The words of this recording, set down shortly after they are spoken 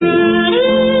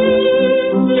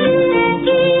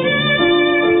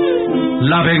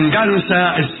La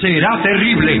venganza será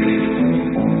terrible.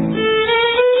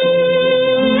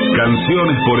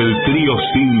 Canciones por el trío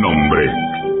sin nombre.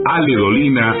 Ale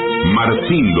Dolina,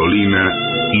 Martín Dolina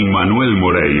y Manuel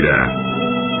Moreira.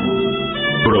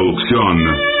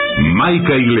 Producción: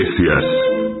 Maica Iglesias,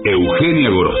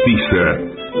 Eugenia Gorostiza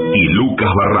y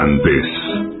Lucas Barrantes.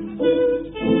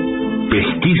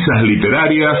 Pesquisas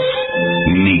literarias: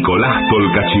 Nicolás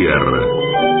Tolcachier.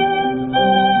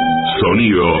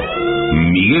 Sonido: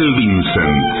 Miguel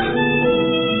Vincent.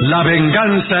 La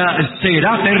venganza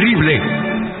será terrible.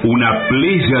 Una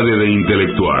pléyade de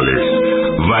intelectuales,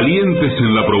 valientes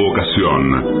en la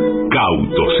provocación,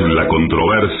 cautos en la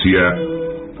controversia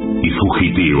y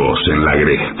fugitivos en la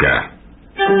gresca.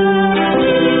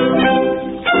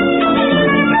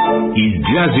 Y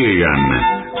ya llegan,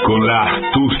 con la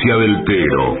astucia del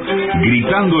Tero,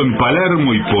 gritando en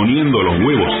Palermo y poniendo los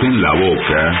huevos en la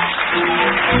boca,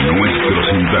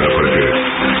 nuestros intérpretes.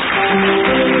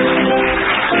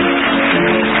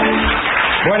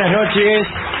 Buenas noches,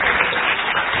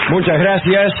 muchas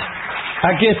gracias.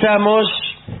 Aquí estamos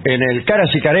en el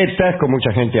Caras y Caretas con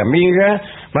mucha gente amiga.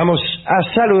 Vamos a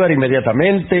saludar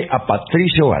inmediatamente a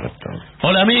Patricio Barton.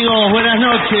 Hola amigos, buenas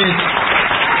noches.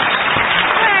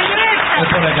 Es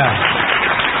por acá.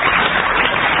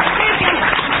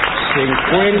 Se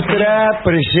encuentra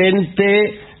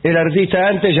presente el artista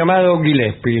antes llamado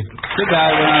Gillespie. ¿Qué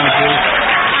tal? Buenas noches.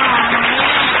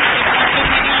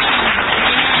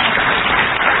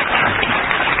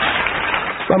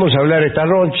 Vamos a hablar esta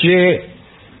noche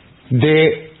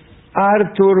de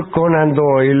Arthur Conan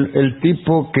Doyle, el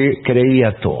tipo que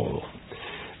creía todo.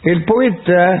 El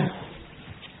poeta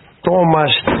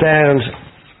Thomas Stearns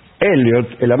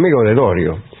Eliot, el amigo de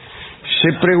Dorio,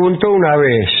 se preguntó una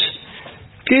vez,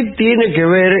 ¿qué tiene que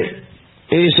ver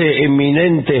ese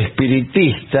eminente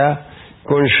espiritista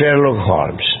con Sherlock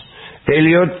Holmes?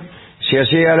 Eliot se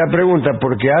hacía la pregunta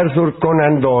porque Arthur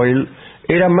Conan Doyle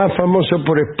era más famoso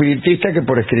por espiritista que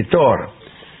por escritor.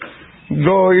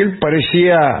 Doyle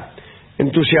parecía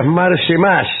entusiasmarse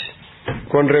más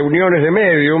con reuniones de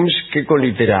médiums que con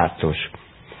literatos.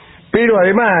 Pero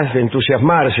además de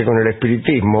entusiasmarse con el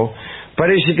espiritismo,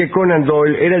 parece que Conan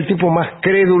Doyle era el tipo más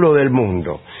crédulo del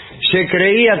mundo. Se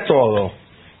creía todo,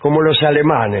 como los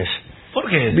alemanes. ¿Por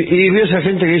qué? Y vio esa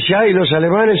gente que dice, ay, los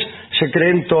alemanes se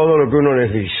creen todo lo que uno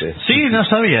les dice. Sí, no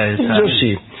sabía eso. Yo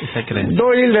sí.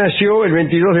 Doyle nació el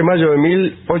 22 de mayo de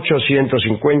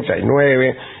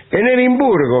 1859 en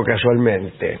Edimburgo,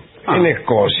 casualmente, en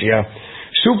Escocia.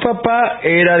 Su papá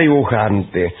era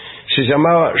dibujante, se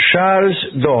llamaba Charles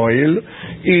Doyle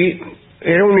y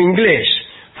era un inglés,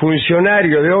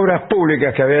 funcionario de obras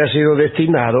públicas que había sido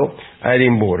destinado a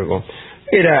Edimburgo.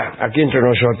 Era, aquí entre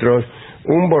nosotros,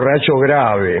 un borracho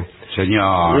grave.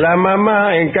 Señor. La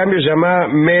mamá, en cambio, se llamaba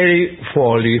Mary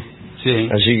Foley. Sí.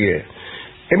 Así que,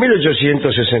 en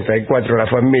 1864 la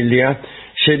familia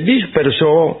se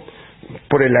dispersó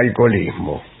por el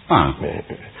alcoholismo.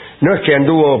 No es que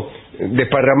anduvo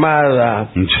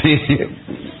desparramada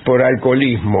por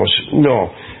alcoholismos,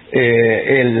 no.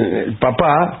 El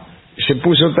papá se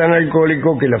puso tan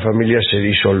alcohólico que la familia se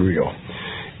disolvió.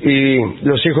 Y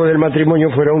los hijos del matrimonio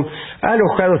fueron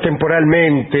alojados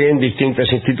temporalmente en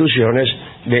distintas instituciones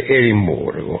de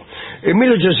Edimburgo. En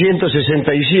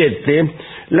 1867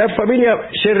 la familia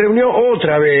se reunió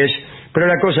otra vez, pero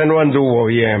la cosa no anduvo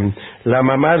bien. La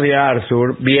mamá de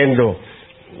Arthur, viendo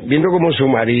cómo su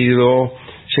marido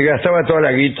se gastaba toda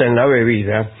la guita en la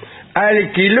bebida,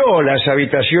 alquiló las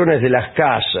habitaciones de la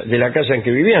casa en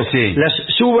que vivían, las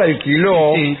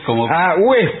subalquiló a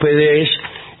huéspedes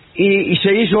y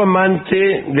se hizo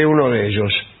amante de uno de ellos.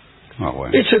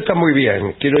 Bueno. Eso está muy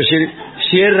bien, quiero decir,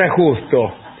 cierra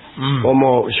justo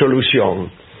como solución.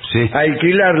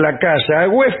 Alquilar la casa a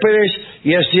huéspedes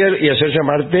y hacerse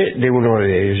amante de uno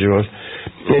de ellos.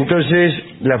 Entonces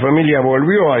la familia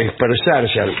volvió a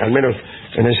dispersarse, al menos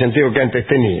en el sentido que antes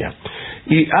tenía.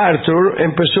 Y Arthur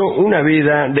empezó una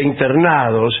vida de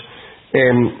internados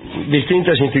en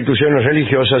distintas instituciones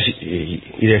religiosas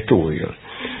y de estudios.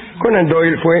 Conan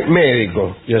Doyle fue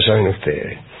médico, ya saben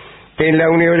ustedes. En la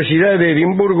Universidad de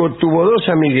Edimburgo tuvo dos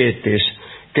amiguetes,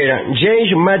 que eran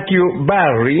James Matthew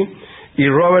Barrie y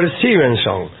Robert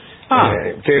Stevenson.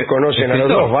 Ustedes conocen a los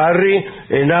dos. Barrie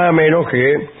es nada menos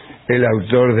que el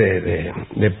autor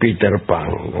de Peter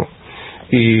Pan, ¿no?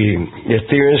 Y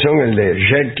Stevenson el de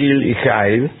Jekyll y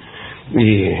Hyde,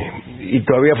 y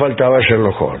todavía faltaba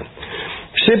Sherlock Holmes.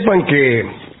 Sepan que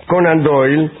Conan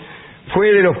Doyle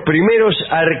fue de los primeros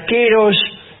arqueros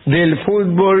del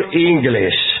fútbol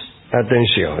inglés.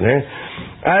 Atención,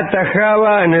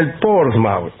 atajaba en el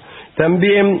Portsmouth.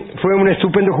 También fue un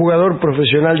estupendo jugador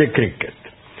profesional de cricket.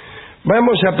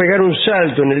 Vamos a pegar un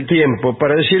salto en el tiempo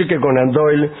para decir que Conan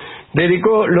Doyle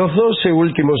dedicó los 12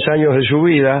 últimos años de su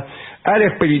vida al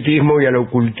espiritismo y al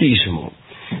ocultismo.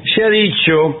 Se ha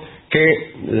dicho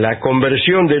que la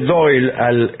conversión de Doyle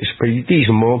al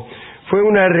espiritismo fue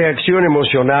una reacción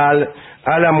emocional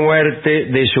a la muerte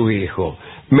de su hijo.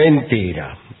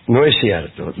 Mentira, no es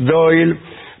cierto. Doyle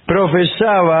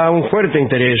profesaba un fuerte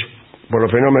interés por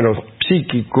los fenómenos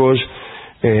psíquicos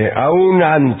aún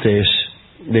antes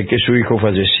de que su hijo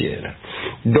falleciera.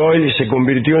 Doyle se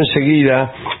convirtió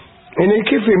enseguida en el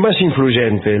jefe más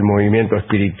influyente del movimiento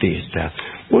espiritista.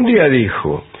 Un día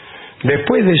dijo: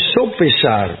 después de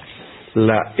sopesar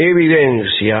la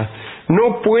evidencia,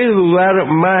 no puedo dudar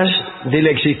más de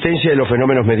la existencia de los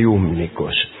fenómenos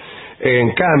mediúmnicos.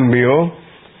 En cambio,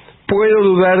 puedo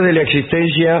dudar de la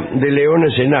existencia de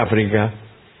leones en África,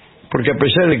 porque a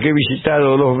pesar de que he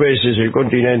visitado 2 veces el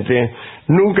continente,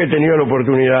 nunca he tenido la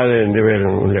oportunidad de ver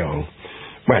un león.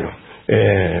 Bueno,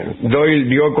 Doyle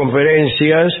dio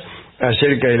conferencias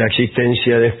acerca de la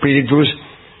existencia de espíritus,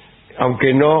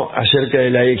 aunque no acerca de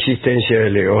la existencia de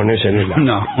leones en el mar.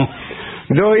 No.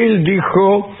 Doyle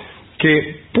dijo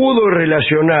que pudo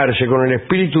relacionarse con el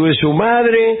espíritu de su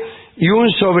madre y un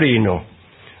sobrino.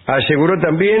 Aseguró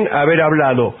también haber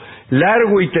hablado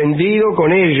largo y tendido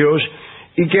con ellos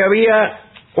y que había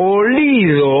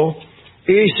olido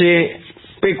ese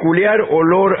peculiar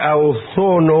olor a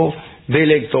ozono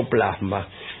del ectoplasma.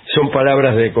 Son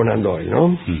palabras de Conan Doyle,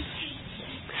 ¿no?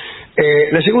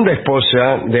 La segunda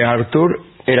esposa de Arthur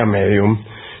era medium.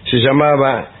 Se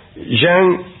llamaba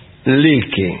Jean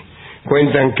Leakey.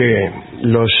 Cuentan que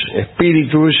los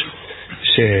espíritus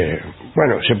se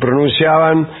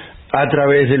pronunciaban a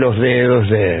través de los dedos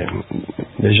de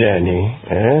Jenny,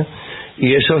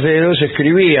 y esos dedos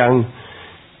escribían,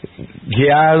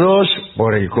 guiados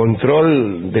por el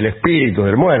control del espíritu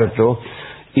del muerto,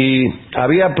 y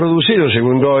había producido,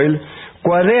 según Doyle,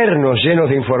 cuadernos llenos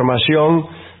de información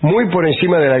muy por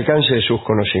encima del alcance de sus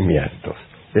conocimientos,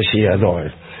 decía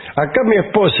Doyle. Acá mi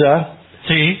esposa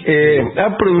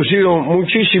ha producido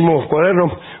muchísimos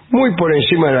cuadernos muy por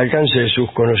encima del alcance de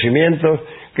sus conocimientos,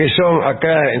 que son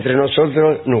acá entre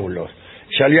nosotros nulos.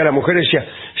 Salía la mujer y decía: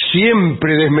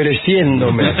 siempre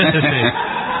desmereciéndome.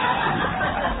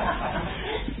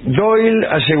 Doyle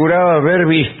aseguraba haber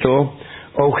visto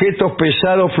objetos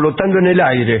pesados flotando en el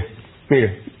aire.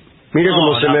 Mire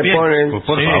cómo se me ponen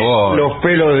por favor, los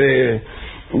pelos de...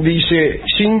 Dice,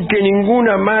 sin que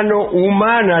ninguna mano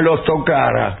humana los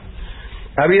tocara.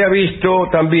 Había visto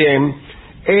también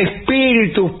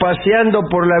espíritus paseando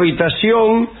por la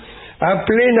habitación a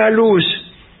plena luz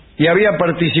y había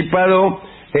participado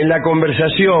en la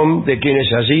conversación de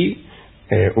quienes allí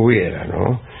hubiera,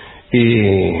 ¿no?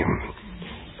 Y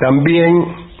también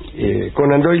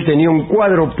Conan Doyle tenía un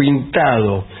cuadro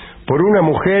pintado por una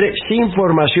mujer sin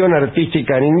formación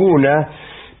artística ninguna,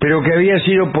 pero que había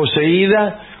sido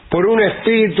poseída por un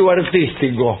espíritu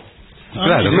artístico.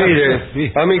 Claro,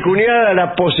 mire, a mi cuñada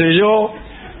la poseyó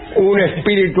un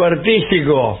espíritu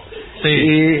artístico,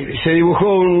 y se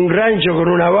dibujó un rancho con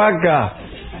una vaca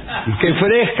que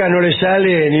fresca no le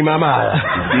sale ni mamada.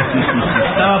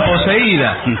 Estaba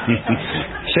poseída.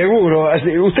 Seguro,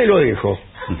 usted lo dijo,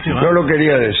 no lo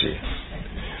quería decir.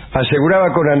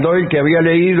 Aseguraba Conan Doyle que había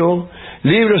leído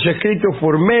libros escritos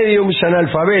por médiums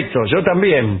analfabetos, yo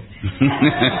también.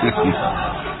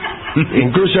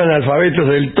 Incluso analfabetos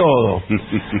del todo,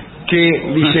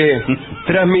 que, dice,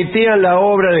 transmitían la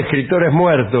obra de escritores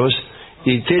muertos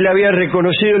y que él había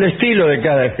reconocido el estilo de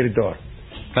cada escritor.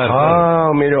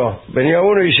 Miró, venía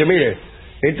uno y dice: mire,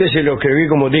 este se lo escribí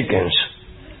como Dickens.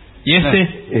 ¿Y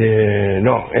este?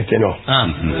 No, este no.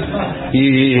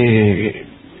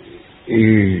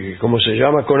 Y ¿cómo se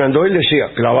llama? Conan Doyle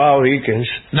decía: clavado Dickens.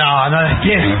 No,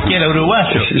 ¿quién era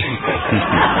uruguayo?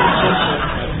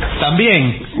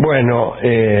 También. Bueno,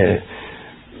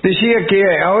 decía que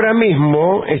ahora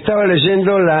mismo estaba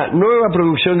leyendo la nueva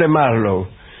producción de Marlowe.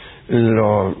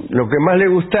 Lo que más le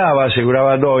gustaba,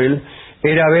 aseguraba Doyle,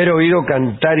 era haber oído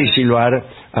cantar y silbar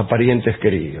a parientes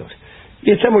queridos.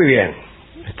 Y está muy bien,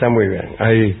 está muy bien.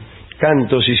 Hay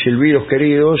cantos y silbidos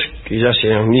queridos que ya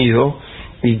se han ido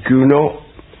y que uno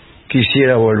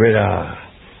quisiera volver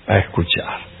a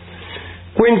escuchar.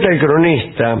 Cuenta el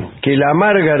cronista que la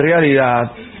amarga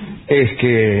realidad es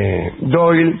que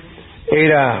Doyle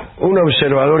era un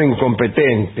observador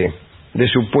incompetente de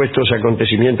supuestos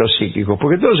acontecimientos psíquicos,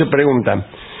 porque todos se preguntan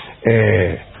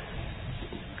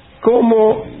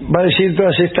 ¿cómo va a decir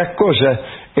todas estas cosas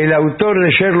el autor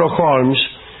de Sherlock Holmes,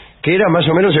 que era más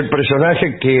o menos el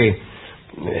personaje que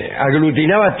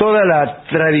aglutinaba toda la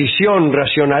tradición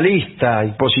racionalista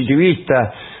y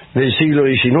positivista del siglo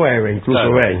XIX, incluso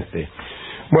XX.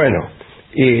 Bueno,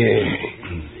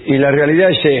 y la realidad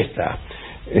es esta.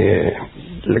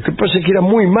 Lo que pasa es que era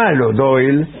muy malo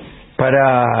Doyle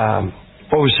para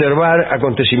observar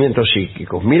acontecimientos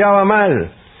psíquicos. Miraba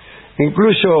mal.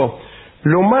 Incluso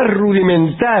lo más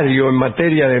rudimentario en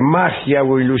materia de magia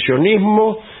o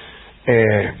ilusionismo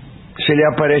se le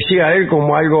aparecía a él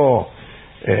como algo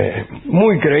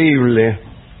muy creíble.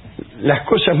 Las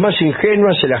cosas más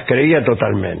ingenuas se las creía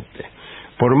totalmente.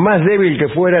 Por más débil que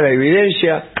fuera la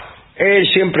evidencia, él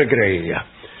siempre creía.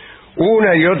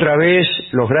 Una y otra vez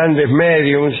los grandes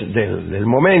mediums del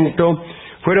momento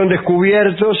fueron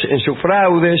descubiertos en sus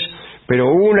fraudes, pero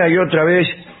una y otra vez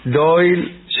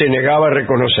Doyle se negaba a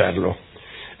reconocerlo.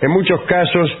 En muchos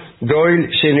casos Doyle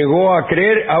se negó a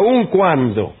creer aun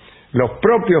cuando los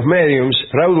propios mediums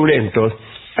fraudulentos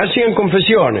hacían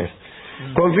confesiones.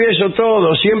 Confieso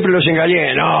todo, siempre los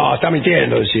engañé. No, está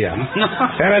mintiendo, decía.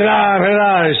 Es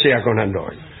verdad, decía Conan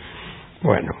Doyle.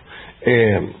 Bueno,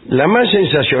 la más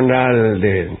sensacional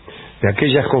de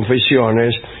aquellas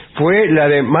confesiones fue la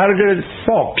de Margaret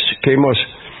Fox, que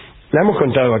la hemos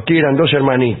contado aquí. Eran dos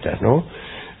hermanitas, ¿no?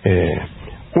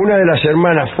 Una de las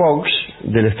hermanas Fox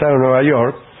del estado de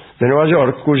Nueva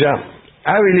York, cuya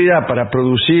habilidad para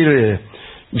producir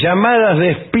llamadas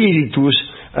de espíritus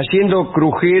haciendo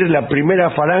crujir la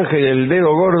primera falange del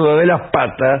dedo gordo de las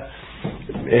patas,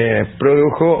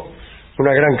 produjo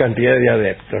una gran cantidad de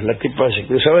adeptos. La tipa se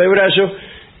cruzaba de brazos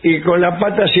y con la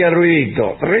pata hacía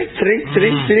ruidito. Tric, tric,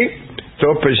 tric, tric.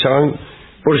 Todos pensaban,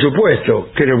 por supuesto,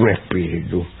 que era un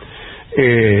espíritu.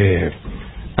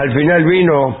 Al final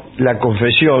vino la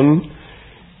confesión,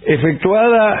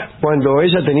 efectuada cuando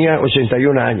ella tenía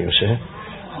 81 años.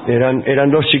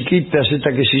 Eran dos chiquitas,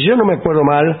 esta que, si yo no me acuerdo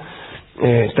mal,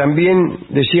 también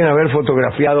decían haber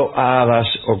fotografiado hadas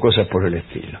o cosas por el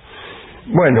estilo.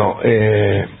 Bueno,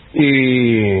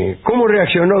 ¿y cómo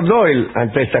reaccionó Doyle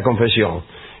ante esta confesión?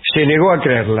 Se negó a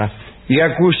creerla y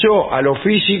acusó a los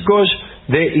físicos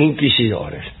de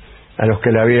inquisidores, a los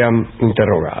que la habían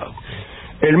interrogado.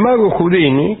 El mago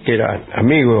Houdini, que era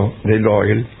amigo de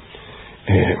Doyle,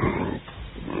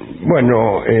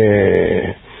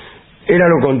 era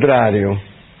lo contrario.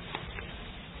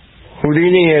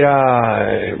 Houdini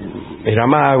era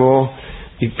mago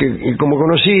y como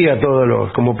conocía todos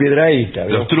los, como Piedrahíta, ¿no?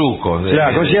 Los trucos.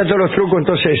 Claro, conocía todos los trucos,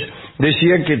 entonces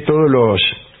decía que todos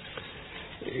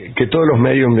los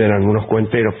mediums eran unos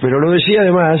cuenteros, pero lo decía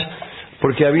además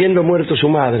porque habiendo muerto su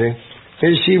madre,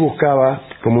 él sí buscaba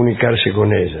comunicarse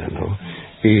con ella, ¿no?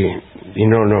 Y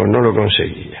no lo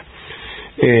conseguía.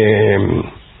 En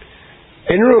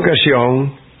una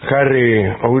ocasión, Harry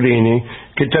Houdini,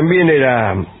 que también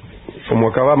era, como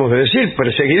acabamos de decir,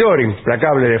 perseguidor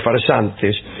implacable de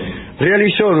farsantes,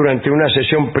 realizó durante una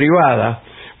sesión privada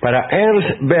para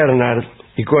Ernst Bernard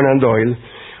y Conan Doyle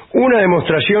una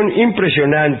demostración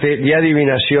impresionante de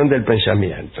adivinación del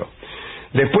pensamiento.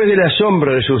 Después del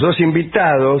asombro de sus dos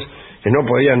invitados, que no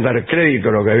podían dar crédito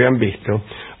a lo que habían visto,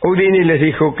 Houdini les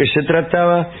dijo que se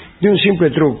trataba de un simple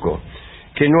truco,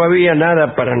 que no había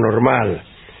nada paranormal.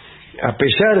 A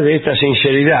pesar de esta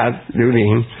sinceridad de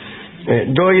Houdini,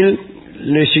 Doyle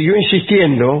le siguió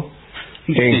insistiendo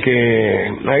en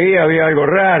que ahí había algo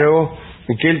raro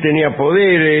y que él tenía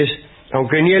poderes,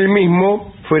 aunque ni él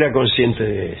mismo fuera consciente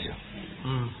de eso.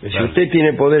 Si usted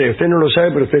tiene poderes, usted no lo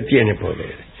sabe, pero usted tiene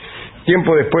poderes.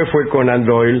 Tiempo después fue Conan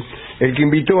Doyle el que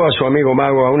invitó a su amigo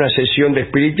mago a una sesión de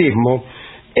espiritismo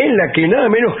en la que nada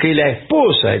menos que la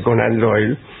esposa de Conan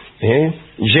Doyle,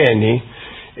 Jenny,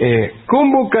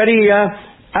 convocaría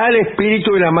al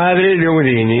espíritu de la madre de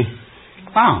Houdini,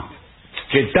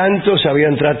 que tantos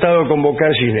habían tratado de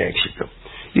convocar sin éxito.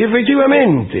 Y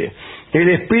efectivamente, el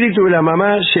espíritu de la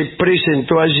mamá se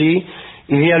presentó allí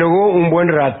y dialogó un buen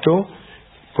rato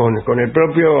con el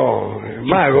propio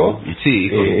mago. Sí,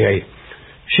 ahí.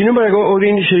 Sin embargo,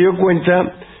 Houdini se dio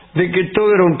cuenta de que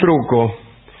todo era un truco,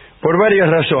 por varias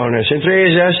razones, entre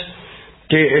ellas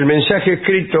que el mensaje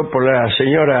escrito por la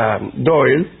señora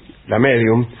Doyle, la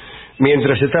medium,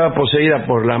 mientras estaba poseída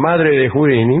por la madre de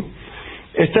Houdini,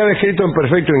 estaba escrito en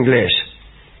perfecto inglés.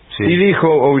 Sí. Y dijo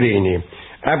Houdini: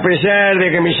 a pesar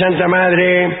de que mi santa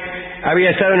madre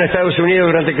había estado en Estados Unidos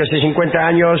durante casi 50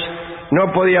 años,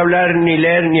 no podía hablar, ni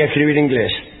leer, ni escribir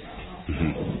inglés.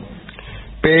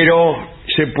 Pero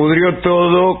se pudrió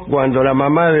todo cuando la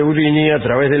mamá de Houdini, a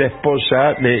través de la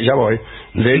esposa de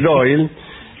Doyle,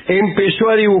 empezó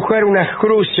a dibujar unas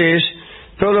cruces,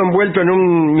 todo envuelto en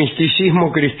un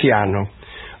misticismo cristiano.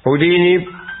 Houdini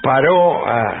paró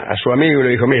a su amigo y le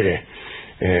dijo: mire,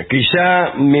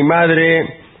 quizá mi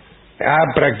madre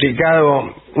ha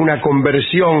practicado una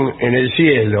conversión en el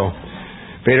cielo,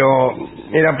 pero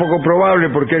era poco probable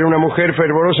porque era una mujer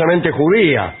fervorosamente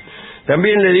judía.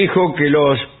 También le dijo que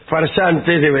los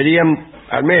farsantes deberían,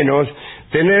 al menos,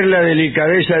 tener la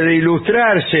delicadeza de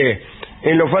ilustrarse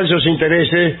en los falsos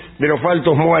intereses de los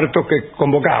falsos muertos que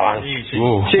convocaban.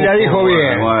 Se la dijo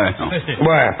bien.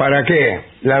 Bueno, ¿para qué?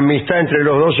 La amistad entre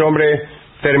los dos hombres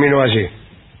terminó allí.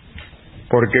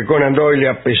 Porque Conan Doyle,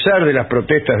 a pesar de las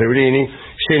protestas de Brini,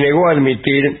 se negó a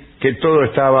admitir que todo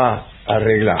estaba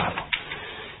arreglado.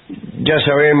 Ya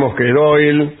sabemos que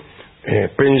Doyle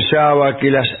pensaba que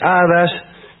las hadas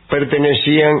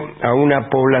pertenecían a una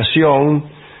población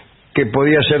que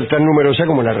podía ser tan numerosa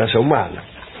como la raza humana.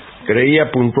 Creía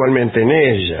puntualmente en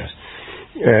ellas.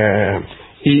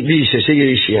 Y sigue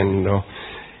diciendo,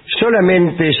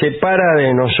 solamente separa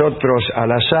de nosotros a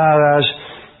las hadas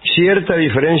cierta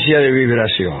diferencia de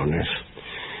vibraciones.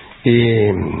 Y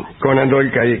Conan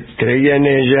Doyle creía en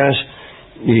ellas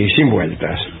y sin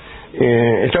vueltas.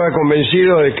 Estaba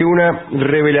convencido de que una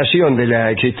revelación de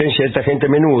la existencia de esta gente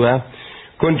menuda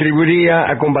contribuiría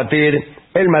a combatir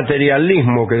el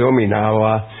materialismo que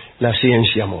dominaba la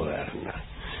ciencia moderna.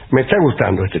 Me está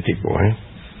gustando este tipo,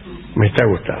 me está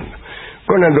gustando.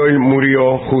 Conan Doyle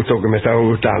murió justo que me estaba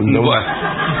gustando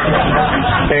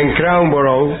en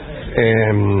Cranborough,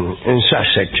 en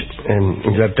Sussex, en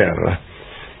Inglaterra.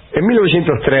 En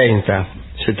 1930,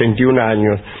 71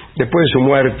 años después de su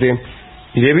muerte,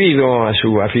 y debido a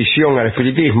su afición al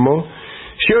espiritismo,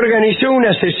 se organizó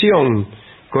una sesión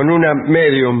con una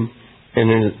medium en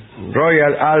el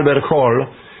Royal Albert Hall,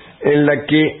 en la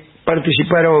que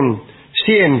participaron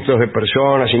cientos de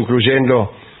personas,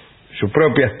 incluyendo su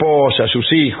propia esposa,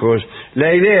 sus hijos.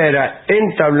 La idea era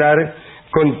entablar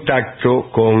contacto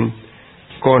con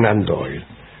Conan Doyle,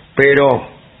 pero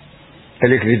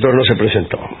el escritor no se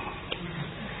presentó.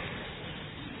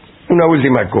 Una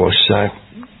última cosa.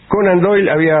 Conan Doyle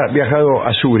había viajado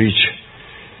a Zúrich,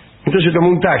 entonces tomó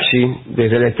un taxi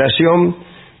desde la estación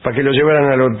para que lo llevaran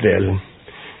al hotel.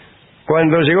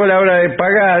 Cuando llegó la hora de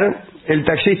pagar, el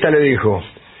taxista le dijo: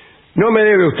 no me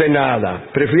debe usted nada,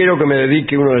 prefiero que me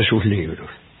dedique uno de sus libros.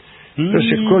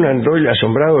 Entonces Conan Doyle,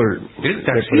 asombrado,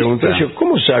 le preguntó: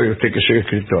 ¿cómo sabe usted que soy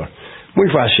escritor? Muy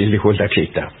fácil, dijo el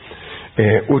taxista.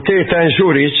 Usted está en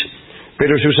Zúrich,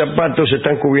 pero sus zapatos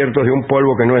están cubiertos de un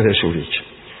polvo que no es de Zúrich.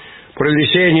 Por el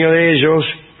diseño de ellos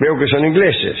veo que son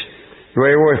ingleses,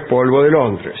 luego es polvo de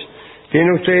Londres.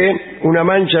 Tiene usted una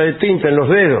mancha de tinta en los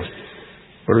dedos,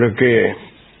 por lo que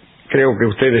creo que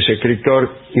usted es escritor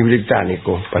y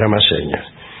británico, para más señas.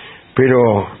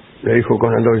 Pero, le dijo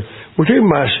Conan Doyle, usted es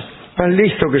más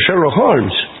listo que Sherlock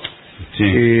Holmes. Sí.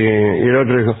 Y el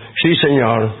otro dijo: sí,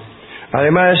 señor.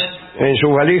 Además, en su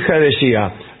valija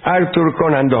decía Arthur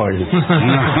Conan Doyle.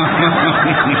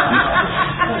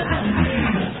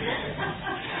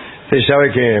 Usted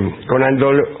sabe que Conan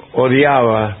Doyle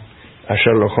odiaba a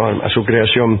Sherlock Holmes, a su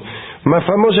creación más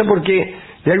famosa, porque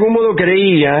de algún modo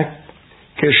creía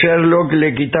que Sherlock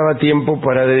le quitaba tiempo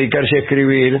para dedicarse a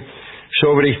escribir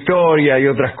sobre historia y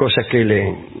otras cosas que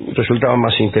le resultaban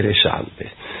más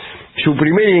interesantes. Su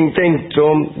primer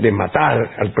intento de matar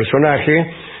al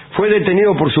personaje fue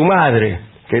detenido por su madre,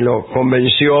 que lo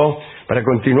convenció para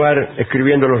continuar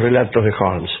escribiendo los relatos de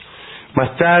Holmes.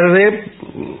 Más tarde,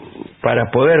 para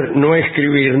poder no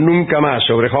escribir nunca más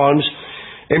sobre Holmes,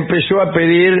 empezó a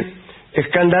pedir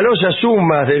escandalosas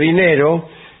sumas de dinero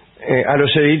a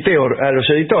los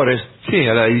editores. Sí,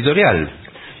 a la editorial.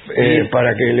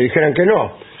 Para que le dijeran que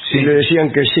no. Sí. Y le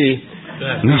decían que sí.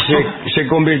 Y se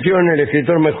convirtió en el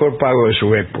escritor mejor pago de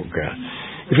su época.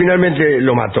 Y finalmente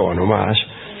lo mató nomás.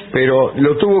 Pero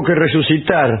lo tuvo que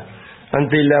resucitar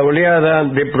ante la oleada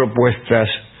de propuestas,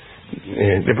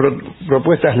 de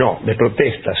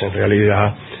protestas en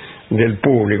realidad, del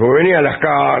público. Venían las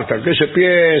cartas, ¿qué se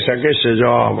piensa? ¿Qué sé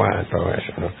yo? Bueno, todo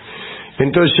eso, ¿no?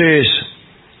 Entonces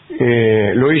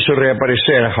lo hizo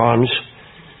reaparecer a Holmes.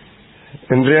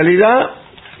 En realidad,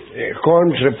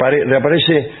 Holmes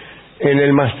reaparece en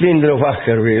el mastín de los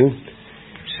Baskerville,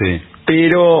 sí,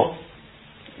 pero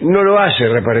no lo hace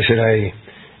reaparecer ahí.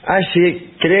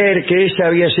 Hace creer que esa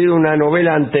había sido una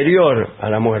novela anterior a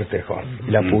la muerte de Holmes,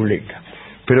 y la publica.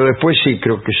 Pero después sí,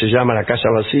 creo que se llama La casa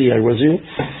vacía, algo así,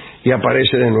 y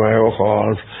aparece de nuevo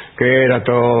Holmes, que era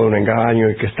todo un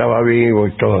engaño y que estaba vivo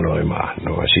y todo lo demás,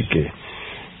 ¿no? Así que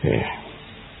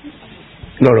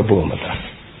no lo pudo matar.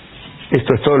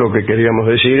 Esto es todo lo que queríamos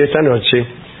decir esta noche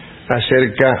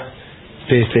acerca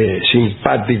de este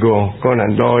simpático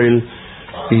Conan Doyle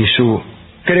y su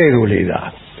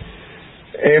credulidad.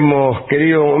 Hemos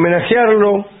querido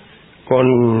homenajearlo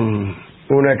con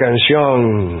una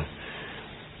canción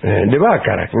de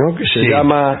Bacharach, ¿no? Que se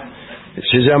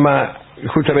llama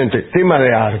justamente, tema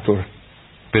de Arthur.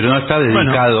 Pero no está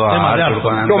dedicado a Arthur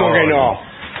Conan Doyle. ¿Cómo que no?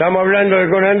 Estamos hablando de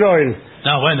Conan Doyle.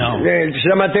 No, bueno. Se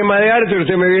llama tema de Arthur,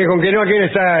 usted me viene con que no. ¿A quién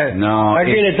está, ¿a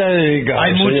quién está dedicado?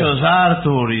 Hay muchos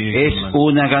Arthur y... Es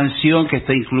una canción que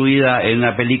está incluida en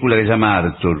una película que se llama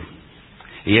Arthur.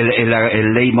 Y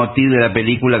el leitmotiv de la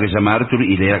película que se llama Arthur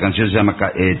y la canción se llama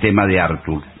tema de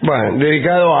Arthur. Bueno,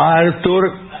 dedicado a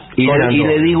Arthur. Y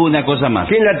le digo una cosa más.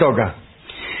 ¿Quién la toca?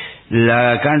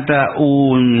 La canta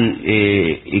un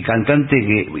cantante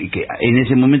que en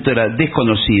ese momento era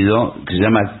desconocido, que se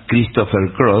llama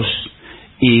Christopher Cross,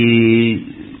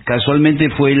 y casualmente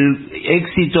fue el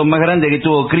éxito más grande que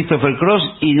tuvo Christopher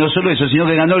Cross, y no solo eso, sino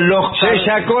que ganó el Oscar. Se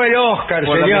sacó el Oscar,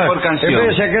 por señor. La mejor canción. En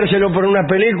vez de sacárselo por una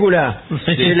película,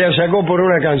 sí, se lo sacó por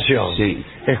una canción. Sí.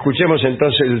 Escuchemos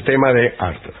entonces el tema de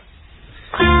Arthur.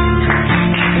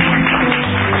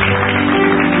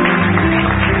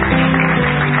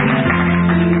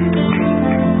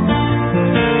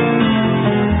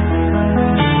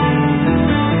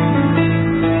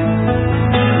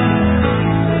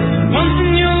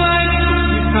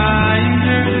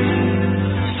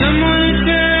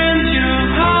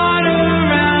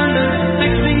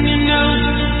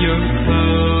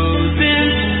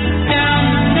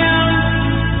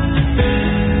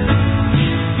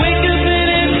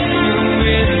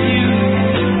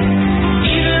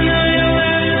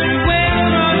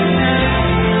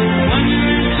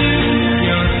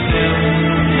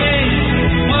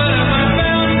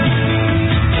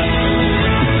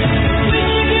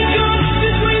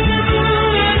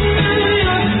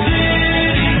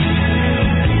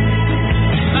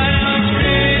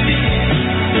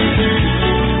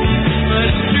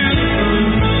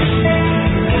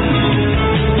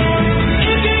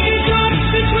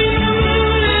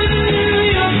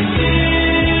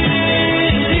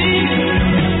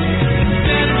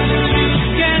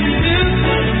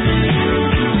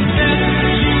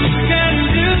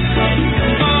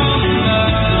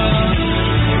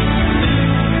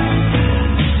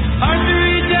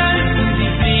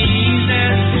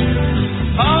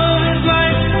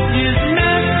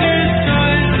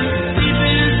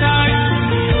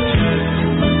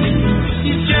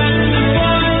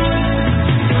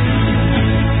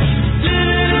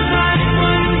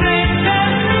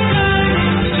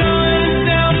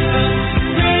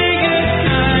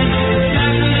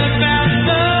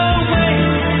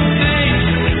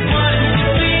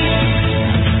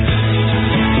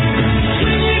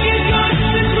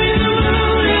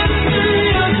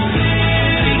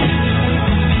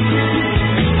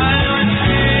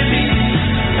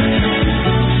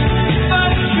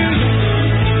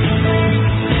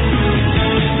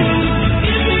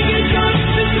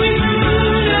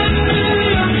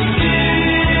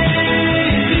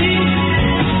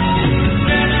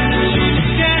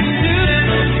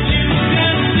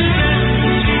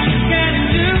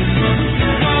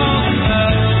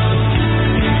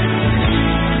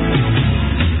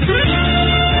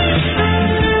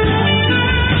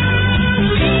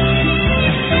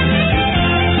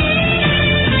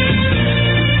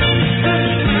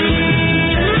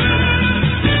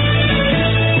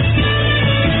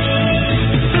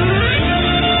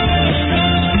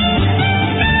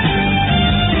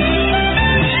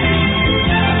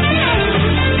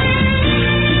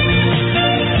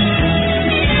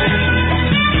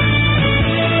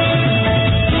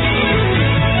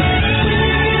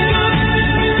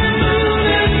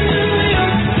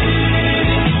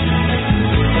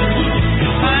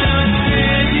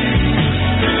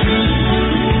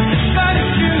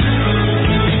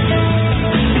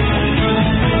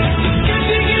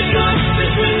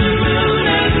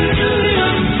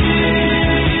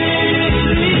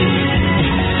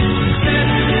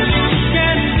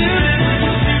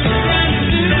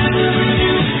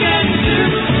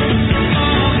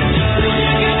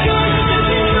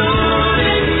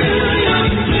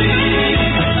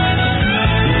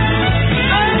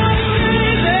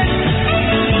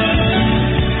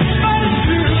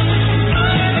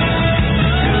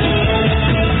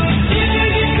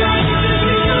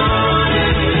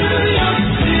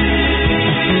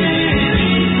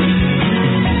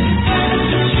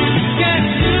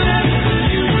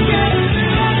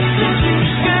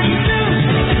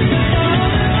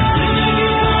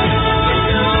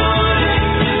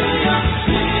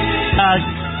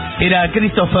 Era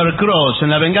Christopher Cross,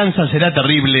 en La venganza será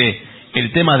terrible,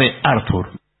 el tema de Arthur.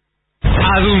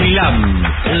 ADUNLAM,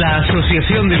 la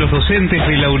Asociación de los Docentes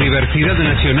de la Universidad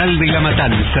Nacional de La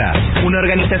Matanza. Una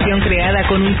organización creada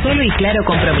con un solo y claro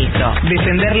compromiso: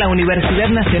 defender la Universidad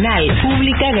Nacional,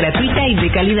 pública, gratuita y de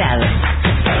calidad.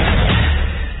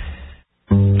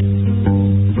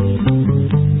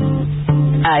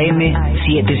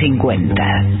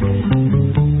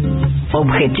 AM750.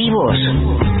 Objetivos,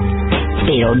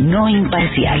 pero no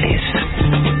imparciales.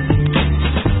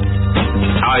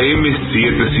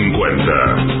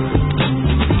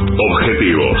 AM750.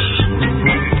 Objetivos,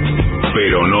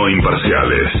 pero no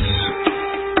imparciales.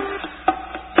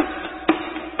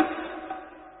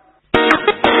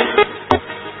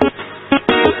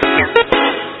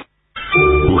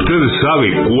 ¿Usted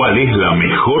sabe cuál es la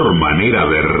mejor manera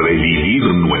de revivir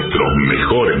nuestros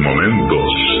mejores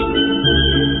momentos?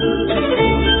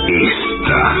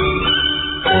 Esta.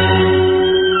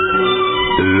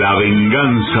 La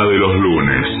venganza de los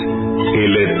lunes.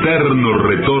 El eterno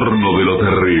retorno de lo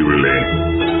terrible.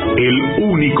 El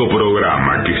único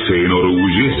programa que se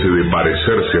enorgullece de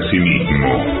parecerse a sí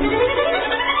mismo.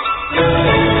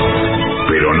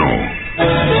 Pero no.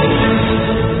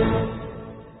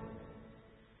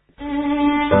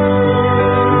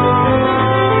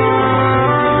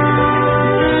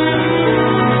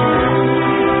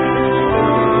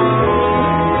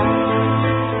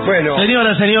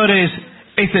 Señoras, señores,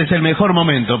 este es el mejor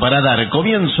momento para dar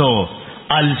comienzo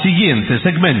al siguiente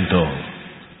segmento.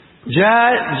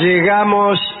 Ya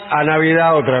llegamos a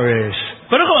Navidad otra vez.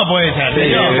 ¿Pero cómo puede ser,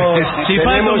 señor? Si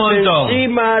falta un montón.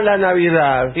 Encima la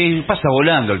Navidad. Y pasa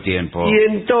volando el tiempo.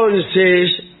 Y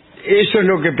entonces, eso es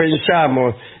lo que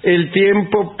pensamos. El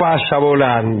tiempo pasa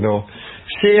volando.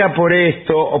 Sea por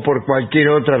esto o por cualquier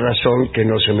otra razón que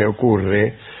no se me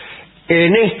ocurre.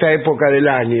 En esta época del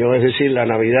año, es decir, la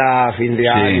Navidad, fin de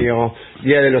año,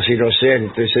 Día de los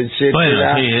Inocentes, etcétera.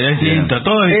 Bueno, sí, es distinto,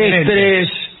 todo es diferente. Estrés,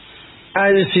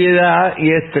 ansiedad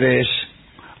y estrés.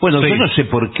 Bueno, Sí. yo no sé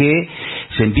por qué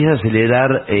se empieza a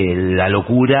acelerar la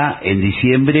locura en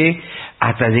diciembre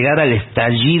hasta llegar al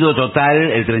estallido total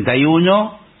el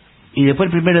 31 y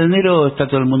después el 1 de enero está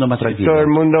todo el mundo más tranquilo. Todo el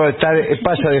mundo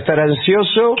pasa de estar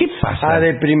ansioso ¿Qué pasa? a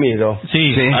deprimido.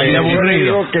 Sí, Sí. hay Yo aburrido.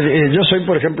 digo que, yo soy,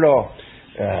 por ejemplo,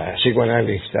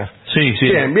 psicoanalista. Sí, sí.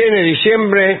 Bien, viene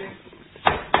diciembre,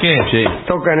 ¿Qué? Sí.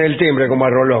 tocan el timbre como a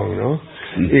Rolón, ¿no?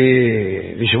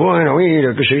 Y dice, bueno,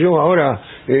 mira, qué sé yo, ahora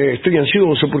estoy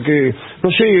ansioso porque no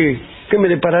sé qué me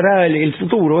deparará el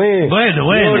futuro, ¿eh?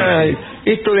 Bueno. Y ahora,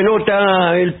 esto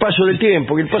denota el paso del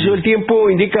tiempo, que el paso del tiempo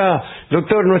indica,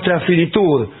 doctor, nuestra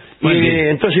finitud. Muy Y bien.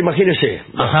 entonces imagínese.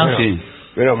 Ajá. Bueno, Sí.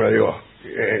 pero hombre, digo,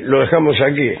 lo dejamos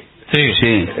aquí. Sí,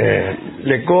 Sí.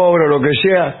 Le cobro lo que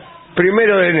sea,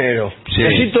 1 de enero. Sí. Y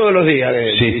así todos los días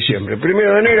de Sí. diciembre.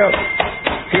 1 de enero,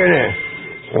 ¿quién es?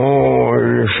 Oh,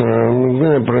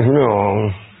 me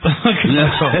impresionó.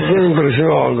 Me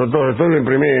impresionó, doctor, estoy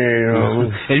deprimido.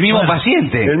 El mismo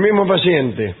paciente. El mismo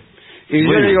paciente. Y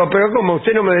Bueno. yo le digo, pero ¿cómo?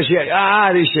 Usted no me decía,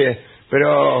 dice,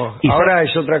 pero Y ahora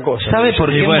es otra cosa. ¿Sabe por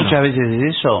qué Y bueno. muchas veces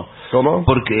es eso? ¿Cómo?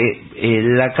 Porque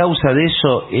la causa de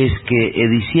eso es que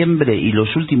diciembre y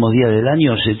los últimos días del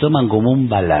año se toman como un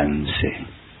balance.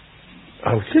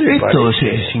 ¿A usted le Esto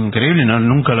parece? es increíble,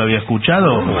 nunca lo había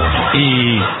escuchado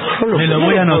y me lo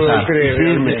voy a no puedo anotar. creer,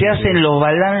 realmente. Se hacen los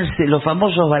balances, los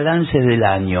famosos balances del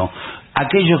año.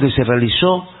 Aquello que se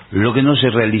realizó, lo que no se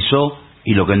realizó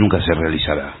y lo que nunca se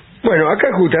realizará. Bueno, acá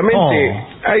justamente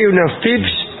hay unos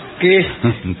tips que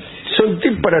son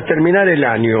tips para terminar el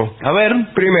año. A ver.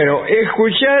 Primero,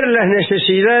 escuchar las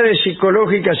necesidades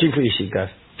psicológicas y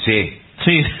físicas. Sí.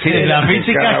 Sí, la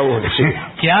física Cada uno, sí.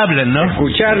 que hablen, ¿no?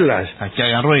 Escucharlas. A que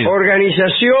hagan ruido.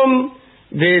 Organización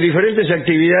de diferentes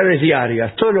actividades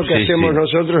diarias. Todo lo que Sí, hacemos sí.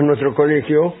 nosotros en nuestro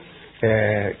colegio,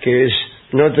 que es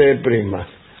no te deprimas.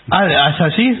 ¿Es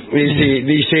así?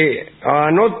 Dice,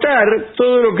 anotar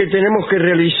todo lo que tenemos que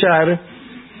realizar,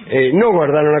 no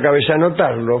guardarlo en la cabeza,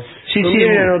 anotarlo. Sí,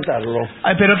 Conviene sí. anotarlo.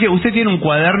 Ay, ¿pero qué? ¿Usted tiene un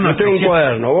cuaderno? No tengo un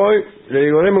cuaderno, voy, le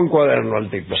digo, deme un cuaderno al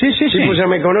tipo. Sí, sí, El tipo sí. ya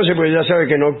me conoce porque ya sabe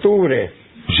que en octubre,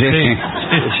 Sí. dice,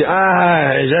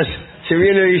 ya se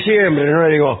viene diciembre, no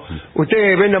le digo,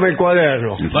 usted véndame el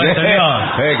cuaderno. Bueno,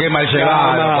 señor. Qué mal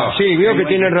No, sí, veo que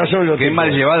tiene razón. Lo Qué tipo.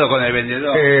 mal llevado con el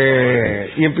vendedor.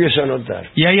 Y empiezo a anotar.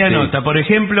 Y ahí anota, por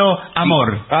ejemplo,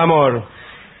 amor.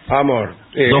 Amor.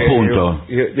 2 puntos.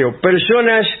 Digo,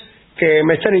 personas que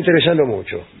me están interesando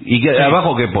mucho. ¿Y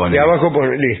abajo qué pone? Y abajo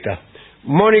pone lista.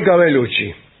 Mónica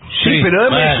Bellucci. Sí, pero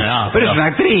pero es una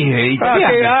actriz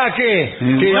italiana. ¿Qué?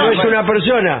 Que no es una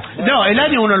persona. No, el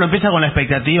año uno lo empieza con la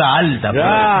expectativa alta.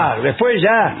 Ya, después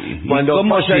ya, ¿Y cuando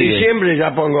cómo pasa sigue? diciembre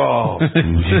ya pongo...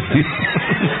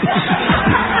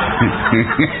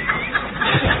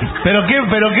 Pero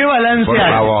qué balance Por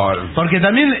hay. favor. Porque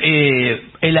también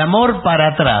el amor para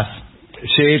atrás.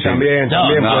 Sí, también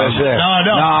puede ser.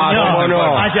 No,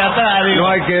 no. hacia atrás, digo. No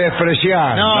hay que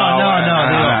despreciar. No,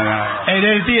 no. en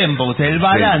el tiempo, usted, el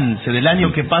balance del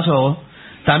año que pasó,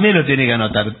 también lo tiene que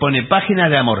anotar. Pone páginas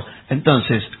de amor.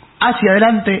 Entonces, hacia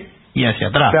adelante y hacia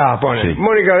atrás. Pone Sí.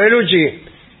 Mónica Bellucci,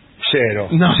 0.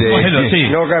 No, Sí. bueno, sí.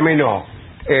 No caminó.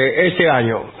 Este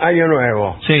año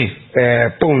nuevo. Sí.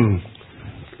 Pum.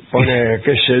 Pone,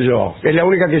 qué sé yo. Es la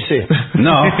única que sé.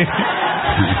 No.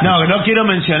 No quiero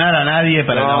mencionar a nadie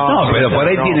para No, No, pero por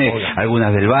ahí no, tiene hola.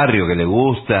 algunas del barrio que le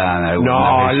gustan. Algunas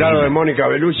No, al lado de vecinas. Mónica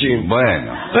Bellucci.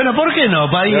 Bueno. Bueno, ¿por qué no?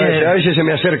 Pa' ahí, A veces se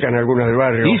me acercan algunas del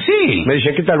barrio. Y sí. Me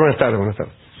dicen, ¿qué tal? Buenas tardes, buenas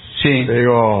tardes. Sí. Le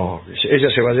digo, ella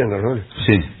se va yendo, ¿no?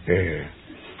 Sí.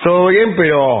 Todo bien,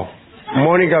 pero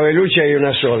Mónica Bellucci hay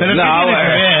una sola. Pero No, ¿qué tiene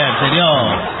bueno. que ver,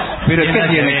 señor? Pero ¿qué nada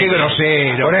que tiene? ver. Qué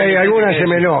grosero. Por ahí algunas se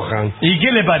me enojan. ¿Y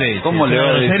qué le parece? ¿Cómo le ¿Una va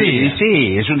a decir? grosería? Y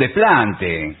sí, es un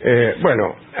desplante. Bueno,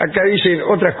 acá dicen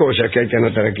otras cosas que hay que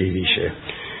anotar aquí, dice.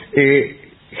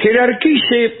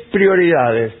 Jerarquice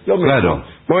prioridades. Lo mismo. Claro.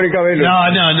 Mónica Bellucci. No.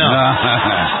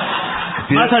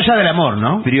 Más allá del amor,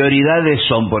 ¿no? Prioridades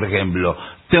son, por ejemplo,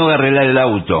 tengo que arreglar el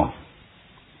auto.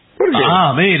 ¿Por qué?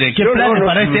 Mire, ¿qué planes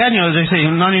para este año?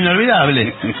 No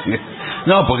inolvidable.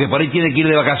 No, porque por ahí tiene que ir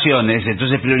de vacaciones,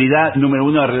 entonces prioridad número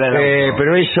 1 arreglar el auto.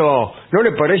 Pero eso, ¿no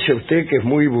le parece a usted que es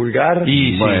muy vulgar?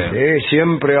 Y sí. Bueno.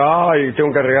 Siempre hay,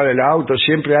 tengo que arreglar el auto,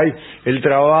 siempre hay el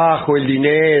trabajo, el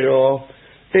dinero.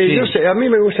 Sí. Yo sé, a mí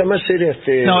me gusta más ser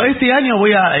No, este año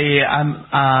voy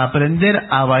a aprender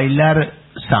a bailar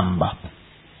samba.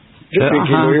 Yo creí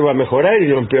que Ajá. lo iba a mejorar y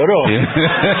lo empeoró. Sí.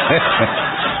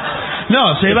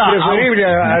 No, se Es va. preferible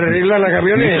arreglar la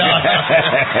camioneta.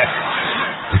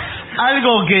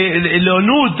 Algo que lo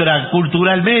nutra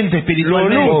culturalmente, Lo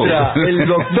espiritualmente. nutra, el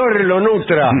doctor lo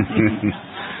nutra.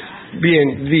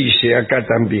 Bien, dice acá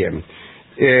también.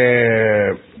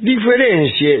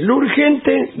 Diferencie lo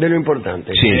urgente de lo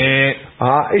importante. Sí.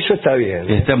 Eso está bien.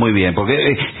 Está muy bien, porque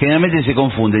generalmente se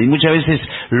confunde y muchas veces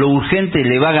lo urgente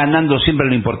le va ganando siempre a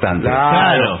lo importante.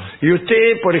 Claro. Y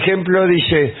usted, por ejemplo,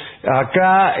 dice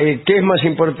acá, ¿qué es más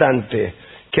importante?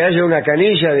 ¿Que haya una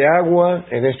canilla de agua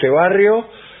en este barrio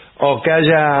o que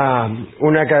haya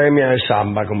una academia de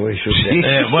samba, como dice usted? Sí.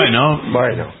 Bueno,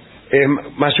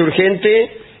 Más urgente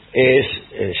es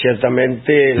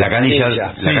ciertamente La canilla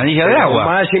de Pero agua.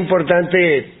 Más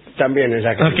importante también es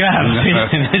la canilla. claro, sí,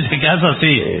 en ese caso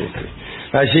sí.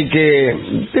 Así que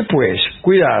después,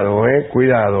 cuidado,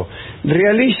 cuidado.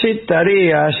 Realice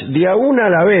tareas de a una a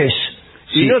la vez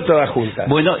y Sí. no todas juntas.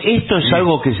 Bueno, esto es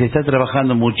algo que se está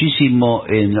trabajando muchísimo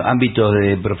en ámbitos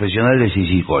de profesionales y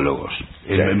psicólogos,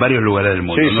 en varios lugares del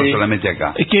mundo, Sí, no sí. solamente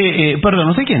acá. Es que, perdón,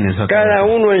 no sé quién es. Cada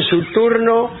uno en su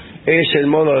turno es el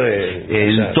modo de...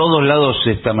 En todos lados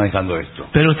se está manejando esto.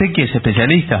 ¿Pero usted qué es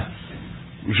especialista?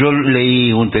 Yo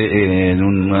leí en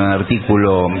un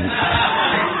artículo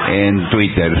en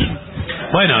Twitter.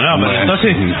 Bueno, pero Bueno.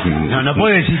 entonces no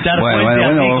puede citar fuentes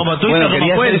así como Twitter bueno, como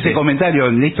quería hacer fuente. ese comentario,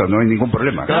 listo, no hay ningún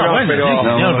problema. No, bueno, pero, sí,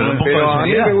 señor, pero un poco de pero a mí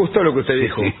seriedad. me gustó lo que usted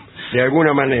dijo, Sí. de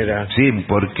alguna manera. Sí,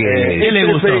 porque ¿Qué le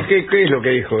gustó? ¿Qué es lo que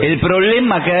dijo? el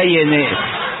problema que hay en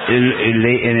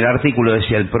el artículo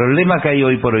decía, el problema que hay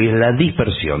hoy por hoy es la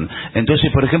dispersión.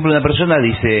 Entonces, por ejemplo, una persona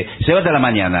dice, se levanta a la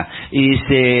mañana y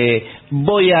dice,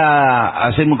 voy a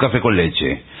hacerme un café con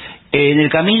leche. En el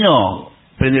camino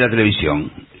prende la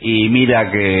televisión y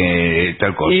mira que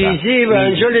tal cosa. Y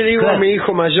llevan, yo le digo claro, a mi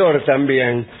hijo mayor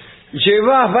también,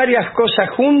 llevas varias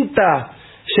cosas juntas,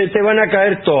 se te van a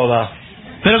caer todas.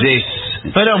 Pero, Sí.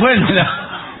 pero bueno,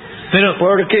 pero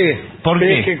 ¿Por qué? ¿Por Porque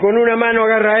qué? es que con una mano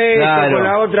agarra esto, Claro. con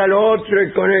la otra lo otro,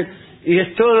 y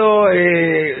es todo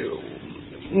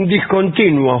un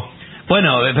discontinuo.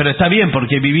 bueno, pero está bien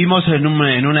porque vivimos en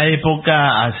una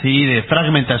época así de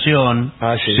fragmentación.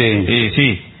 Sí.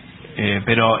 Sí.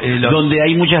 Pero donde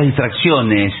hay muchas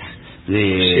distracciones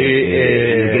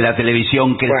que la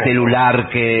televisión, que bueno, el celular,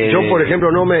 que Yo, por ejemplo,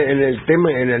 en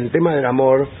el tema del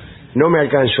amor no me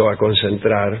alcanzo a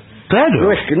concentrar. claro,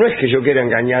 No es que yo quiera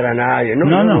engañar a nadie, no.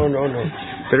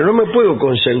 Pero no me puedo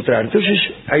concentrar. Entonces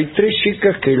hay 3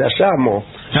 chicas que las amo.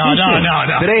 No.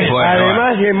 3, bueno,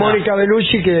 Además de Mónica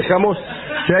Bellucci, que dejamos,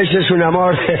 ya ese es un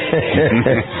amor.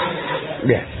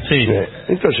 Bien. Sí.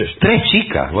 Entonces, 3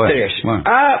 chicas, bueno, 3. bueno.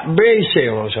 A, B y C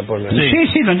vamos a poner.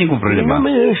 Sí, no hay ningún problema. No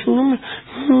me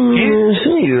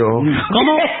decido.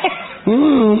 ¿Cómo?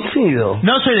 Decido.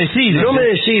 No se decide. No me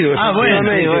decido. Ah, bueno,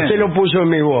 efectivamente. sí, bueno. Usted lo puso en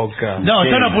mi boca. No, Sí.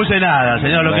 yo no puse nada,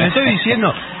 señor. Lo que le estoy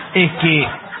diciendo es que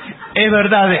es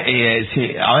verdad,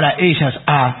 sí, ahora ellas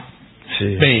A,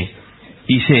 Sí. B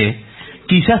y C,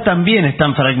 quizás también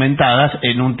están fragmentadas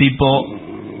en un tipo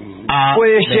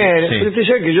Puede ser, sí. pero usted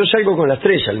sabe que yo salgo con las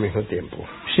 3 al mismo tiempo.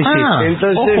 Sí,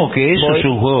 Entonces, ojo que eso es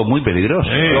un juego muy peligroso.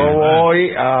 Yo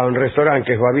voy a un restaurante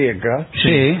que es Babieca,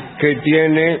 Sí. que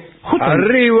tiene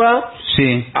arriba,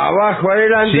 abajo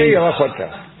adelante y abajo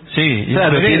atrás. Sí, y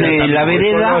claro, tiene la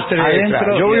vereda Con los 3 adentro.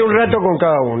 detrás. Yo voy un rato con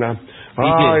cada una.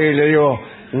 Ay, le digo,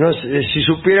 no sé, si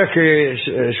supieras que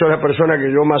sos la persona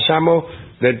que yo más amo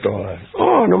de todas.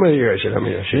 Oh, no me digas, es la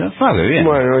mía, ¿sí? Qué bien.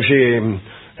 Bueno, sí.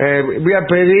 Voy a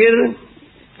pedir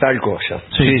tal cosa.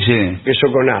 Sí.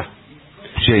 Eso con A.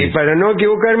 Sí. Y para no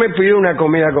equivocarme, pido una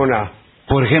comida con A.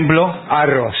 Por ejemplo,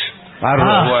 Arroz.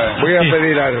 bueno. Voy a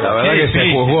pedir arroz. La verdad que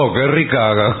se juzgó, qué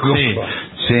rica.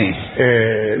 Sí.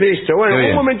 Listo, bueno,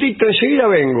 un momentito, enseguida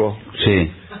vengo.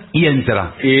 Sí. Y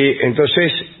entra. Y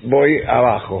entonces voy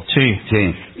abajo. Sí.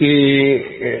 Y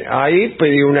ahí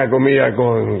pedí una comida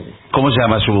con... ¿Cómo se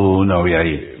llama su novia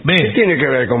ahí? ¿Qué tiene que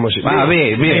ver con música?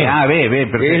 B,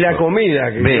 perfecto. Es la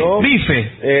comida que yo...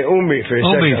 Bife. Un bife,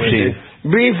 exactamente.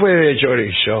 Bife de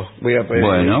chorizo, voy a pedir.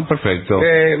 Bueno, perfecto.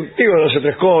 Digo 2 o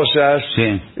 3 cosas.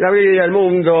 Sí. La vida, el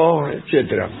mundo,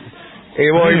 etcétera. Y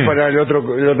voy para el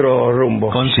otro rumbo.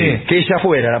 ¿Con qué? Que es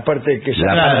afuera, la parte que se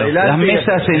Claro, adelante. las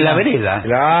mesas en la vereda.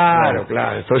 Claro.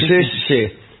 Entonces,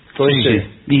 sí.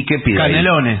 ¿Y qué pide?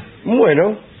 Canelones.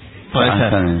 Bueno, Puede ser.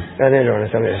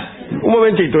 canelones también. Un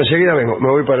momentito, enseguida vengo, me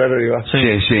voy para arriba.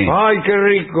 Sí. Ay, qué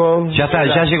rico. Ya está,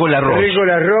 ya llegó el arroz. Qué rico el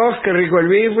arroz, qué rico el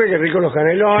bife, qué rico los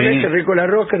canelones, qué rico el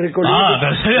arroz, qué rico el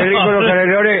bife, qué rico los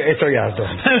canelones, estoy harto.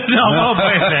 No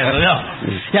puede ser, no.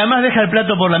 Y además deja el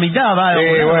plato por la mitad, va.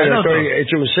 Bueno, estoy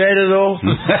hecho un cerdo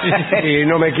y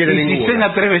no me quiere Y si ninguno.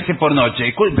 cena 3 veces por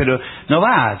noche, pero no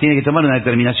va, tiene que tomar una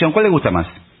determinación. ¿Cuál le gusta más?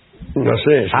 No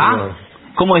sé, señor.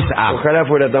 ¿Cómo es A? Ojalá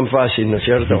fuera tan fácil, ¿no es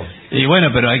cierto? Y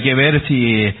bueno, pero hay que ver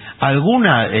si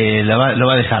alguna lo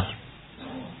va a dejar.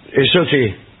 Eso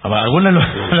sí. Alguna lo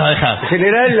va a dejar. En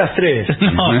general las 3.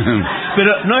 No,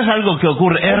 pero no es algo que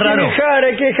ocurre, es raro.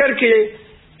 Hay que dejar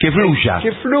Que fluya.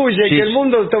 Que fluya y que el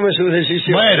mundo tome sus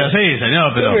decisiones. Bueno, sí,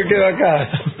 señor, pero... Yo me quedo acá.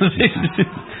 Sí.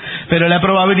 Pero la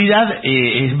probabilidad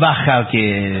es baja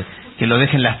que lo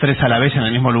dejen las 3 a la vez en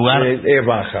el mismo lugar. Es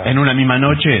baja. En una misma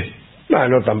noche.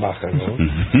 No tan baja, ¿no?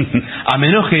 A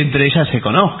menos que entre ellas se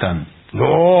conozcan.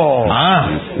 No.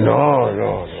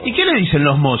 No. ¿Y qué le dicen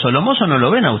los mozos? ¿Los mozos no lo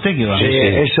ven a usted que va? Sí,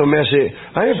 eso me hace...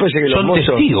 A mí me parece que los mozos...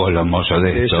 Son testigos los mozos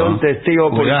de esto. Son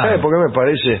testigos, porque ¿sabe por qué me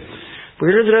parece?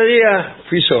 Porque el otro día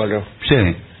fui solo.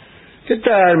 Sí. ¿Qué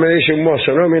tal? Me dice un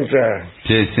mozo, ¿no? Mientras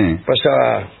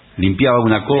pasaba... Limpiaba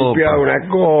una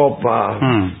copa.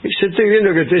 Dice, estoy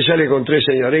viendo que usted sale con 3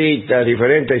 señoritas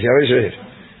diferentes y a veces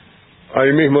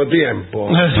al mismo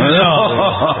tiempo.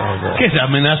 No. ¿Qué está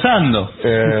amenazando?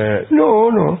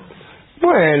 No.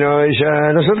 Bueno, dice,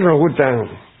 a nosotros nos gustan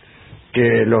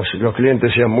que los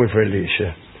clientes sean muy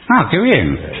felices. Qué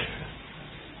bien.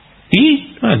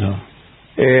 ¿Y? Bueno.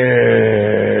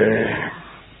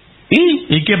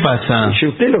 ¿Y qué pasa? Si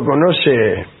usted lo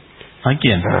conoce... ¿A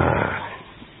quién?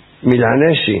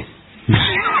 Milanesi.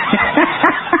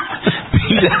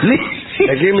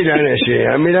 ¿A qué Milanesi?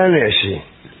 A Milanesi.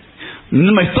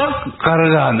 No me está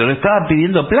cargando, ¿le estaba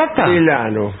pidiendo plata?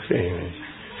 Milano, sí.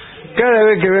 Cada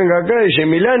vez que venga acá dice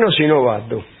Milano si no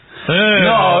bato. Pero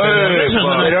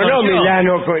no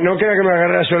Milano, no crea que me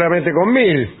agarra solamente con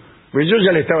 1000. Pues yo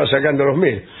ya le estaba sacando los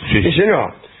 1000. Dice no,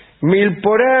 1000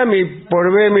 por A, 1000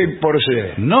 por B, 1000 por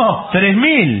C. No,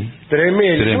 3000.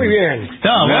 3000, muy bien.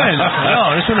 No,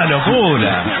 bueno, es una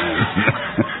locura.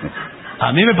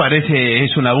 A mí me parece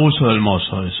es un abuso del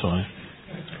mozo eso.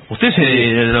 ¿Usted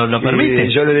lo permite?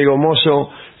 Yo le digo,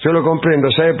 mozo, yo lo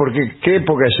comprendo. ¿Sabe por qué? ¿Qué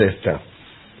época es esta?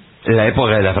 La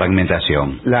época de la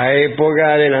fragmentación. La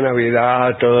época de la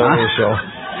Navidad, todo eso.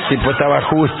 Tipo, estaba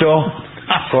justo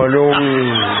con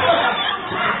un...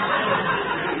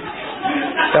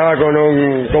 Estaba con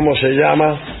un... ¿Cómo se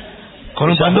llama? Con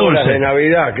un pan bolas dulce de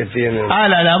Navidad que tienen.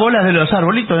 las bolas de los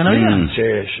arbolitos de Navidad.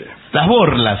 Sí. Las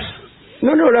borlas.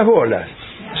 No, las bolas.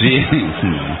 Sí.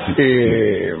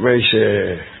 Y me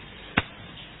dice...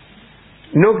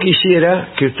 No quisiera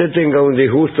que usted tenga un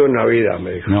disgusto en Navidad,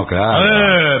 me dijo. No,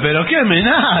 claro. Pero qué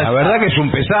amenaza. La verdad que es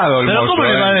un pesado el ¿Pero mozo, cómo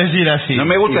le va a decir así? No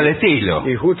me gusta el estilo.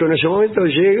 Y justo en ese momento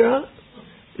llega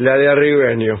la de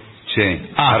arribeño. Sí.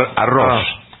 Arroz.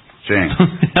 Sí.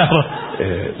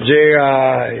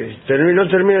 Llega, no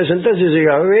termina de sentarse,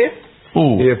 llega B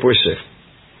y después C.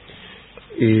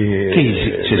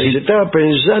 Y estaba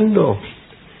pensando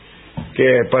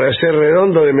que para ser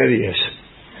redondo deme 10.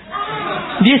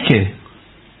 ¿10 qué?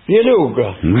 10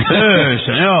 lucas.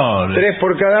 Señor. 3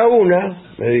 por cada una,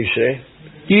 me dice.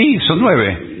 Y son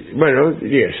 9. Bueno,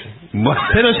 10.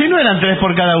 Pero si no eran 3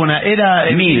 por cada una, era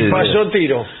 1000. Pasó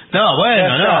tiro. No,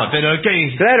 bueno, no, pero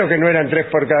 ¿qué? Claro que no eran 3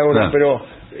 por cada uno, No. pero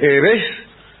 ¿ves?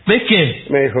 ¿Ves qué?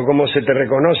 Me dijo, ¿cómo se te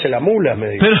reconoce la mula? Me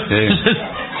dijo. Pero...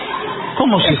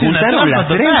 ¿Cómo se Es una juntaron trampa las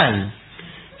 3? total.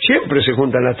 Siempre se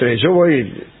juntan las 3. Yo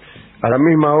voy a la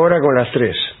misma hora con las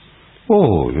 3.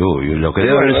 Uy, lo que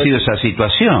debe Bueno, haber sido esa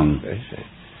situación.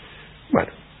 Bueno.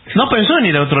 ¿No pensó en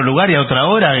ir a otro lugar y a otra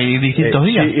hora y distintos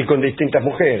días? Sí, y con distintas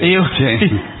mujeres.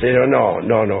 Sí. Pero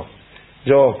no.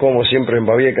 Yo como siempre en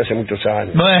Babieca hace muchos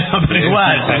años. Bueno, pero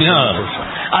igual, señor.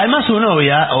 Además su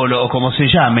novia, o como se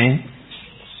llame,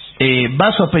 va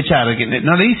a sospechar, que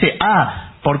no le dice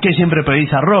A, ¿por qué siempre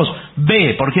pedís arroz?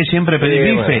 B, ¿por qué siempre pedís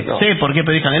bife? Bueno, no. C, ¿por qué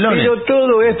pedís canelones? Pero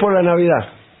todo es por la Navidad.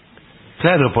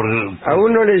 Claro, A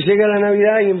uno le llega la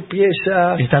Navidad y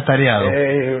empieza Está tareado.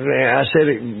 a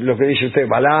hacer lo que dice usted,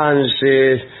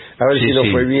 balances, a ver Sí, si no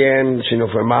sí. fue bien, si no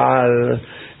fue mal.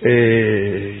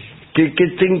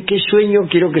 ¿Qué sueño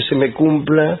quiero que se me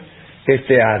cumpla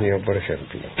este año, por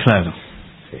ejemplo? Claro.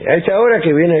 A esta hora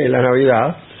que viene la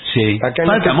Navidad, Sí. acá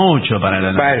Falta mucho para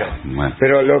la Navidad. Bueno,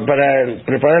 pero para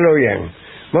prepararlo bien,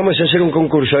 vamos a hacer un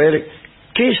concurso, a ver,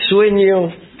 ¿qué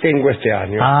sueño tengo este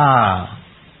año?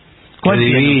 ¿Cuál Qué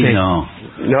tiene usted? divino.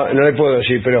 No le puedo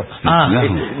decir, pero No.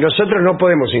 nosotros no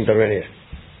podemos intervenir.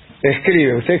 Usted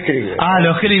escribe.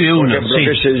 Lo escribe Por uno, ejemplo, sí.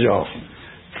 qué sé yo.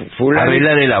 Fulano.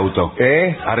 Arreglar el auto.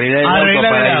 Arreglar el auto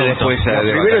para ir después a de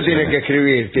Primero vacaciones. tiene que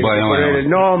escribir, tiene Bueno, que poner bueno. el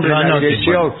nombre, No, la no,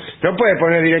 dirección. No puede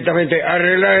poner directamente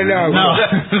arreglar el auto.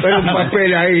 No. Pon un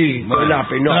papel ahí con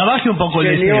lápiz. No. Trabaje un poco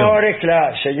el Señores,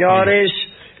 claro, señores,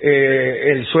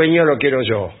 el sueño lo quiero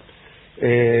yo.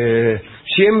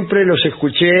 Siempre los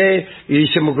escuché y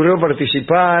se me ocurrió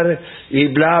participar y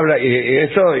bla bla y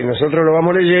esto, y nosotros lo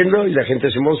vamos leyendo y la gente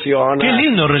se emociona. Qué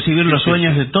lindo recibir los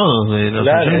sueños de todos, de los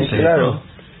Claro, oyentes. claro.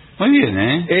 ¿no? Muy bien,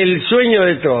 ¿eh? El sueño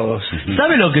de todos.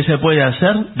 ¿Sabe lo que se puede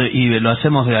hacer? Y lo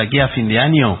hacemos de aquí a fin de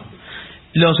año.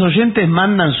 Los oyentes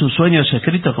mandan sus sueños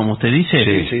escritos, como usted dice,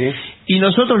 Sí. y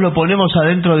nosotros lo ponemos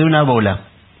adentro de una bola.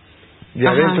 ¿De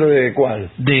adentro de cuál?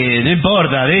 No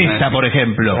importa, de esta, por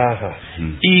ejemplo. Ajá.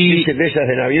 Y Dice de esas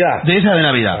de Navidad. de esa de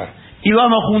Navidad. Y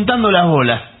vamos juntando las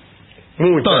bolas.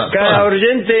 Muchas. Todas, Cada todas.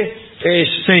 oyente es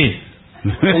Sí.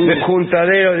 un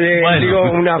juntadero de, Bueno.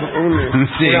 digo,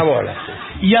 Sí. una bola.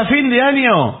 Y a fin de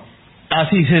año,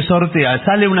 así se sortea,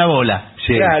 sale una bola.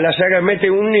 Sí. Claro, la saca, mete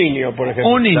un niño, por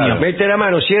ejemplo. Un niño. Claro. Mete la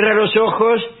mano, cierra los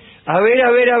ojos, a ver.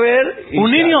 y ¿Un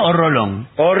sale. niño o rolón?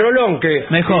 O Rolón, que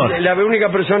Mejor. es la única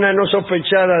persona no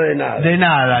sospechada de nada. De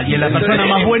nada, y es la persona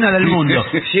más buena del mundo.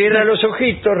 Cierra los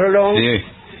ojitos, Rolón. Sí.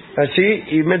 Así,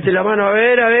 y mete la mano, a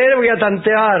ver, voy a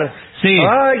tantear. Sí.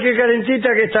 Ay, qué calentita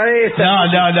que está esta.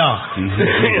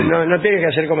 No. no tiene que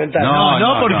hacer comentarios.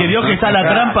 No, porque vio que está la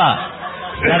trampa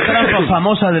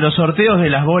famosa de los sorteos de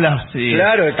las bolas,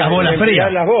 Claro, las bolas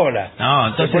frías. las bolas. No,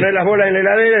 entonces... Poner las bolas en la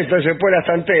heladera, entonces después las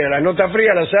tantea. La nota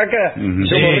fría la saca y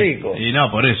somos ricos. Y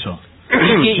no, por eso.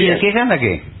 ¿Y el que gana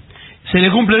qué? Se le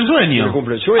cumple el sueño. Se le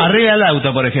cumple el sueño. Arregla el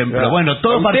auto, por ejemplo. Claro. Bueno,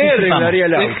 todos Usted participamos. arreglaría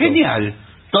el auto. Es genial.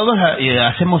 Todos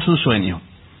hacemos un sueño.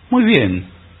 Muy bien.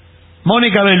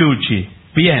 Mónica Bellucci.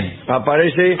 Bien.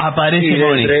 Aparece y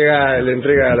Mónica. le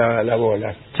entrega la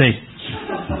bola. Sí.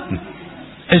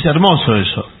 Es hermoso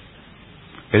eso.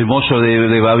 El mozo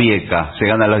de Babieca se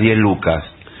gana las 10 lucas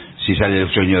si sale el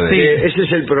sueño de Sí. él. Ese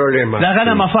es el problema. La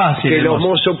gana más fácil. Que el los mozo.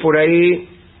 mozos por ahí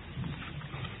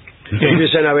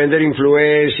empiezan a vender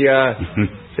influencia.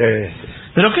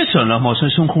 ¿Pero qué son los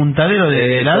mozos? ¿Es un juntadero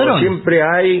de ladrones? Siempre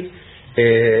hay,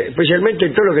 especialmente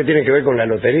todo lo que tiene que ver con la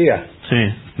lotería.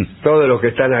 Sí. Todos los que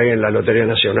están ahí en la Lotería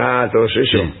Nacional, todos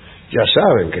eso, Sí. ya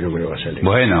saben qué número va a salir.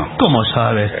 Bueno. ¿Cómo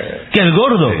sabes? ¿Que el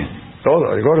gordo? Sí.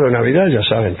 Todo, el gordo de Navidad ya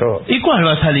saben todo. ¿Y cuál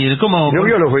va a salir? ¿Cómo? ¿No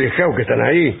vio los Boy Scouts que están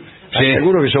ahí? Sí.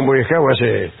 Seguro que son Boy Scouts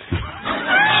hace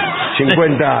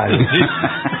 50 años.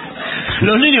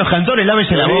 Los niños cantores,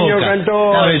 lávese la Los boca. niños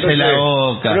cantores, Lávese la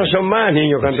entonces, boca. no son más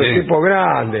niños cantores, Sí. tipos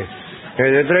grandes.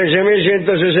 El de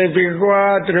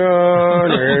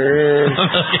 13.164.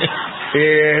 Y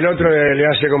el otro le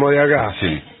hace como de acá.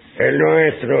 Sí. El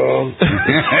nuestro.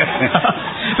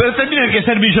 Pero tendrían que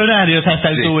ser millonarios a esta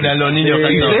altura, los niños Sí,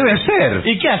 cantores. Debe ser.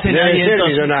 ¿Y qué hacen Deben ahí ser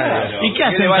entonces? millonarios. ¿Y qué ¿Qué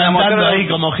hacen le van a cantando mostrar? ahí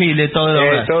como giles todo?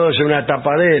 Todo es una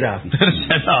tapadera.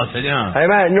 No, señor.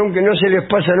 Además, nunca, no se les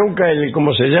pasa nunca el,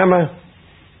 ¿cómo se llama?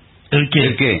 ¿El qué?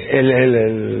 ¿El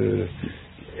qué?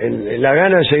 La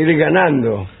gana de seguir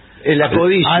ganando. La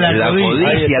codicia. La La codicia. codicia,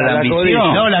 Ahí está, la la ambición.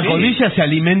 codicia. No, la Sí. codicia se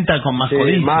alimenta con más Sí,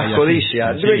 codicia. más y así.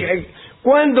 codicia. Sí.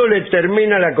 ¿Cuándo le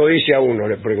termina la codicia a uno?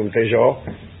 Le pregunté yo.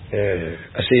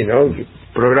 Así, ¿no?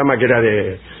 Programa que era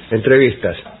de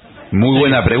entrevistas. Muy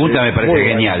buena pregunta, me parece Muy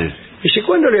bueno. genial. Dice,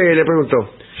 ¿cuándo le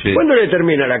preguntó? Sí. ¿Cuándo le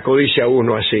termina la codicia a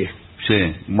uno así?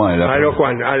 Sí, bueno. ¿A los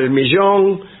cuántos? ¿Al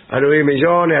millón? ¿A los 10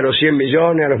 millones? ¿A los 100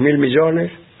 millones? ¿A los 1000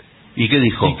 millones? ¿Y qué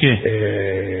dijo? ¿Y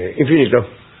qué? Infinito.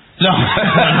 No.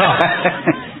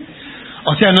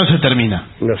 O sea, no se termina.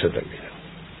 No se termina.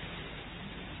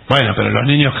 Bueno, pero los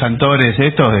niños cantores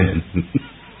estos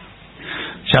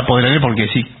ya podrán ir, porque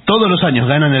si todos los años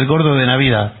ganan el gordo de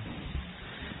Navidad,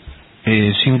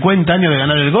 50 años de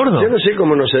ganar el gordo. Yo no sé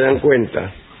cómo no se dan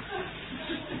cuenta.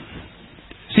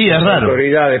 Sí, es Las raro.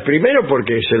 autoridades, primero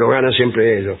porque se lo ganan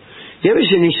siempre ellos. Y a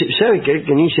veces ¿saben que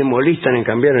ni se molestan en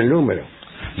cambiar el número?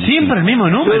 Siempre el mismo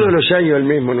número. Todos los años el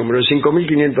mismo número, el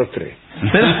 5503.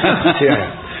 Pero, Sí,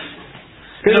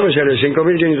 ¿qué no me sale?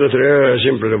 5503,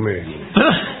 siempre lo mismo.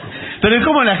 pero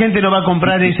 ¿cómo la gente no va a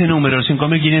comprar ese número, el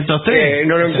 5503?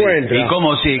 No lo encuentra. ¿Y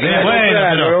cómo sí? Bueno,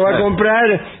 pero- lo va a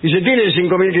comprar y se tiene el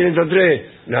 5503.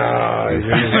 No,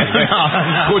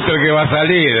 Justo el que va a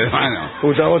salir, hermano.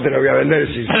 puta, vos te lo voy a vender.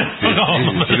 Si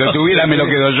Si lo tuviera me lo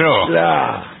quedo yo.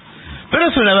 Claro. Pero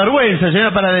es una vergüenza,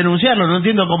 señora, para denunciarlo. No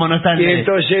entiendo cómo no está en... Y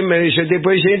entonces me dice el tipo,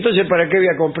 dice, entonces ¿para qué voy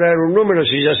a comprar un número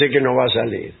si ya sé que no va a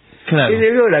salir? Claro. Y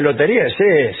le digo, la lotería es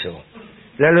eso.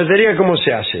 La lotería, ¿cómo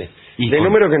se hace? De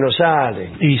números que no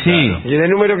salen. Y sí. Y de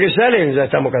números que salen ya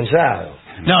estamos cansados.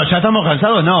 No, ya estamos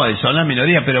cansados, no, son la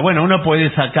minoría. Pero bueno, uno puede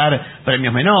sacar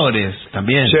premios menores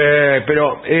también. Sí,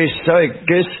 pero ¿sabe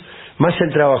qué es? Más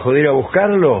el trabajo de ir a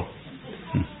buscarlo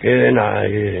que de nada.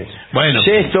 Bueno.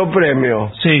 Sexto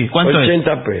premio. Sí, ¿cuánto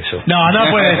 80 pesos. No, no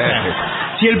puede ser.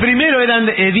 Si el primero eran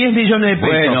 10 millones de pesos,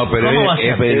 Bueno, pero ¿cómo va a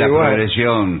ser? es la Igual.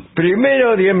 progresión.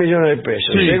 Primero, 10 millones de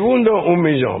pesos. Sí. Segundo, 1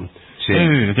 millón. Sí.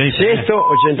 ¿Qué dice? Sexto,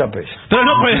 80 pesos. Pero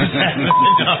no puede ser, señor.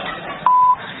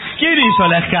 ¿Quién hizo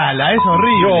la escala? Es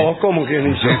horrible. Yo, ¿cómo que no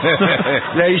hice?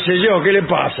 La hice yo, ¿qué le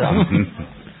pasa?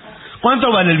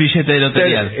 ¿Cuánto vale el billete de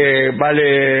lotería?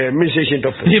 Vale 1.600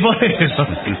 pesos. Y por eso.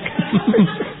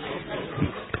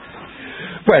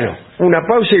 Bueno, una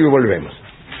pausa y volvemos.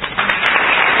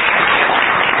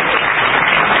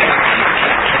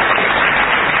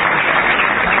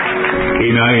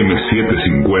 En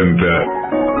AM750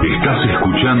 estás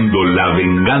escuchando La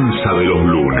venganza de los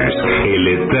lunes, el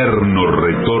eterno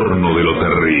retorno de lo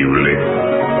terrible.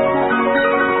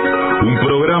 Un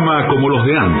programa como los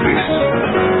de antes,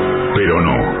 pero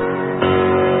no.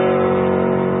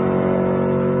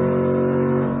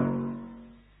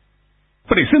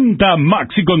 Presenta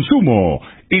Maxi Consumo,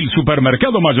 el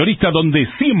supermercado mayorista donde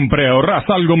siempre ahorras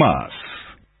algo más.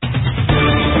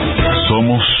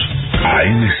 Somos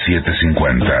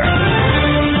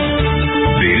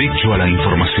AM750. Derecho a la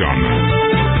información.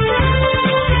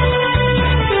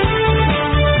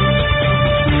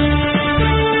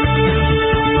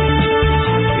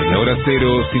 La hora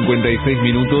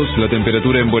 0:56, la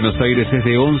temperatura en Buenos Aires es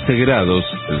de 11 grados,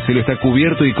 el cielo está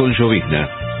cubierto y con llovizna,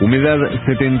 humedad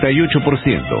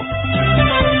 78%.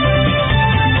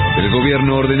 El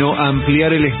gobierno ordenó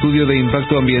ampliar el estudio de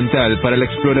impacto ambiental para la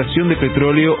exploración de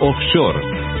petróleo offshore.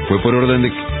 Fue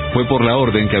por la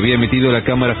orden que había emitido la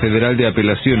Cámara Federal de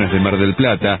Apelaciones de Mar del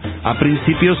Plata a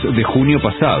principios de junio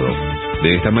pasado.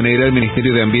 De esta manera, el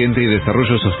Ministerio de Ambiente y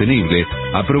Desarrollo Sostenible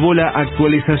aprobó la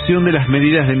actualización de las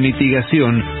medidas de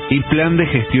mitigación y plan de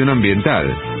gestión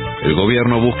ambiental. El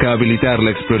gobierno busca habilitar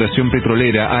la exploración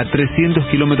petrolera a 300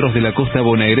 kilómetros de la costa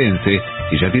bonaerense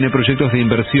y ya tiene proyectos de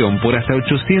inversión por hasta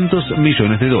 $800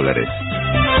 millones.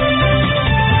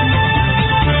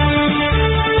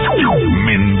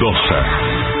 Mendoza.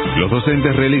 Los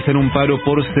docentes realizan un paro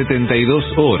por 72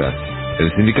 horas.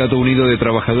 El Sindicato Unido de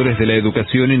Trabajadores de la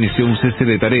Educación inició un cese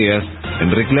de tareas en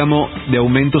reclamo de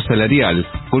aumento salarial,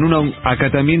 con un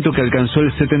acatamiento que alcanzó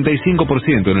el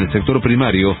 75% en el sector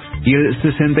primario y el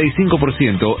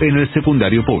 65% en el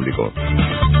secundario público.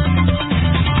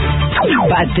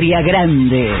 Patria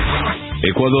Grande.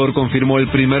 Ecuador confirmó el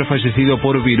primer fallecido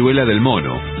por viruela del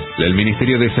mono. El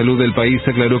Ministerio de Salud del país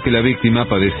aclaró que la víctima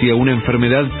padecía una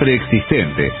enfermedad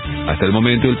preexistente. Hasta el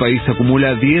momento el país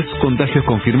acumula 10 contagios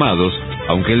confirmados,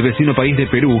 aunque el vecino país de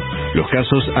Perú, los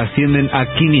casos ascienden a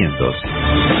 500.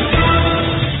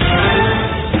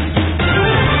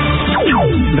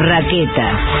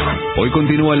 Raquetas. Hoy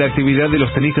continúa la actividad de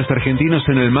los tenistas argentinos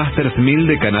en el Masters 1000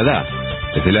 de Canadá.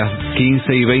 Desde las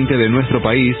 15:20 de nuestro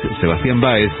país, Sebastián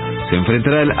Báez se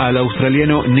enfrentará al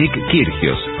australiano Nick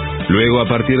Kyrgios. Luego, a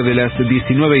partir de las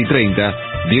 19:30,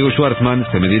 Diego Schwartzman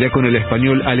se medirá con el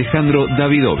español Alejandro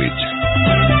Davidovich.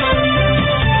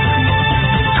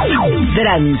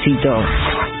 Tránsito.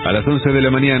 A las 11 de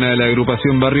la mañana, la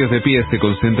agrupación Barrios de Pie se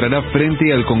concentrará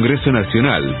frente al Congreso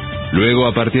Nacional. Luego,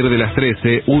 a partir de las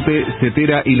 13, UTE,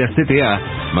 CETERA y la CTA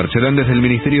marcharán desde el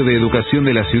Ministerio de Educación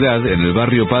de la ciudad, en el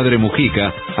barrio Padre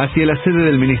Mujica, hacia la sede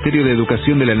del Ministerio de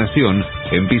Educación de la Nación,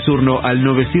 en Pisurno al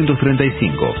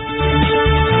 935.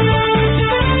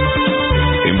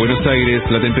 En Buenos Aires,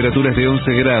 la temperatura es de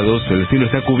 11 grados, el cielo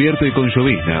está cubierto y con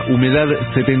llovizna, humedad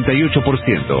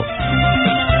 78%.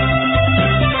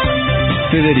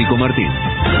 Federico Martín.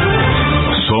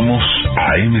 Somos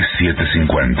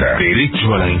AM750.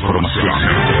 Derecho a la información.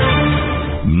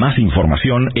 Más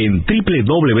información en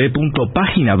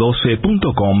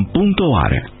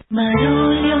www.pagina12.com.ar.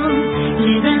 Marolio,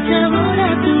 le da sabor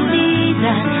a tu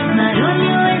vida.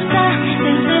 Marolio está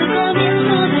desde el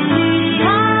comienzo del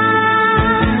día.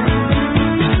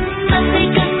 Mate y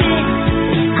café,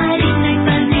 harina y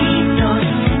panitos,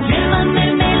 hierbas,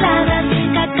 mermeladas,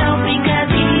 cacao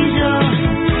picadillo,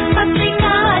 pasta y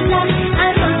cabala,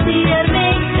 arroz y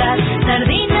arvejas,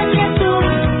 sardinas y atún,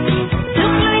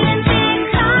 choclo y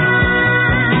lentejas.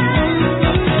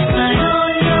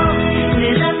 Marolio,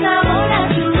 le da sabor a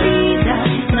tu vida.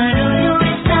 Marolio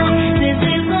está desde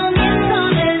el comienzo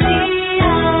del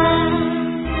día.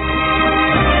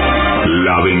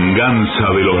 La venganza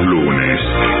de los lunes.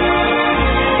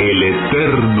 El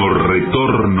eterno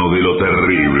retorno de lo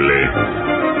terrible.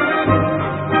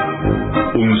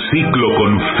 Un ciclo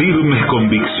con firmes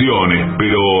convicciones,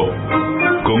 pero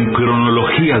con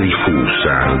cronología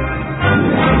difusa.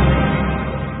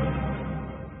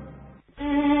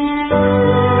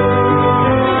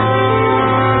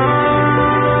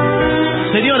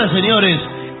 Señoras, señores,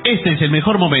 este es el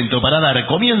mejor momento para dar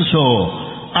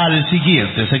comienzo al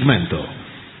siguiente segmento.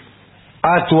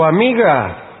 A tu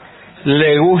amiga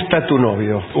le gusta tu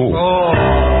novio.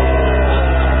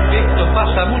 Esto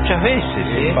pasa muchas veces,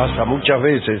 ¿eh? Pasa muchas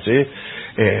veces, ¿eh?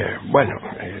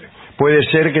 Puede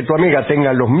ser que tu amiga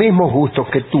tenga los mismos gustos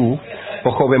que tú,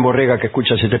 o joven borrega que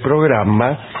escuchas este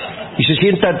programa, y se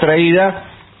sienta atraída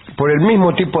por el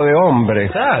mismo tipo de hombre.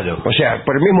 Claro. O sea,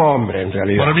 por el mismo hombre, en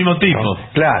realidad. Por el mismo tipo. ¿No?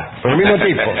 Claro, por el mismo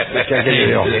tipo. Que aquel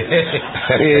de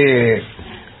hombre.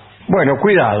 Bueno,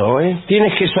 cuidado, ¿eh?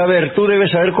 Tienes que saber, tú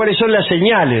debes saber cuáles son las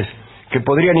señales que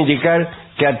podrían indicar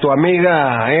que a tu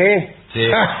amiga, Sí.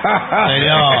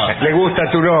 le gusta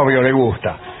a tu novio, le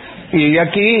gusta. Y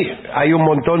aquí hay un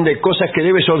montón de cosas que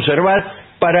debes observar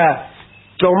para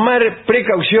tomar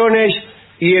precauciones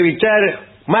y evitar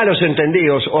malos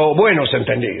entendidos o buenos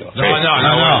entendidos. No.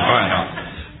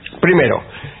 Primero,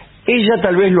 ella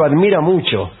tal vez lo admira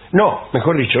mucho. No,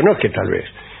 mejor dicho, no es que tal vez.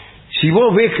 Si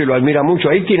vos ves que lo admira mucho,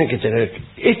 ahí tiene que tener...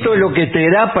 Esto es lo que te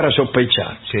da para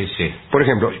sospechar. Sí. Por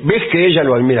ejemplo, ves que ella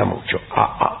lo admira mucho.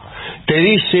 Te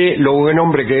dice lo buen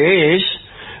hombre que es,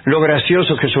 lo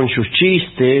graciosos que son sus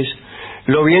chistes,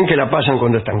 lo bien que la pasan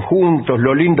cuando están juntos,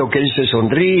 lo lindo que él se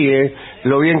sonríe,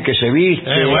 lo bien que se viste.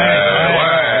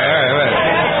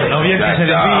 Lo bien que se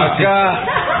le viste. Acá,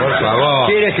 por favor.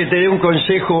 ¿Quieres que te dé un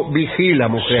consejo? Vigila,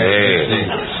 mujer. Sí.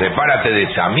 Sepárate de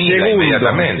esa amiga. Segundo,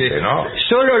 inmediatamente, ¿no?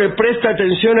 Solo le presta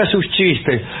atención a sus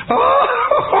chistes.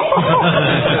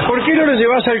 ¿Por qué no lo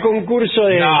llevas al concurso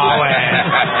de...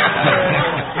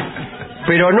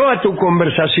 Pero no a tu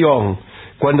conversación.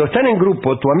 Cuando están en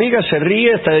grupo, tu amiga se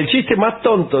ríe hasta del chiste más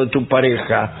tonto de tu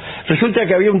pareja. Resulta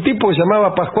que había un tipo que se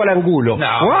llamaba Pascual Angulo.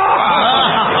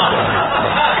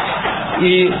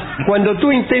 Y cuando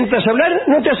tú intentas hablar,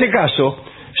 no te hace caso.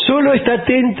 Solo está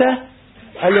atenta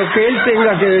a lo que él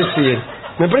tenga que decir.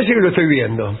 Me parece que lo estoy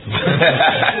viendo.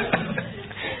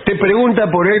 Te pregunta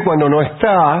por él cuando no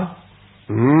está.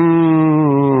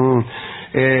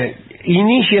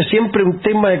 Inicia siempre un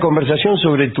tema de conversación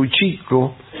sobre tu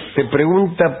chico. Te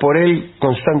pregunta por él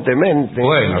constantemente.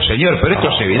 Bueno, señor, pero esto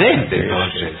es evidente,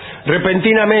 entonces.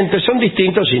 Repentinamente, son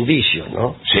distintos indicios,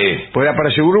 ¿no? Sí. Puede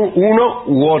aparecer uno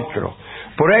u otro.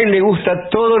 Por ahí le gusta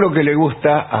todo lo que le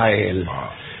gusta a él.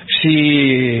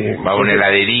 Si va a una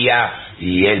heladería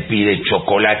y él pide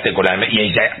chocolate con almendra y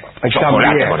ella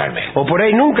chocolate con almendra. O por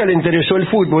ahí nunca le interesó el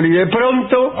fútbol y de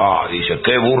pronto... dice,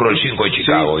 qué burro el 5 de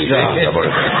Chicago. Sí, dice, claro.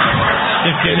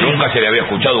 que nunca se le había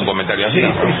escuchado un comentario así.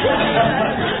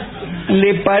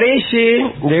 Le parece,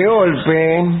 de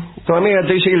golpe, tu amiga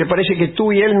te dice que le parece que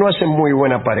tú y él no hacen muy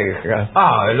buena pareja.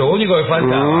 Es lo único que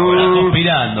falta.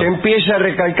 Conspirando. Te empieza a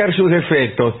recalcar sus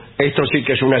defectos. Esto sí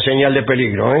que es una señal de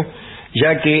peligro,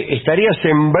 ya que estaría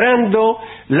sembrando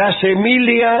la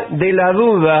semilla de la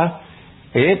duda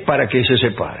para que se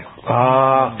separen.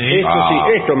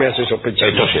 Esto me hace sospechar.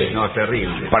 Esto sí. No, es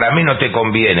terrible. Para mí no te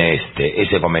conviene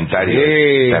ese comentario.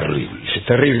 Es terrible. Es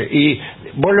terrible. Y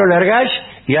vos lo largás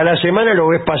y a la semana lo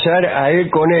ves pasar a él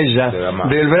con ella,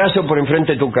 del brazo por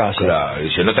enfrente de tu casa. Claro,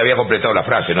 dice, no te había completado la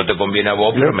frase, no te conviene a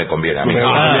vos, pero me conviene a mí. Me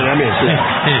conviene a mí,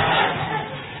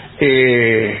 sí.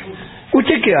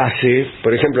 ¿Usted qué hace,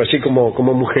 por ejemplo, así como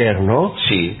mujer, no?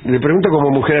 Sí. Le pregunto como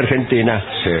mujer argentina,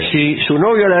 si su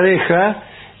novio la deja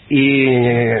y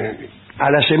a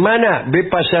la semana ve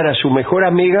pasar a su mejor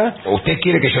amiga... ¿Usted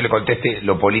quiere que yo le conteste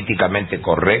lo políticamente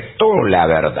correcto o la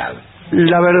verdad?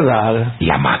 La verdad.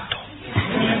 La mato.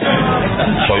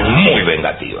 Soy muy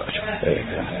vengativa yo.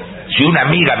 Si una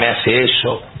amiga me hace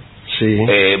eso,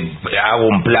 hago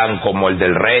un plan como el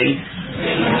del rey,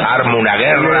 armo una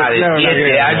guerra de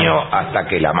 7 años hasta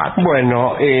que la mato.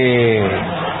 Bueno,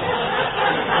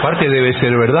 Aparte debe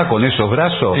ser verdad con esos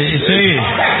brazos. Sí.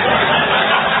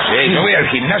 Yo voy al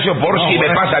gimnasio por si me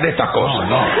pasan estas cosas.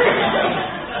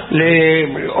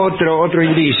 Otro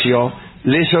indicio,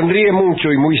 le sonríe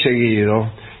mucho y muy seguido.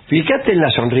 Fíjate en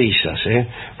las sonrisas,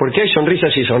 porque hay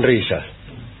sonrisas y sonrisas.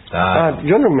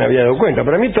 Yo no me había dado cuenta.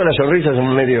 Para mí todas las sonrisas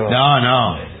son medio...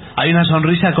 No. Hay una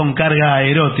sonrisa con carga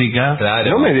erótica. Claro.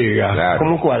 No me digas. Claro.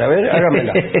 ¿Cómo cuál? A ver,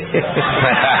 hágamela.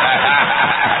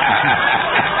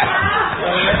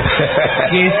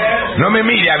 No me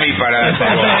mire a mí para eso.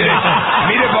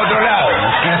 Mire para otro lado.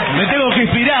 Me tengo que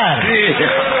inspirar. Sí.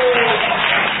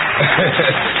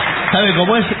 ¿Sabe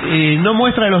cómo es? No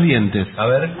muestra los dientes. A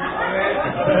ver.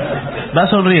 Va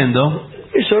sonriendo.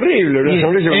 Es horrible una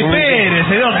sonrisa.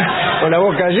 Espérese, con la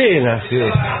boca llena. Sí.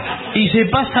 Y se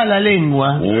pasa la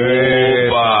lengua.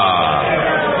 ¡Upa!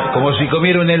 Como si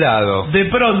comiera un helado. De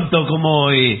pronto, como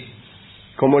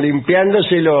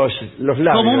limpiándose los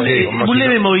labios. Como un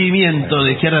leve movimiento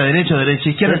de izquierda a derecha, derecha a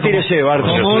izquierda. Retírese, Barco.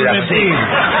 Como un reptil.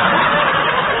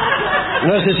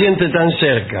 No se siente tan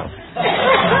cerca.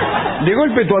 De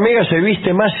golpe tu amiga se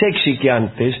viste más sexy que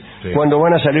antes, cuando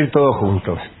van a salir todos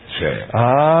juntos. Sí.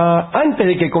 Antes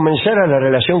de que comenzara la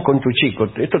relación con tu chico,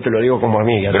 esto te lo digo como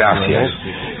amiga. Gracias.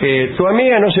 También, tu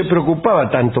amiga no se preocupaba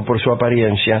tanto por su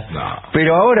apariencia,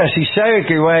 pero ahora si sabe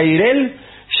que va a ir él,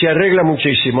 se arregla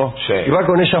muchísimo. Y va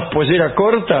con esas polleras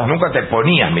cortas. Nunca te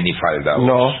ponías minifalda vos.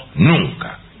 No.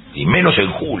 Nunca. Y menos en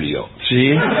julio.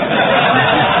 Sí.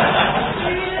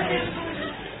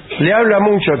 Le habla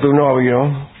mucho a tu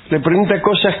novio. Le pregunta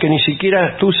cosas que ni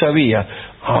siquiera tú sabías.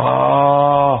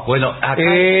 Bueno, acá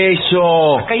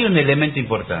hay un elemento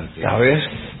importante. A ver.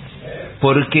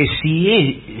 Porque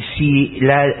si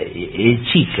la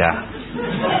chica...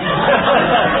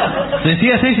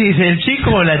 Decías si dice el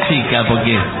chico o la chica,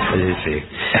 porque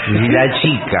si la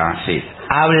chica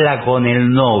habla con el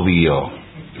novio,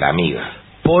 la amiga,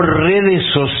 por redes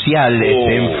sociales,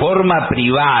 en forma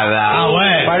privada.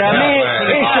 Bueno, para mí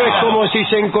eso es como si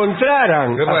se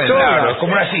encontraran. Claro, es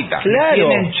como una cita. Claro.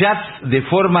 Tienen chats de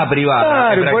forma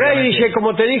privada. Claro, por ahí dice,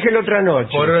 como te dije la otra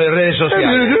noche. Por redes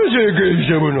sociales. No sé qué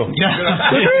dice uno.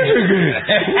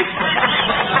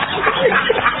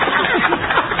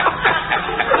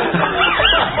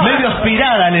 medio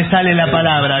aspirada le sale la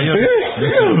palabra.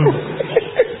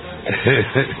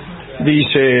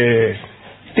 Dice,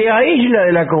 te aísla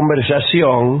de la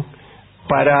conversación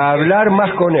para hablar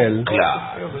más con él.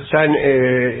 Claro.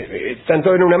 Están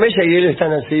todos en una mesa y él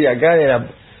están así acá.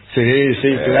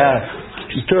 Sí, claro.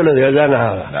 Y todo lo de allá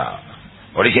nada.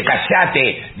 Por dice,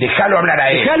 callate, déjalo hablar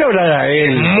a él. Déjalo hablar a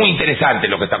él. Es muy interesante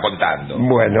lo que está contando.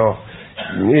 Bueno,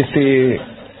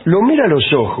 lo mira a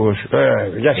los ojos.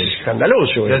 Ya es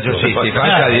escandaloso. Eso sí, si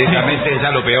pasa directamente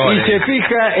ya lo peor. Y se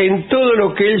fija en todo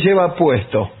lo que él lleva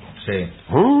puesto. Sí.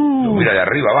 Lo mira de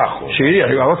arriba abajo. Sí, de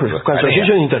arriba abajo. ¿Calzoncillos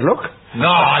de interlock?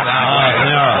 No.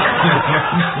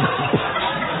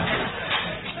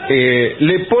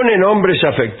 Le pone nombres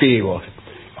afectivos.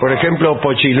 Por ejemplo,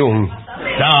 Pochilún.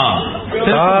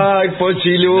 Ay,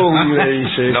 Pochilún, le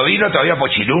dice. ¿No vino todavía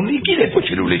Pochilún? ¿Y quién es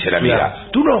Pochilún? Le dice la amiga.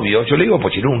 Tu novio, yo le digo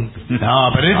Pochilún.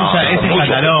 No, pero eso ya es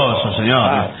escandaloso,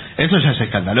 señor. Eso ya es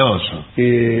escandaloso.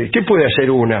 ¿Qué puede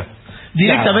hacer una?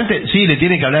 Directamente, sí, le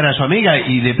tiene que hablar a su amiga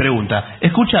y le pregunta,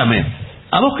 escúchame,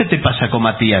 ¿a vos qué te pasa con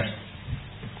Matías?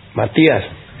 ¿Matías?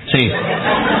 Sí.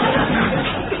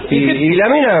 Y la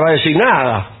mina va a decir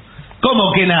nada.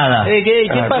 ¿Cómo que nada?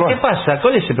 ¿Qué pasa?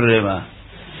 ¿Cuál es el problema?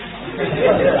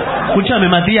 Escúchame,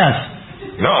 Matías.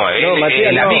 No,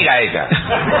 Matías, la amiga ella.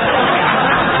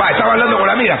 Estaba hablando con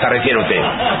la amiga hasta recién usted.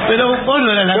 Pero vos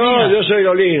no eras la amiga. No, yo soy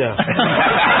Lolina.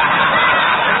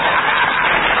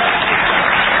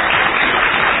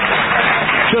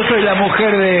 Yo soy la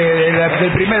mujer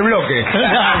del primer bloque.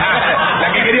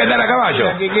 La que quería andar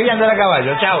a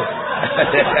caballo. Chao.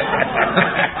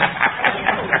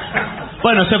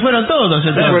 Bueno, se fueron todos.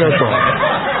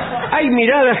 Hay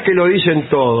miradas que lo dicen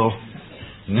todo.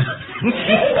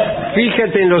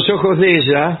 Fíjate en los ojos de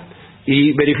ella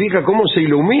y verifica cómo se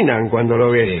iluminan cuando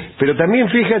lo ves. Sí. Pero también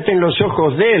fíjate en los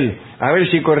ojos de él, a ver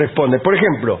si corresponde. Por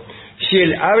ejemplo, si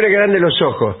él abre grande los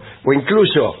ojos, o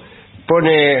incluso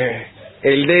pone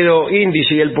el dedo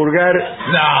índice y el pulgar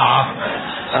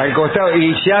al costado,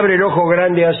 y se abre el ojo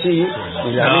grande así,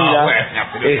 y la mira,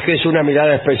 es que es una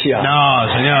mirada especial.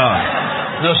 No, señor.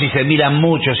 No, si se miran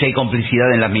mucho, si hay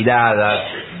complicidad en las miradas.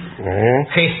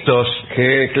 Gestos.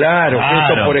 Claro,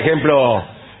 gestos, por ejemplo.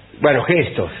 Bueno,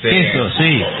 gestos. Sí. Gestos,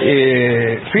 sí.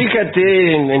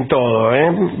 Fíjate en todo,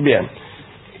 Bien.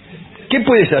 ¿Qué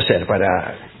puedes hacer para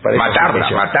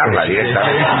matarla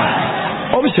directamente?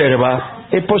 Observa.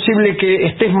 Es posible que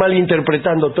estés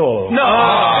malinterpretando todo. No.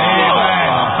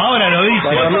 Ahora lo dice.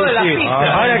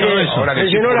 Ahora que me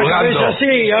llenó la cabeza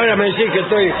así, ahora me decís que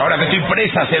estoy... Ahora que estoy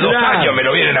presa hace 2 años, me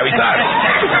lo vienen a avisar.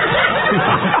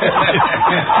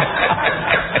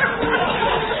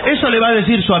 Eso le va a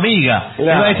decir su amiga.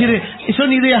 Le va a decir,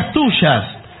 son ideas tuyas.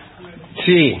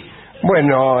 Sí.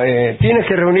 Bueno, tienes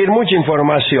que reunir mucha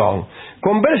información.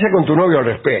 Conversa con tu novio al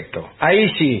respecto. Ahí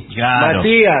sí. Claro.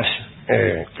 Matías,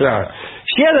 claro.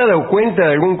 ¿Se ha dado cuenta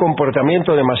de algún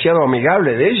comportamiento demasiado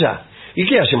amigable de ella? ¿Y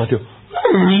qué hace, Mateo?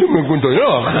 No me cuento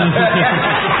nada.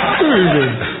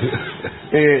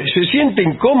 ¿Se siente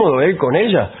incómodo él con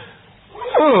ella?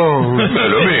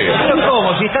 Pero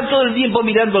 ¿cómo? Si están todo el tiempo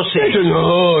mirándose. Eso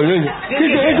no.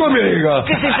 Es tu amiga.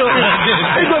 ¿Qué es eso?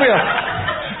 Es tu amiga.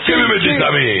 ¿Qué me metes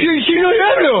a mí? Si no le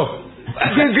hablo.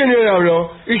 ¿Qué le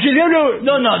hablo? ¿Y si le hablo?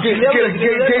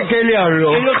 ¿Qué le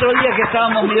hablo? El otro día que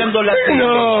estábamos mirando la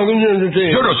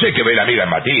tele. Yo no sé qué ve la amiga en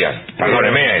Matías.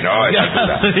 Perdóneme, ¿no?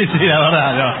 Sí, la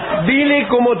verdad, no. Dile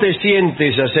cómo te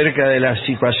sientes acerca de la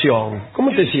situación.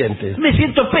 ¿Cómo te sientes? Me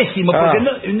siento pésimo porque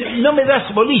no me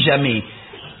das bolilla a mí.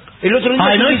 El otro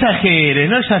día no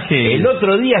exageres. El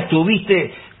otro día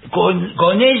estuviste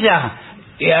con ella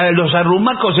a los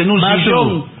arrumacos en un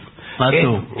sillón.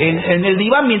 Matu. En el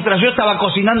diván mientras yo estaba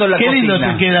cocinando en la cocina. Qué lindo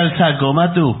te queda el saco,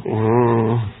 Matu.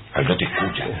 Ay, no te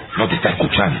escucha, no te está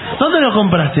escuchando. ¿Dónde lo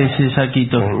compraste ese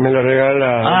saquito? Me lo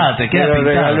regala. Te queda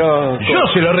pintado. Yo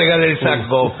se lo regalé el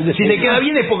saco. Si le queda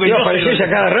bien es porque yo apareces a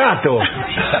cada rato.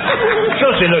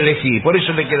 Yo se lo elegí, por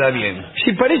eso le queda bien.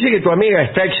 Si parece que tu amiga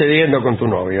está excediendo con tu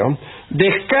novio,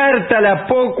 descártala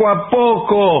poco a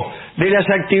poco de las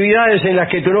actividades en las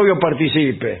que tu novio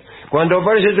participe. Cuando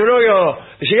aparece tu novio,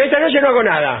 dice, esta noche no hago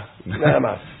nada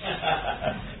más.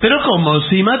 Pero ¿cómo?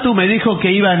 Si Matu me dijo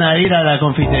que iban a ir a la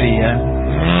confitería.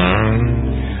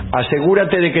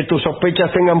 Asegúrate de que tus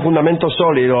sospechas tengan fundamentos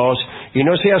sólidos y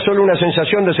no sea solo una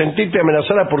sensación de sentirte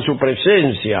amenazada por su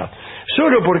presencia.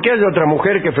 Solo porque hay otra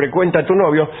mujer que frecuenta a tu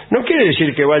novio, no quiere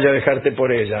decir que vaya a dejarte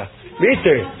por ella.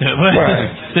 ¿Viste? Bueno.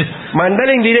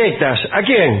 Mandale indirectas. ¿A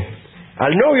quién?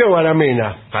 ¿Al novio o a la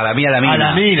mina? Para mí a la mina. A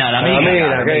la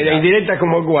mina. Que indirectas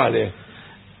como cuáles.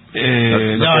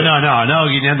 No,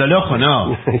 guiñando el ojo,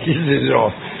 no. ¿Qué sé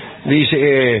yo?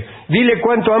 Dice, dile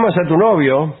cuánto amas a tu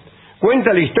novio,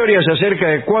 cuéntale historias acerca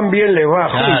de cuán bien les va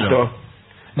juntos.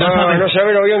 No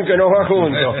sabe lo bien que nos va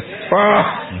juntos.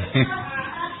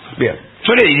 Bien.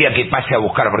 Yo le diría que pase a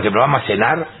buscar, por ejemplo, vamos a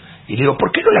cenar, y le digo,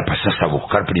 ¿por qué no la pasas a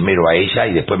buscar primero a ella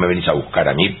y después me venís a buscar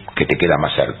a mí, que te queda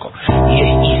más cerca? Y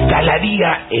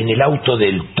instalaría en el auto de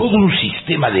él todo un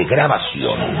sistema de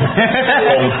grabación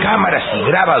con cámaras y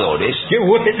grabadores. ¡Qué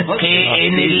bueno!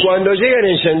 Que cuando llegan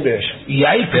encender. Y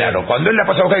ahí, claro, cuando él la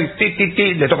pasa a buscar,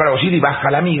 le toca la bocina y baja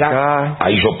a la amiga.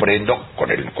 Ahí yo prendo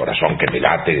con el corazón que me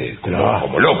late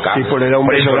como loca. Y le da un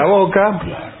beso a la boca.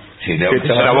 Claro. Si le a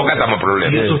la boca estamos en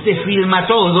problemas. Y usted filma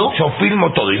todo. Yo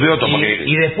filmo todo y veo todo.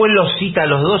 Y después los cita a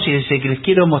los dos y dice que les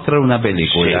quiero mostrar una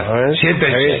película. Sí.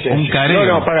 Siempre un careo.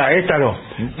 No, para, esta no.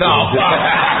 No,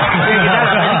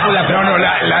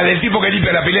 la del tipo que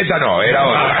limpia la pileta no, era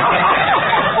otra.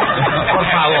 Por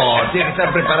favor, tiene que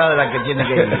estar preparada la que tiene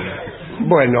que ir.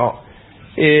 Bueno,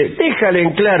 déjale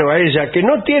en claro a ella que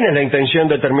no tienes la intención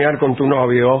de terminar con tu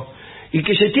novio y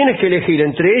que se tienes que elegir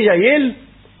entre ella y él.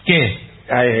 ¿Qué?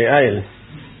 A él.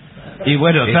 Y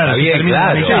bueno, claro,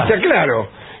 está claro.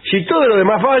 Si todo lo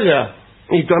demás falla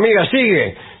y tu amiga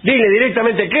sigue, dile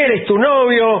directamente que él es tu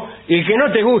novio y que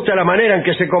no te gusta la manera en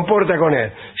que se comporta con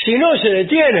él. Si no se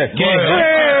detiene,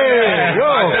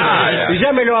 y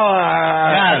llámelo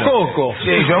a Coco.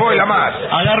 Sí, yo voy la más.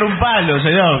 Agarra un palo,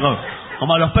 señor,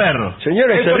 como a los perros.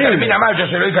 Señor, esto termina mal, yo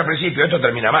se lo dije al principio, esto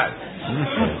termina mal.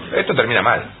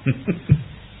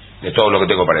 De todo lo que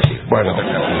tengo para decir. Bueno.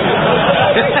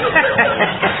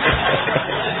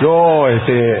 No,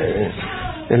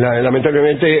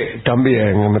 lamentablemente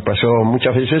también me pasó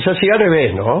muchas veces así al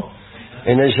revés, ¿no?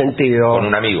 en el sentido... Con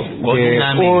un amigo. Con un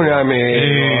amigo.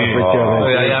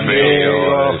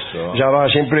 Ya va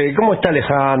siempre, ¿cómo está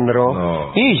Alejandro?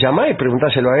 No. Y llamá y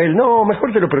preguntáselo a él. No,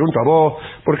 mejor te lo pregunto a vos.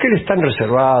 ¿Por qué él es tan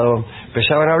reservado?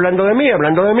 Empezaban hablando de mí.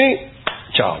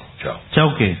 Chao.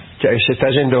 ¿Chao qué? Se está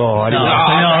yendo... No,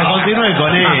 señor, continúe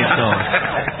con eso.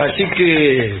 Así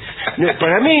que,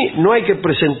 para mí, no hay que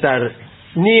presentar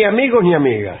ni amigos ni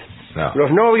amigas. No.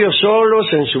 Los novios solos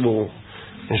en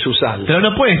su sala. Pero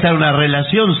no puede estar una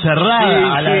relación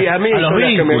cerrada a mí los son las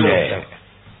que me vínculos. gustan.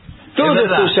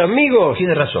 Todos tus amigos,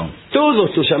 tiene razón.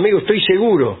 Todos tus amigos, estoy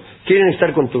seguro, quieren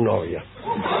estar con tu novia.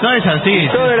 No es así.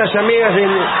 Todas las amigas de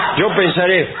yo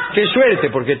pensaré, qué suerte,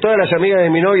 porque todas las amigas de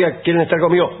mi novia quieren estar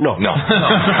conmigo. No.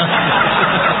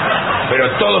 Pero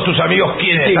todos tus amigos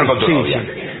quieren estar con tu novia.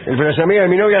 Pero las amigas de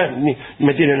mi novia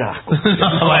me tienen asco.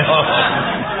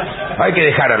 Hay que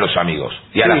dejar a los amigos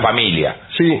y a la familia.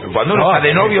 Cuando uno está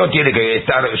de novio tiene que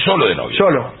estar solo de novio.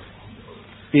 Solo.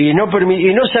 Y no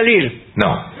salir.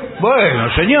 No. Bueno,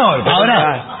 señor.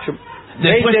 Ahora,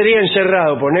 20 días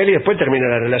encerrado, ponele, y después termina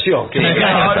la relación.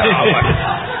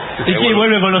 ¿Y quién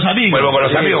vuelve con los amigos? Vuelvo con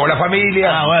los amigos, con la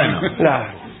familia. Bueno.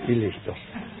 Y listo.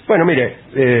 Bueno, mire,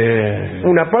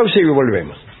 una pausa y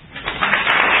volvemos.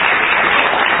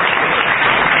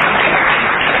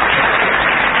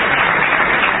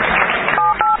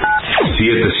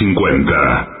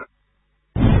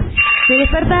 Te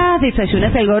despertás,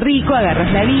 desayunas algo rico,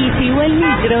 agarras la bici o el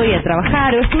micro y a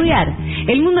trabajar o estudiar.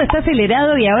 El mundo está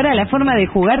acelerado y ahora la forma de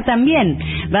jugar también.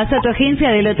 Vas a tu agencia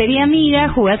de lotería amiga,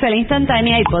 jugás a la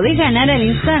instantánea y podés ganar al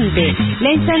instante.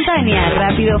 La instantánea,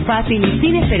 rápido, fácil y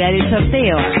sin esperar el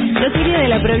sorteo. Lotería de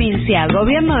la provincia,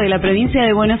 Gobierno de la provincia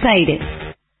de Buenos Aires.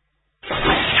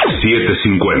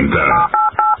 7:50.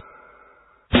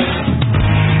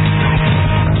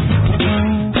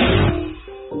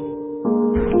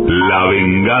 La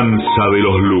venganza de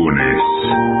los lunes.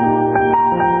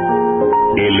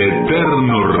 El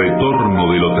eterno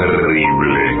retorno de lo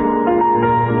terrible.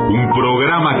 Un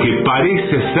programa que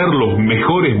parece ser los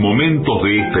mejores momentos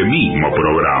de este mismo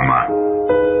programa.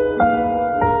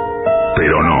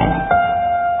 Pero no.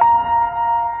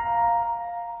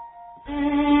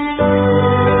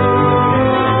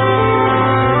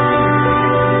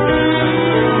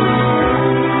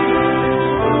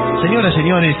 Señoras,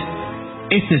 señores,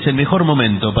 este es el mejor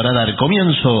momento para dar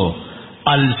comienzo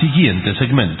al siguiente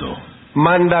segmento.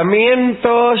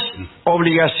 Mandamientos,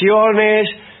 obligaciones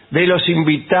de los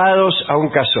invitados a un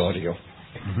casorio.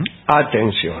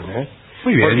 Atención,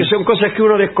 Muy bien. porque son cosas que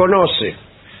uno desconoce.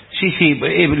 Sí,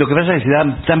 lo que pasa es que se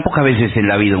dan tan pocas veces en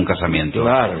la vida un casamiento.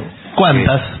 Claro.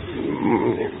 ¿Cuántas?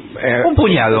 Un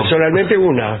puñado. Personalmente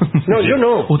una. No, yo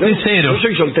no. Usted cero. Yo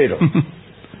soy soltero.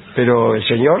 Pero el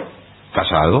señor...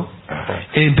 Casado.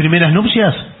 ¿En primeras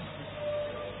nupcias?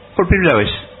 Por primera vez.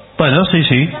 Bueno,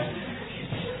 sí.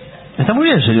 Está muy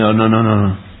bien, señor.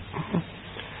 No.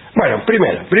 Bueno,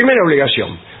 primera obligación.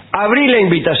 Abrir la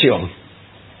invitación.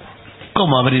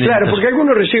 ¿Cómo abrir la Claro, invitación? porque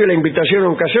alguno recibe la invitación a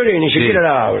un casorio y ni siquiera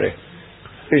la abre.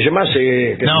 Y dice, más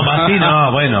que... No, más sí,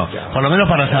 no, bueno. Por lo menos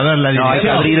para saber la No, hay que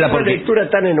dirección. abrirla Esa porque... lectura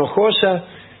tan enojosa,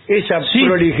 esa Sí.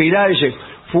 prolijidad, dice,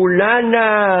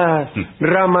 fulana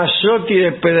Ramazzotti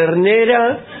de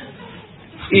Pedernera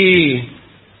y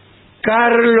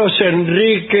Carlos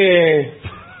Enrique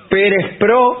Pérez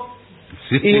Pro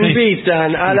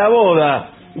invitan a la boda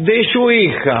de su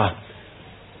hija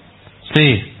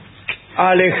Sí.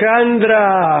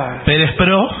 Alejandra Pérez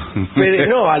Pro.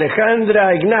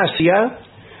 Alejandra Ignacia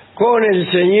con el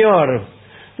señor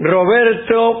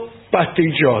Roberto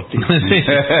Pastillotti.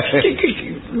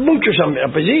 Sí. Muchos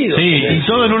apellidos. Sí, y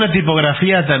todo en una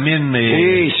tipografía también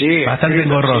sí, bastante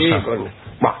engorrosa.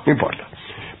 Bueno, no importa.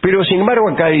 Pero sin embargo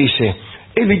acá dice,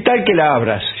 es vital que la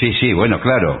abras. Sí, bueno,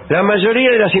 claro. La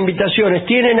mayoría de las invitaciones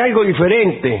tienen algo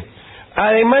diferente.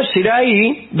 Además será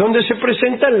ahí donde se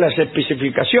presentan las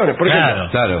especificaciones. Por ejemplo,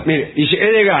 Claro. mire, dice,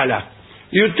 es de gala.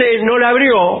 Y usted no la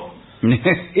abrió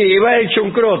y va hecho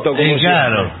un croto. Como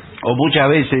Claro. O muchas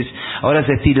veces, ahora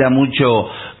se estila mucho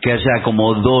que haya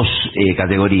como dos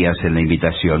categorías en la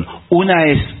invitación. Una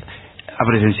es a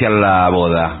presenciar la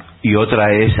boda y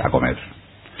otra es a comer.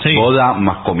 Sí. Boda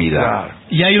más comida. Claro.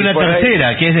 Y hay una por ahí-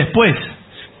 tercera, que es después.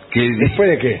 ¿Después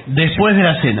de qué? Después de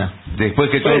la cena. Después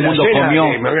que todo Después el de mundo la cena,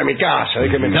 comió. me voy a mi casa.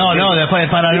 déjeme- No, después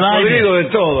para el Estoy podrido baile. de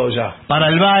todo ya. Para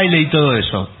el baile y todo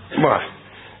eso. Bueno,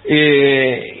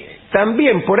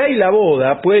 también por ahí la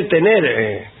boda puede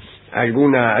tener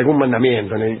algún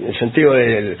mandamiento, en el sentido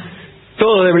del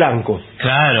todo de blanco.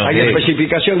 Claro. Hay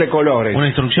especificación de colores. Una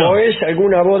instrucción. O es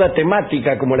alguna boda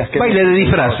temática como las que... Baile de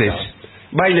disfraces.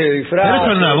 baile de disfraz. ¿Pero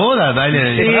eso es una boda, baile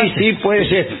de disfraz? Sí, puede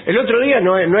ser. El otro día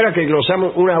no era que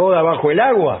glosamos una boda bajo el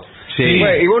agua. Sí.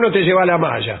 Bueno, y vos no te llevas la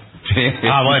malla. Sí.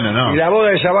 Ah, bueno, no. Y la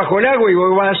boda es abajo el agua y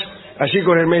vos vas así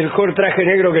con el mejor traje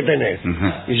negro que tenés.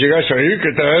 Y llegás ahí,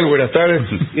 ¿qué tal? Buenas tardes.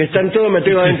 Y están todos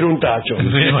metidos adentro de un tacho.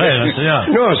 Sí, bueno, señor.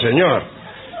 No, señor.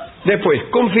 Después,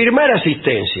 confirmar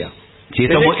asistencia. Sí,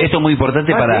 esto es muy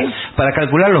importante para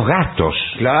calcular los gastos.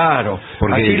 Claro.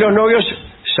 Porque así los novios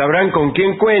sabrán con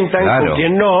quién cuentan, con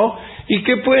quién no, y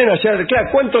qué pueden hacer. Claro,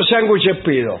 ¿cuántos sándwiches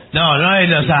pido? No es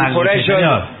los sándwiches, Por eso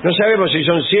señor. no sabemos si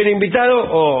son 100 invitados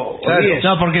o 10.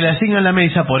 No, porque le asignan la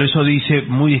mesa, por eso dice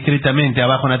muy discretamente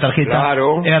abajo en la tarjeta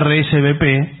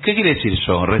RSVP. ¿Qué quiere decir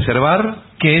eso? ¿Reservar?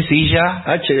 ¿Qué es? ¿Silla?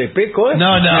 ¿HDP? ¿Cómo?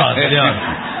 No, señor.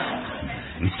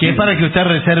 Que es para que usted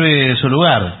reserve su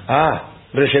lugar.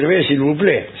 Reservé s'il vous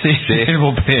plaît. Sí, s'il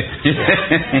vous plaît.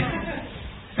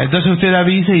 Entonces usted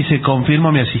avisa y se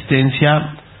confirma mi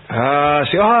asistencia.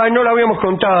 Sí. No lo habíamos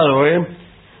contado,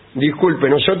 Disculpe,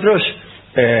 nosotros...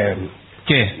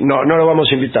 ¿Qué? No lo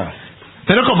vamos a invitar.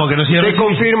 ¿Pero cómo que no? Usted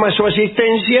confirma su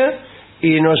asistencia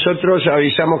y nosotros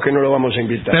avisamos que no lo vamos a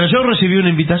invitar. Pero yo recibí una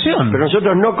invitación. Pero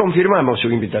nosotros no confirmamos su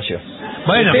invitación.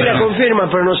 Bueno, usted la confirma,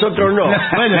 pero nosotros no.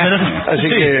 Bueno, pero... Así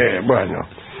que, bueno...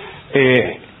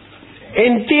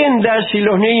 entienda si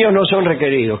los niños no son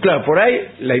requeridos. Claro, por ahí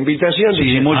la invitación... Sí,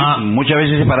 dice, muchas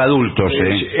veces es para adultos.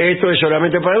 Esto es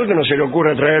solamente para adultos, no se le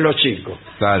ocurre traer a los chicos.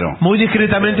 Claro. Muy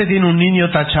discretamente tiene un niño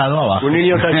tachado abajo. Un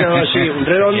niño tachado así, un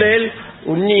redondel,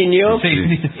 un niño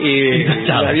y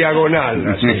la diagonal.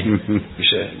 Así.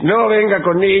 Dice, no venga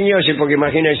con niños, porque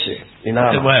imagínese. Y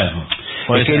nada más.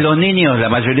 Bueno, es que los niños, la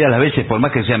mayoría de las veces, por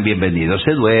más que sean bienvenidos,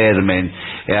 se duermen,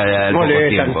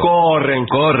 molestan,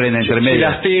 corren entre medio. Se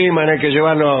lastiman, hay que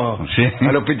llevarlos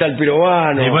al hospital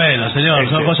pirobano. Y bueno, señor,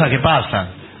 son cosas que pasan.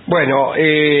 Bueno,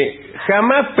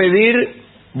 jamás pedir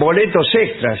boletos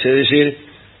extras, es decir,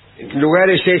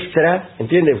 lugares extra,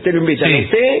 ¿entiende? Usted lo invita a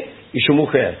usted y su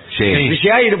mujer. Dice,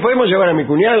 ¿lo podemos llevar a mi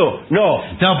cuñado? No,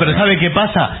 pero ¿sabe qué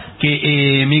pasa?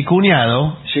 Que mi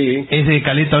cuñado es de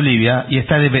Caleta Olivia y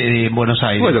está de Buenos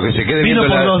Aires. Bueno, que se quede vino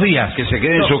por 2 días. Que se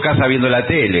quede en su casa viendo la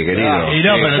tele, querido.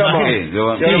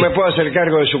 Yo no me puedo hacer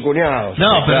cargo de su cuñado.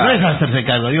 No, pero no es hacerse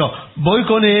cargo. Digo, voy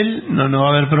con él, no va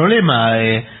a haber problema.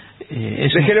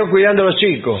 Déjelo cuidando a los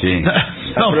chicos.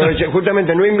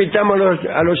 Justamente no invitamos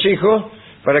a los hijos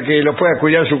para que los pueda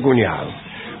cuidar su cuñado.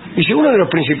 Y uno de los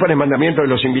principales mandamientos de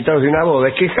los invitados de una boda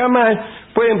es que jamás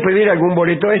pueden pedir algún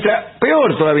boleto extra,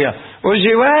 peor todavía, o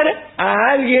llevar a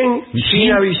alguien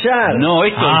sin avisar. No,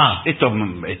 esto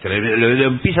lo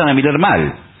empiezan a mirar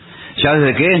mal, ya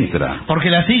desde que entra. Porque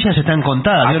las sillas están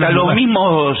contadas. Hasta los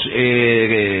mismos,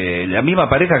 la misma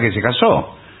pareja que se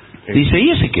casó. Dice,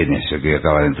 ¿y ese quién es el que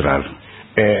acaba de entrar?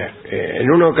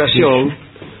 En una ocasión,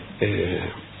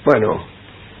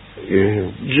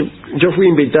 yo fui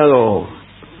invitado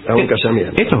a un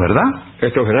casamiento. ¿Esto es verdad?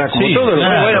 Esto es verdad, como sí, todo.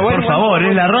 Claro, por favor,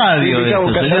 es la radio. Fui invitado a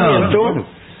un casamiento.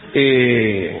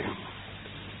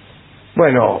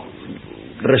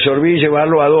 Resolví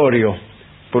llevarlo a Dorio,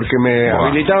 porque me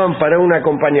habilitaban para un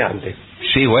acompañante.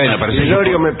 Sí, bueno, parece. Y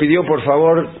Dorio me pidió, por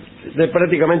favor,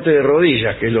 prácticamente de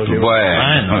rodillas que lo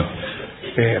llevara. Bueno.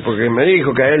 Porque me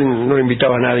dijo que a él no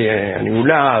invitaba a nadie a ningún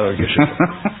lado. Yo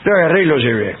agarré y lo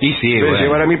llevé. Y sí, en vez de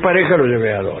llevar a mi pareja, lo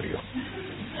llevé a Dorio.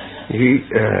 Y,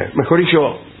 mejor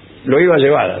dicho, lo iba a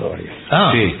llevar a Dorio.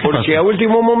 Porque a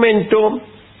último momento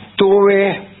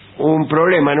tuve un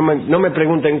problema, no me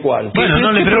pregunten cuál. Bueno,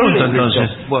 no le pregunto entonces.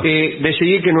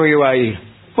 Decidí que no iba a ir.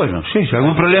 Bueno,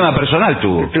 algún problema personal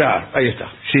tuvo. Claro, ahí está.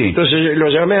 Sí. Entonces lo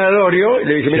llamé a Dorio y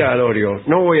le dije, mira, Dorio,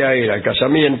 no voy a ir al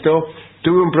casamiento,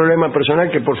 tuve un problema personal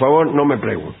que por favor no me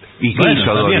pregunte. ¿Y qué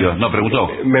hizo Dorio? ¿No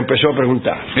preguntó? Me empezó a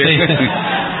preguntar.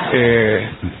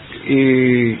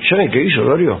 Y ¿saben qué hizo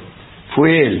Dorio?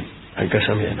 Fue él al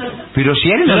casamiento. Pero si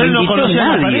él no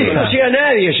conocía a nadie. No conocía a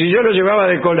nadie, si yo lo llevaba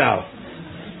de colado.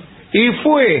 Y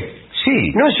fue.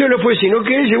 Sí. No solo fue, sino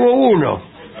que él llevó uno.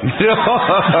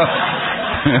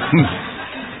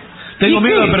 Tengo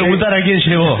miedo de preguntar a quién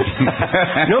llevó.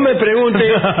 No me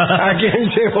pregunte a quién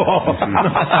llevó.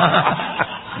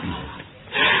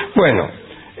 Bueno,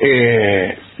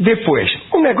 después,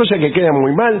 una cosa que queda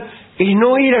muy mal es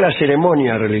no ir a la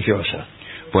ceremonia religiosa.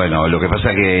 Bueno, lo que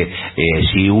pasa que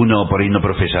si uno por ahí no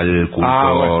profesa el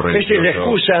culto religioso... Esa es la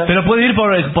excusa. Pero puede ir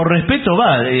por respeto,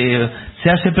 se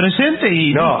hace presente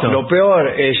y no, listo. Lo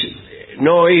peor es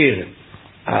no ir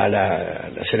a la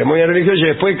ceremonia religiosa y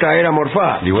después caer a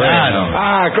morfar. Y bueno.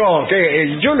 ¿cómo?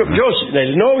 Yo,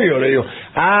 el novio, le digo,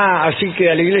 así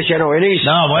que a la iglesia no venís.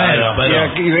 No, bueno, y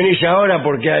aquí venís ahora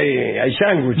porque hay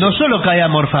sándwiches. No solo cae a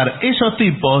morfar, esos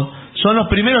tipos son los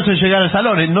primeros en llegar al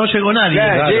salón, no llegó nadie.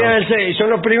 Claro, llegan al 6, son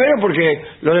los primeros porque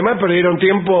los demás perdieron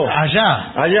tiempo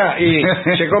allá y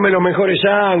se comen los mejores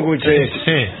sándwiches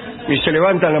y se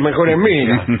levantan las mejores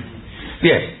migas.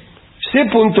 Bien, sé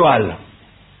puntual.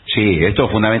 Sí, esto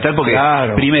es fundamental porque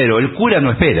primero, el cura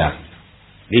no espera.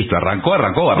 Listo, arrancó.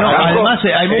 No, además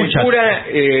hay muchas. El cura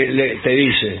te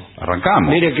dice, arrancamos.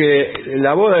 Mire que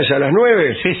la boda es a las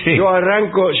 9, yo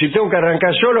arranco, si tengo que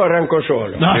arrancar solo, arranco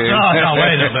solo. No,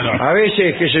 bueno, pero... A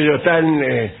veces, qué sé yo, están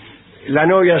la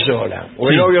novia sola, o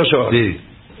el novio solo. Sí.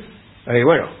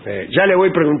 Bueno, ya le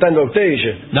voy preguntando a usted,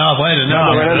 dice. No, bueno, no.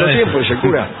 Estamos ganando tiempo, dice el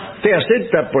cura. ¿Usted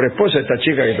acepta por esposa a esta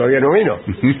chica que todavía no vino?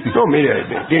 No, mire,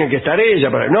 tiene que estar ella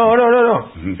para...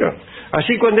 No.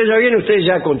 Así cuando ella viene, usted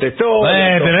ya contestó.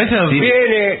 Pero eso...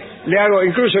 Viene, le hago,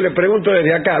 incluso le pregunto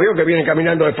desde acá, veo que viene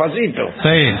caminando despacito.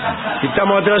 Sí. Si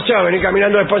estamos atrasados, venir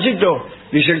caminando despacito,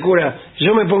 dice el cura,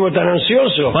 yo me pongo tan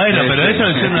ansioso. Bueno, pero eso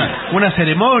es una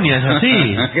ceremonia, es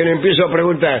así. Que le empiezo a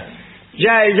preguntar,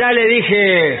 ya le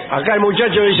dije, acá el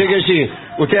muchacho dice que sí,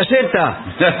 ¿usted acepta?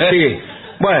 Sí.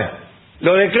 Bueno.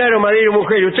 Lo declaro marido y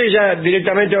mujer y usted ya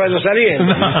directamente vaya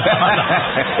saliendo.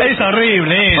 Es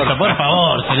horrible eso, por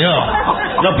favor, señor.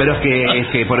 No, pero es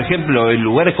que por ejemplo, en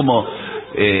lugares como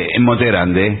en Monte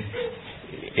Grande,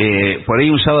 por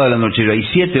ahí un sábado a la noche hay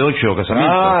 7, 8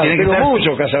 casamientos. Tengo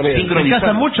muchos casamientos. ¿Se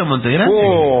casan mucho en Monte Grande?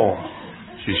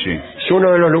 Sí. Es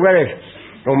uno de los lugares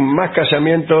con más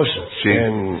casamientos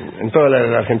en toda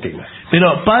la Argentina.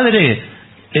 Pero, padre...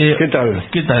 ¿Qué tal?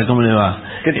 ¿Qué tal? ¿Cómo le va?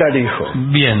 ¿Qué tal, hijo?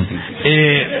 Bien.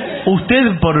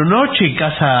 ¿Usted por noche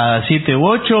casa 7 u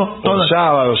 8? Por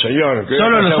sábado, señor.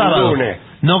 Solo los sábados.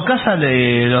 ¿No casa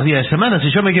de los días de semana? Si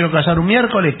yo me quiero casar un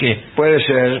miércoles, ¿qué? Puede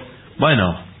ser.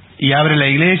 Bueno, y abren la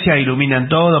iglesia, iluminan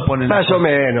todo, ponen... Más o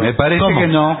menos. Me parece que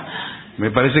no.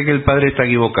 Me parece que el padre está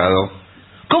equivocado.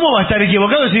 ¿Cómo va a estar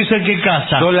equivocado si es el que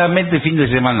casa? Solamente fin de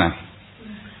semana.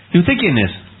 ¿Y usted quién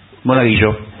es?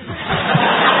 Monaguillo.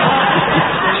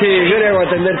 Sí, yo le hago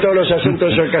atender todos los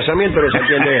asuntos del casamiento, los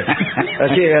atiende.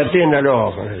 Así,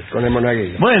 atiéndalo con el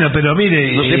monaguillo. Bueno, pero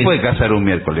mire... No se puede casar un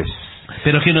miércoles.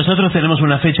 Pero es que nosotros tenemos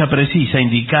una fecha precisa,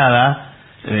 indicada...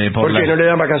 ¿Por qué no le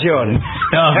dan vacaciones?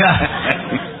 No, claro.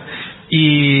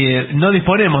 Y no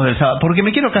disponemos del sábado. Porque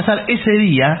me quiero casar ese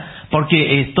día,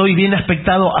 porque estoy bien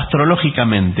aspectado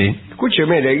astrológicamente.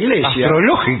 Escúcheme, la iglesia...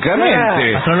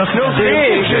 ¿Astrológicamente? No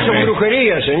cree, eso son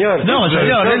brujerías, señor. No,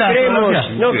 señor,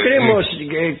 no creemos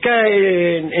que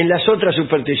cae en las otras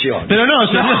supersticiones. Pero no,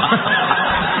 señor.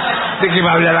 ¿De qué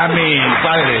va a hablar a mí,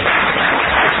 padre?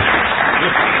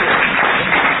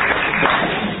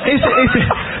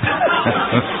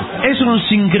 Es un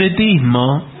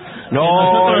sincretismo.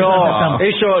 No,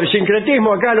 eso, el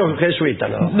sincretismo acá los jesuitas,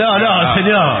 ¿no? No,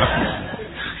 señor.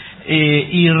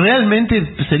 Y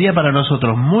realmente sería para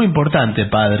nosotros muy importante,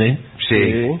 padre,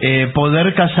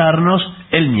 poder casarnos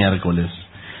el miércoles.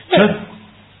 Yo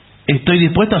estoy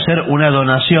dispuesto a hacer una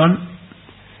donación.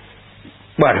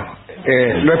 Bueno,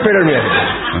 lo espero el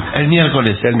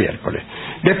miércoles. El miércoles.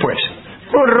 Después,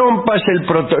 no rompas el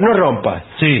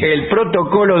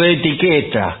protocolo de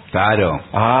etiqueta. Claro.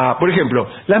 Por ejemplo,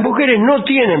 las mujeres no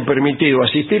tienen permitido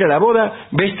asistir a la boda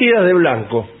vestidas de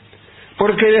blanco.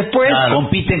 Porque después...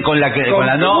 compiten con la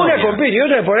novia. Una compite y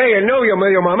otra por ahí, el novio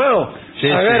medio mamado,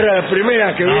 agarra la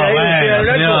primera que ve ahí vestida de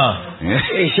blanco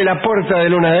y se la porta de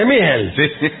luna de miel.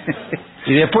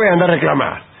 Y después anda a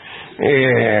reclamar.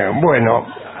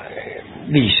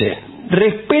 Dice,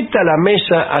 respeta la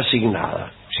mesa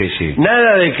asignada.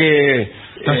 Nada de que...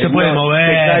 No se puede mover.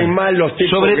 Que caen mal los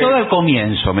tipos. Sobre todo al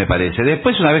comienzo, me parece.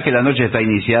 Después, una vez que la noche está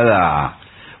iniciada...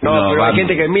 pero hay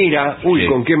gente que mira,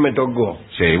 ¿con quién me tocó?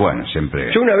 Sí, bueno,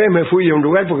 siempre... Yo una vez me fui de un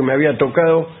lugar porque me había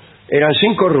tocado, eran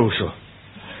 5 rusos.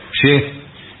 Sí,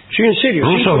 en serio.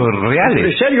 ¿Rusos reales?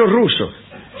 Empresarios rusos.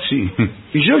 Sí.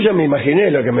 Y yo ya me imaginé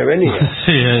lo que me venía.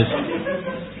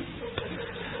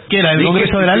 ¿Qué era? ¿El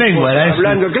Congreso de la Lengua? ¿Era eso?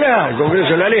 Hablando, claro, el Congreso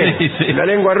de la Lengua. La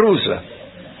lengua rusa.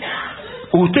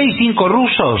 ¿Usted y 5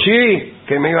 rusos? Sí,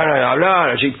 que me iban a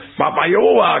hablar así,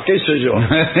 papayova, qué sé yo.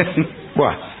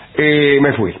 Bueno,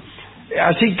 me fui.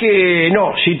 Así que,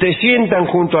 no, si te sientan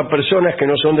junto a personas que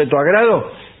no son de tu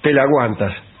agrado, te la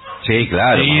aguantas. Sí,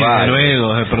 claro.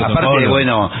 Luego, el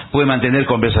protocolo. Aparte, puede mantener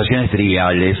conversaciones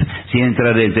triviales sin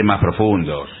entrar en temas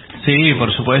profundos. Sí, por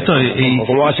supuesto.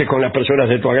 Como haces con las personas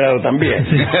de tu agrado también.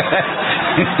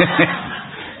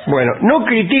 Bueno, no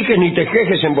critiques ni te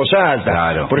quejes en voz alta.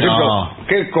 Claro. Por ejemplo,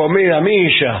 qué comida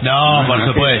milla. No, por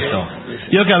supuesto.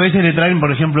 Yo que a veces le traen,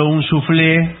 por ejemplo, un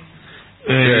soufflé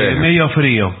medio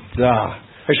frío.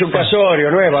 Es un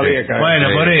casorio, nueva vieja. Bueno,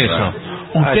 por eso.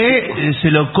 Usted se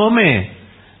lo come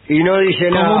y no dice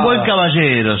como nada. un buen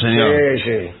caballero, señor.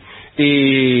 Sí.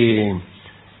 Y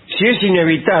si es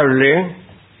inevitable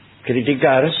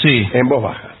criticar, en voz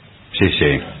baja.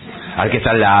 Sí. Al que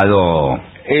está al lado.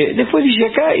 Después dice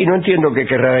acá, y no entiendo qué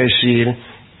querrá decir,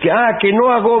 que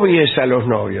no agobies a los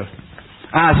novios.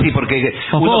 Ah, sí, porque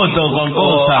con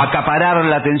cosas. Acaparar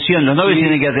la atención. Los novios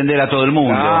tienen que atender a todo el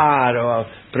mundo. Claro,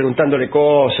 preguntándole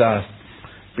cosas,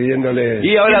 pidiéndole...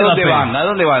 ¿Y ahora dónde van? ¿A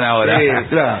dónde van ahora? Sí,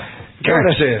 claro. ¿Qué van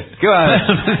a hacer? ¿Qué van a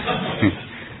hacer?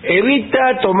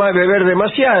 Evita beber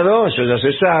demasiado, eso ya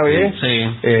se sabe. Sí.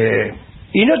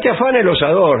 Y no te afanes los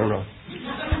adornos.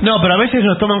 No, pero a veces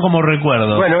los toman como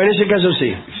recuerdo. Bueno, en ese caso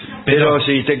sí. Pero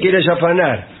si te quieres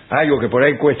afanar algo que por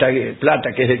ahí cuesta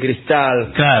plata, que es de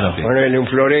cristal, claro, ponerle un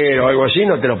florero o algo así,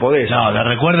 no te lo podés. No, de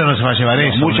recuerdo no se va a llevar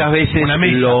eso. Muchas veces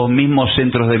los mismos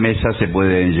centros de mesa se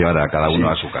pueden llevar a cada uno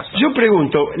a su casa. Yo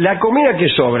pregunto, la comida que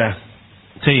sobra,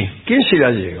 ¿quién se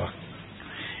la lleva?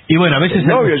 Y bueno, a veces... El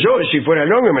novio, yo, si fuera el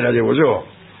novio me la llevo yo.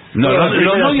 No,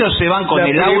 los novios se van con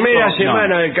el auto. La primera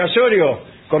semana del casorio,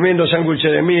 comiendo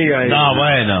sándwiches de miga. No,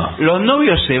 bueno. Los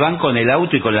novios se van con el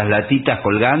auto y con las latitas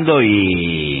colgando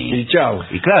y chau.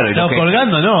 Y claro. No,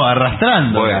 colgando no,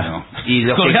 arrastrando. Bueno. Y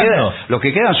los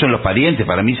que quedan son los parientes.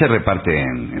 Para mí se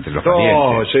reparten entre los parientes.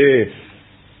 No, sí.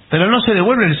 Pero no se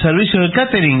devuelve el servicio del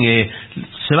catering,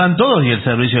 se van todos y el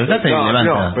servicio del catering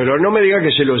levanta. No, pero no me diga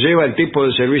que se lo lleva el tipo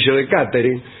de servicio de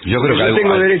catering. Yo creo que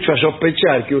tengo derecho a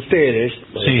sospechar que ustedes,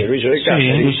 el servicio de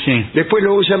catering, después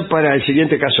lo usan para el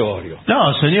siguiente casorio.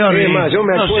 No, señor. Yo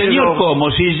me acuerdo... señor, ¿cómo?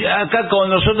 Si acá con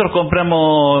nosotros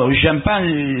compramos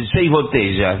champán 6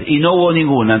 botellas y no hubo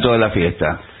ninguna en toda la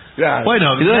fiesta. Claro.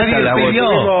 Bueno, nadie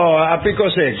pidió. A pico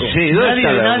seco. Sí,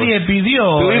 nadie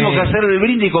pidió. Tuvimos que hacer el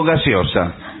brindis con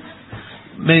gaseosa.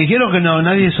 Me dijeron que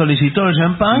nadie solicitó el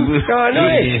champán. No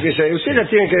es que ustedes la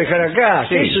tienen que dejar acá.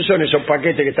 Sí. ¿Qué son esos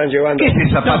paquetes que están llevando? ¿Qué es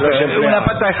esa pata? Una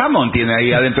pata de jamón tiene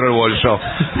ahí adentro del bolso.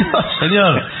 No,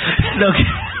 señor.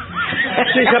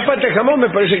 Sí, esa pata de jamón me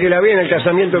parece que la vi en el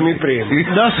casamiento de mi primo.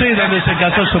 No sé dónde se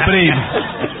casó su primo.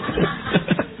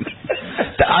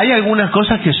 Hay algunas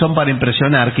cosas que son para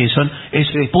impresionar, que es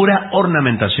pura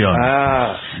ornamentación.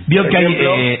 Vio que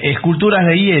hay esculturas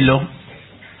de hielo.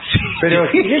 Pero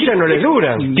esas no les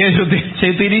duran. Que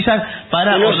se utilizan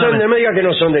para... No son de media, que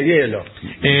no son de hielo.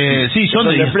 Sí, son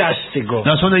de plástico.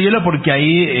 No, son de hielo porque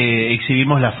ahí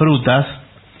exhibimos las frutas,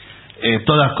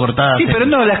 todas cortadas. Sí, pero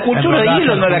no, la escultura de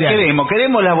hielo no la queremos.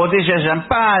 Queremos las botellas de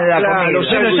champán, la comida.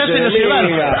 Pero ya se lo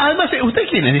llevaron. Además, ¿usted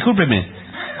quién es? Discúlpeme.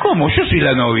 ¿Cómo? Yo soy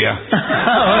la novia.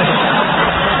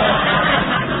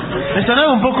 Me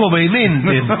sonaba un poco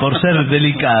vehemente por ser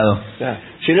delicado.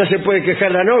 Si no se puede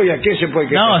quejar la novia, ¿quién se puede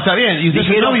quejar? No, está bien. ¿Y usted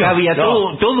dijeron que había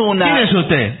todo una... ¿Quién es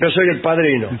usted? Yo soy el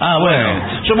padrino. Ah, bueno.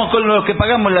 Somos con los que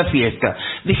pagamos la fiesta.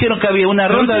 Dijeron que había una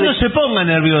ronda de... no se ponga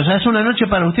nerviosa, es una noche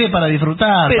para usted, para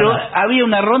disfrutar. Pero había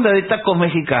una ronda de tacos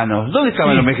mexicanos. ¿Dónde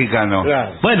estaban los mexicanos?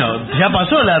 Claro. Bueno, ya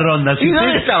pasó la ronda. ¿Y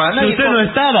dónde estaban? Si usted no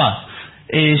estaba...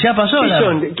 ya pasó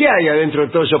 ¿Qué hay adentro de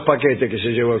todos esos paquetes que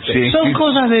se llevó usted? Son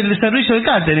cosas del servicio de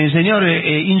catering, señor,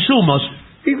 insumos.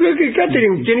 Y creo que el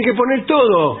catering tiene que poner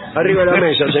todo arriba de la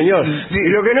mesa, señor. Y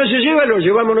lo que no se lleva lo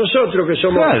llevamos nosotros, que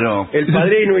somos el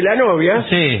padrino y la novia,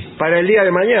 para el día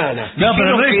de mañana. No,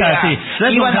 pero no es así. No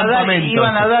es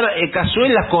iban a dar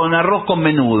cazuelas con arroz con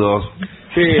menudos.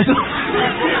 Sí.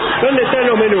 ¿Dónde están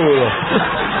los menudos?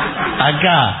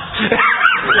 Acá.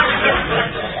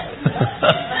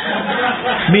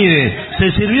 Mire,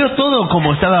 ¿se sirvió todo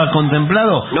como estaba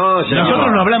contemplado? No, señor.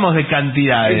 Nosotros no hablamos de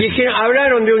cantidades.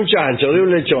 Hablaron de un chancho, de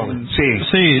un lechón.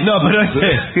 Sí, no, pero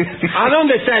 ¿A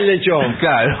dónde está el lechón?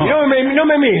 Claro. No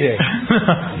me mire.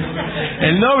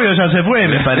 El novio ya se fue,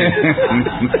 me parece.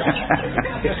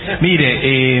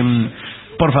 Mire,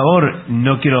 por favor,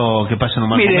 no quiero que pasen un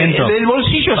mal momento. Del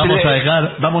bolsillo vamos a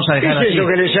dejar ¿Qué es eso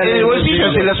que le sale del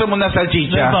bolsillo? Se le asoma una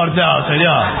salchicha. No importa,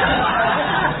 señor.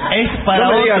 Es para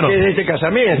no me diga otro. que es de este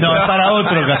casamiento. No, es para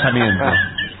otro casamiento.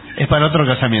 Es para otro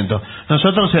casamiento.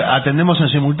 Nosotros atendemos en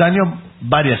simultáneo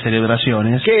varias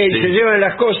celebraciones. ¿Qué? ¿Se llevan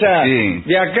las cosas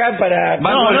de acá para...?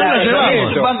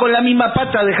 Van con la misma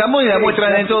pata de jamón y la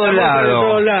muestran en todos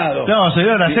lados. No,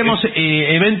 señor, hacemos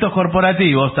eventos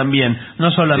corporativos también,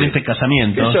 no solamente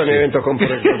casamientos. ¿Qué son eventos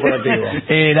corporativos?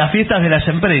 Las fiestas de las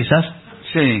empresas.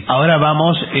 Sí. Ahora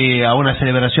vamos a una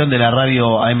celebración de la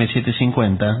radio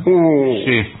AM750.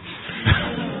 Sí.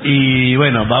 Y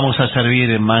bueno, vamos a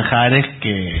servir manjares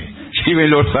que... Lleven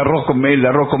el arroz con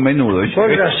menudo.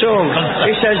 Con razón.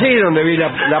 Es allí donde vi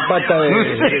la pata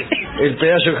el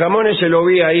pedazo de jamón, ese lo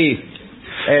vi ahí.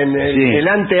 En el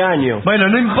anteaño. Bueno,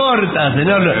 no importa,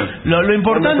 señor. Lo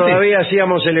importante... Cuando todavía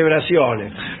hacíamos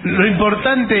celebraciones. Lo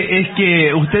importante es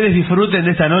que ustedes disfruten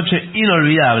de esta noche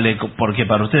inolvidable, porque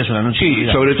para ustedes es una noche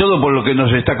inolvidable. Sobre todo por lo que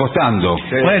nos está costando.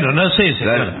 Sí. Bueno, no sé,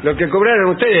 señor. Claro. Lo que cobraron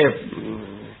ustedes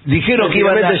Dijeron que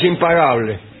iban a... es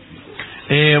impagable.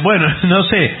 Bueno, no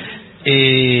sé.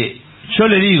 Yo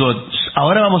le digo,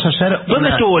 ahora vamos a hacer... ¿Dónde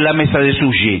estuvo la mesa de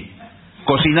sushi?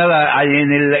 Cocinada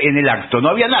en el acto. No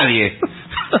había nadie.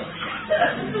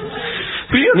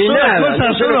 Ni nada,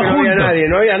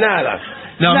 no había nada.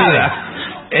 No, Nada.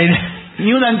 mira,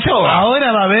 Ni una anchoa.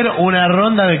 ahora va a haber una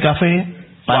ronda de café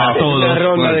para todos. Una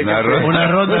ronda de café. Una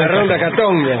ronda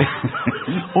catonga.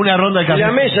 Una ronda de Y café.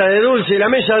 la mesa de dulce, la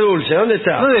mesa dulce, ¿dónde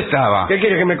está? ¿Dónde estaba? ¿Qué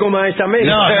quiere que me coma esta mesa?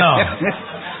 No.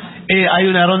 Hay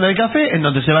una ronda de café en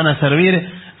donde se van a servir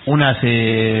unas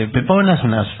peponas,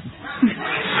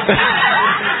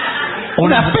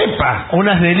 unas pepas,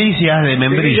 unas delicias de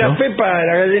membrillo. Las pepas,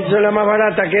 la galleta son la más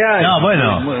barata que hay. No,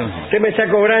 bueno. Usted me está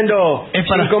cobrando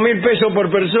 5.000 pesos por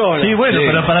persona. Sí, bueno,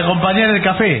 pero para acompañar el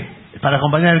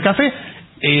café,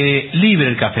 libre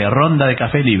el café, ronda de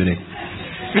café libre.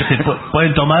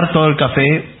 Pueden tomar todo el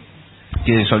café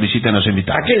que soliciten los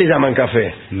invitados. ¿A qué le llaman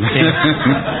café?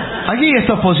 Aquí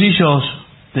estos pocillos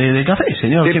de café,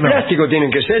 señor. ¿De plástico tienen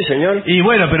que ser, señor? Y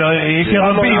bueno, pero es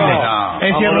irrompible.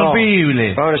 Es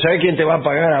irrompible. Vamos, ¿sabés quién te va a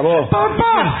pagar a vos?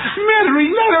 ¡Papá! ¡Me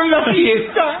arruinaron la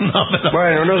fiesta!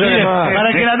 Bueno, no llores más.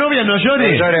 Para que la novia no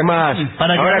llore. No llores más.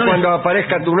 Ahora cuando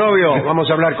aparezca tu novio, vamos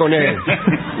a hablar con él.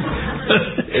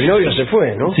 El novio se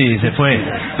fue, ¿no? Sí, se fue.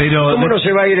 Pero ¿cómo no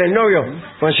se va a ir el novio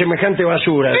con semejante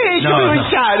basura? Me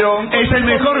echaron. Es el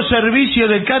mejor servicio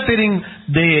de catering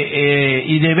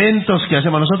y de eventos que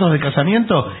hacemos nosotros de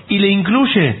casamiento, y le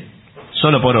incluye,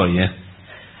 solo por hoy,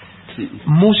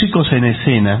 músicos en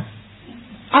escena.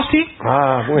 ¿Ah, sí?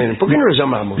 Ah, bueno, ¿por qué no lo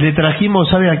llamamos? Le trajimos,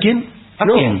 ¿sabe a quién? ¿A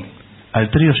quién? Al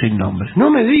trío sin nombre. No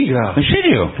me diga. ¿En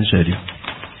serio? En serio.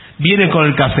 Viene con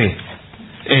el café.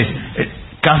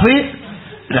 Café,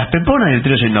 las peponas y el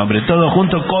trío sin nombre. Todo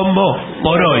junto, combo,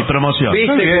 por hoy, promoción.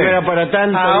 ¿Viste que no era para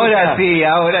tanto? Ahora sí.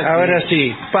 Ahora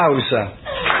sí. Pausa.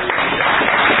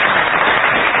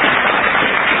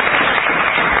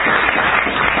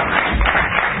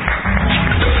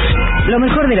 Lo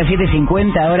mejor de las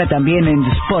 7.50 ahora también en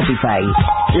Spotify.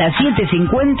 Las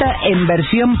 7.50 en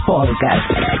versión podcast,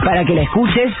 para que la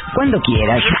escuches cuando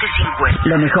quieras. 7.50.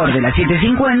 Lo mejor de las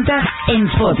 7.50 en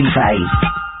Spotify.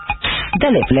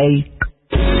 Dale play.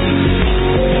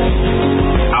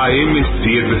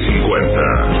 AM750.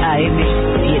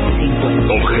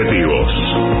 AM750. Objetivos,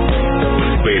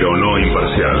 pero no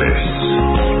imparciales.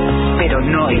 Pero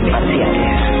no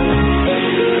imparciales.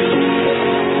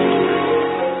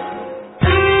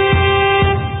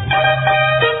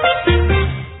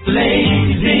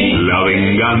 La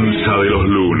venganza de los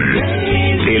lunes.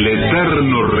 El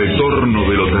eterno retorno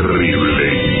de lo terrible.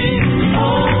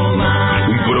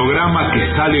 Un programa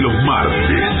que sale los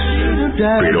martes,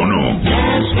 pero no.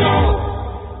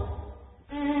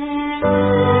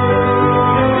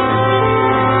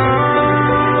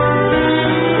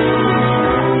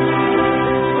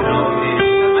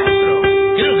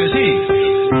 Creo que sí.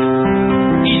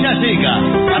 Y ya llega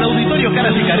al auditorio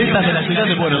Caras y Caretas de la ciudad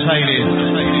de Buenos Aires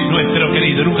nuestro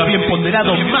querido, nunca bien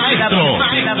ponderado maestro,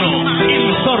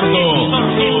 el sordo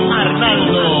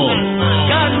Arnaldo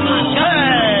Canché.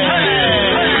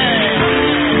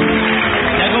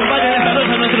 Y acompañan esta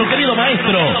noche a nuestro querido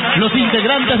maestro, los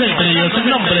integrantes del trío sin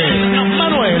nombre,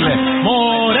 Manuel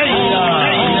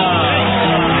Moreira,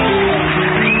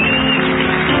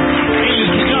 el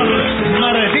señor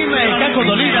Martín Caco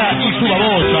Dolina y su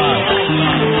babosa,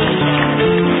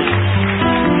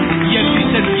 y el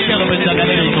licenciado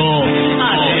pentacadémico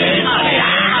Ale.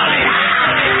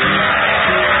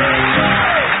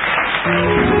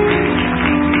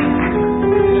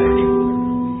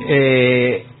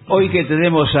 Hoy que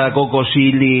tenemos a Coco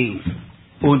Silly,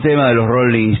 un tema de los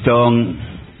Rolling Stones,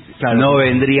 no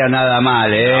vendría nada mal,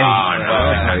 No,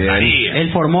 estaría.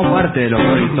 Él formó parte de los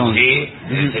Rolling Stones. Sí,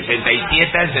 del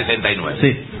 67 al 69.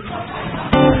 Sí.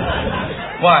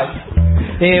 ¿Cuál?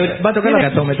 Va a tocar la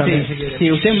catome también, si quiere.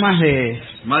 Sí, usted más de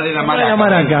la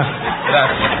maraca.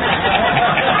 Gracias.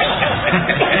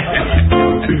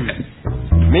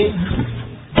 ¿Mi?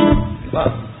 Va.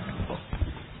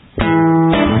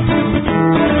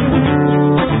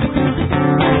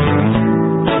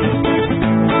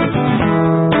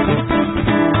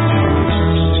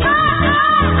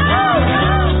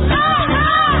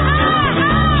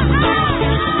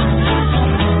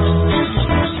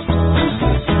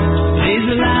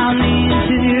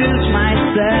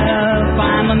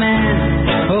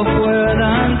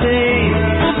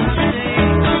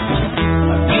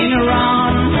 Been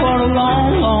around for a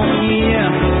long, long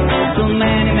year.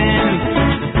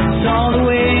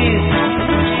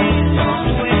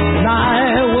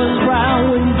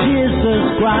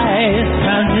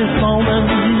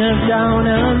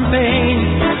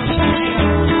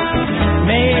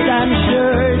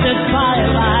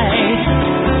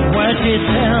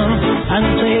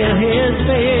 until his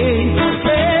face.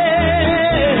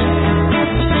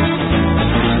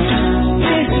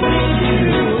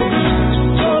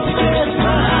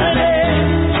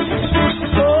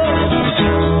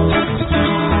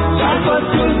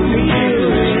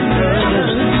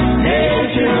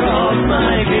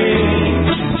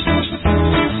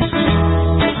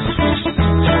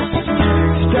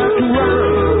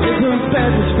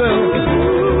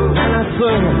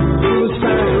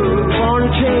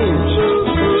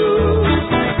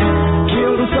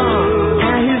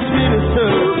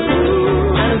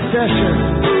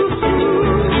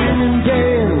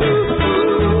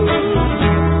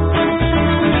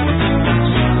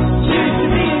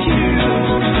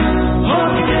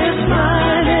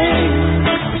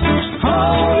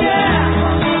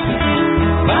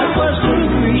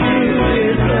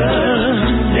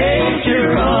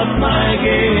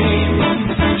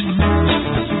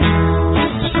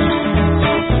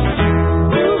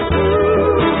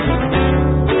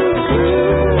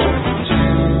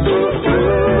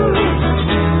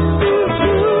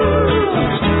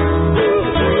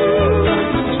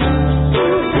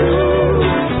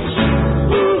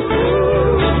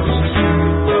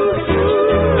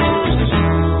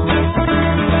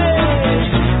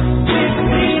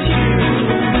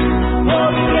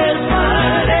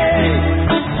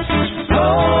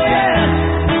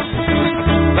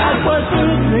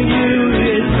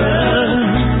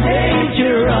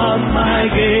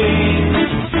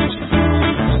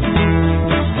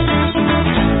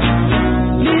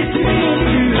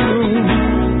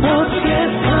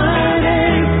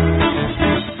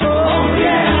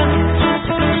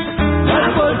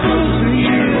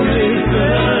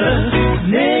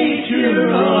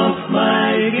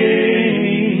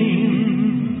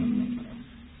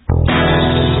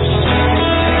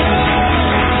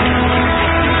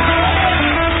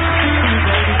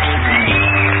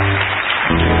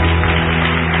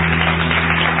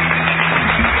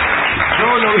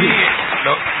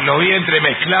 Lo vi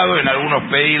entremezclado en algunos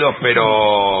pedidos,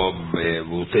 pero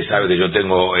usted sabe que yo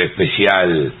tengo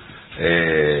especial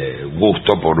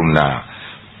gusto por una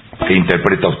que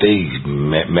interpreta usted y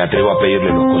me atrevo a pedirle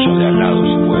los cosos de al lado,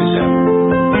 si puede ser.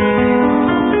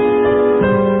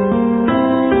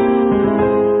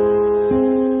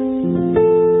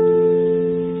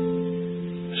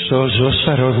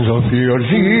 Sollozaron los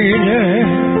violines,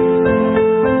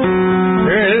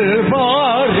 el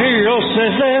barrio se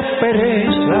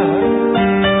despereza,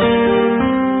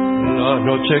 la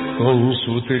noche con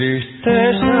su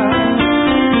tristeza,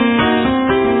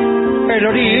 el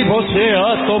olivo se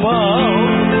ha tomado,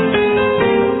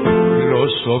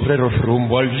 los obreros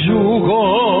rumbo al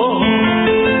yugo,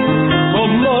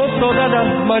 como todas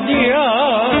las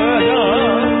mañanas,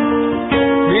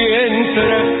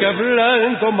 mientras que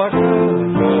hablando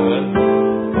Macarena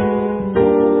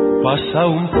pasa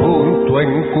un punto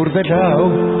encurvelado,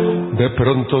 de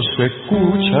pronto se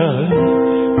escuchan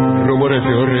rumores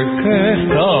de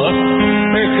orquesta,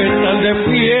 que están de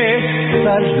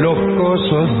fiesta los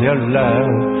cosos de al lado.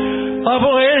 Ha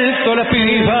vuelto la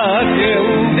piba que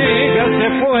un día se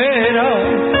fuera,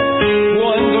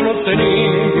 cuando no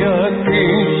tenía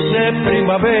 15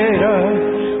 primavera,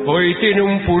 hoy tiene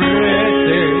un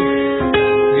purrete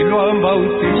y lo han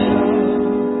bautizado.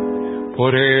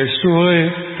 Por eso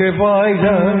es que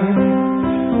bailan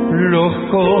los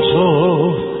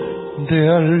cosos de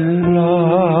al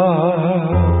lado.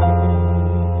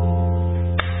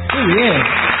 Muy bien.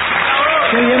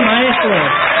 Muy bien, maestro.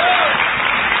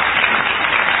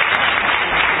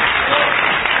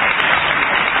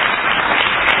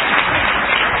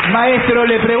 Maestro,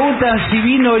 le preguntan si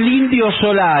vino el Indio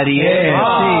Solari. Sí,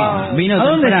 vino ¿A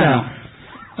dónde temprano. está?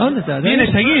 ¿A dónde está?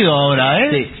 Viene seguido ahora,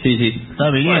 ¿eh? Sí. Está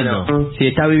viniendo. Bueno, sí,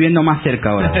 está viviendo más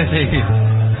cerca ahora. Sí.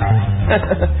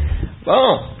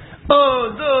 Vamos. 1,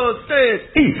 2, 3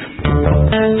 y...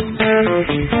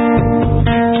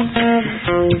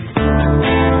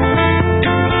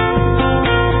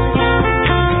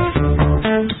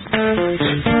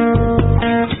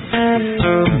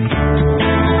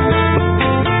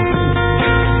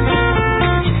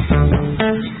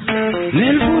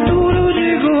 El futuro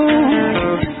llegó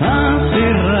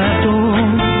hace rato,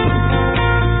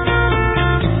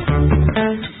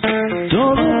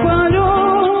 todo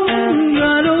paró,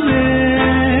 ya lo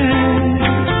ves.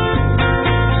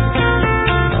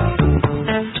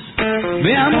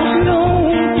 Veámoslo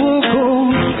un poco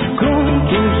con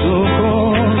tus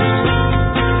ojos.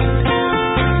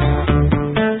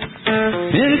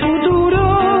 El futuro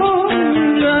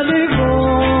ya llegó.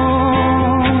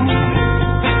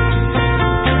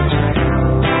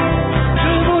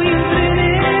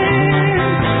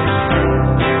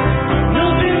 No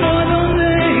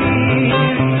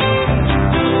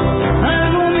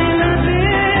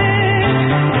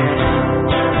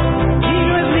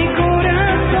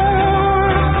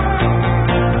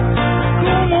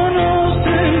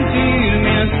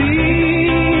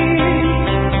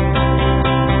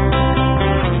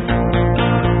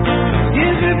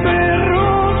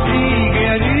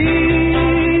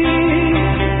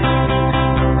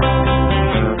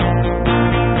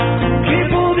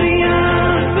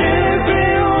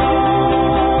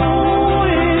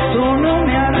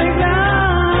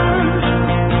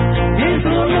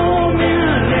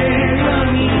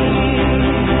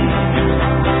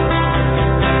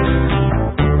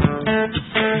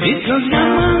Estás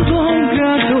llamando a un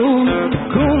gato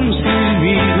con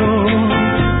silbido.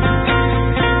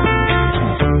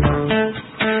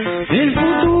 El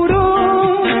futuro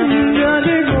ya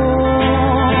llegó.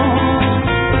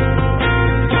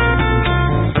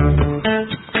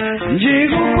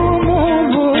 Llegó como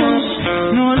vos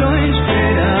no lo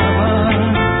esperabas.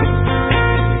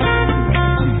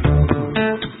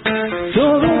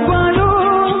 Todo un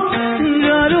valor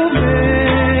ya lo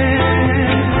ves.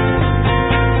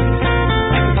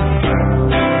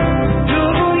 Yo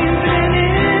voy en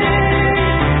trenes,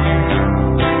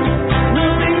 no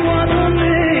tengo a dónde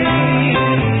ir.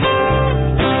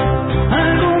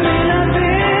 Algo me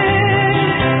late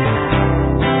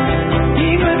y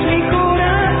no es mi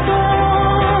corazón.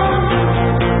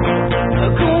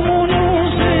 ¿Cómo no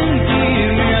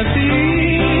sentirme así?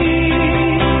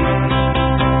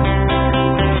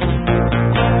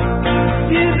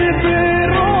 Si ese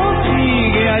perro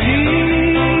sigue allí,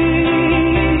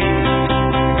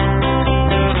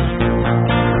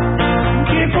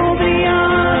 ¿qué podría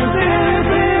ser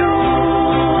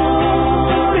peor?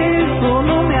 Eso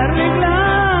no me arregla,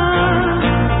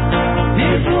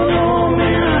 eso no me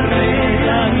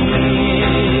arregla a mí.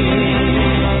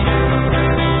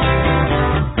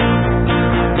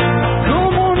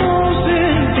 ¿Cómo no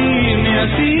sentirme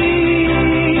así?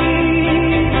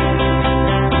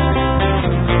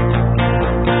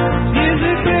 Si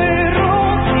ese perro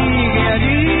sigue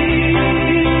allí,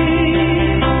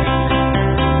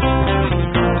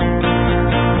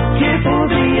 ¿qué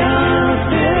podría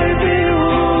ser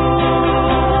peor?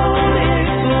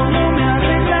 Eso no me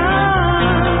arregla,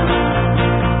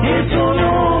 eso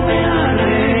no me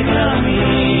arregla a mí.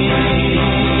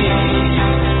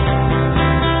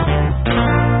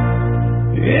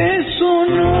 Eso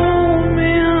no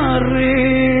me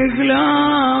arregla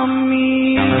a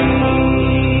mí.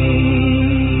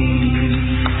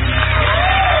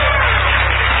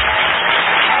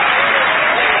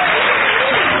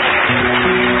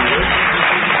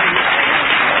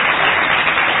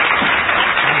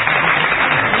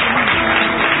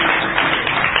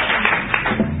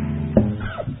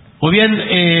 Muy bien,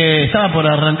 ¿estaba por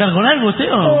arrancar con algo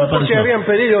usted o me Porque pareció? habían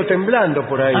pedido temblando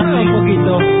por ahí. Un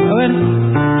poquito. A ver.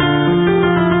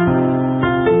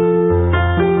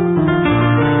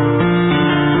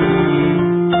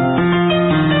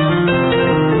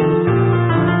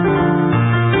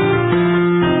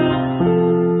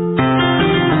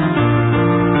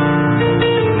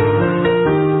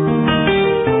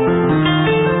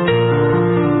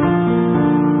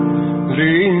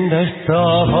 Linda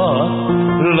estaba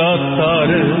la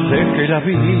tarde que la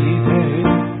vi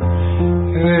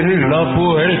en la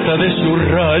puerta de su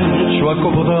rancho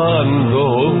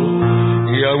acomodando,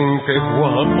 y aunque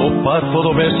guapo pa'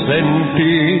 todo me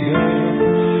sentía,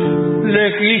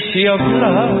 le quise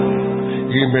hablar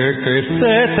y me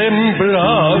quedé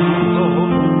temblando.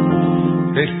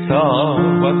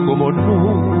 Estaba como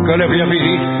nunca le había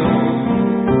visto,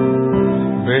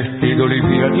 vestido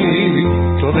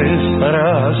livianito de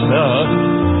zaraza,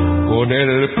 con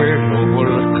el pelo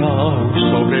volcado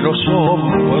sobre los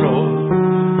hombros.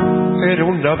 Era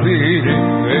una virgen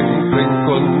que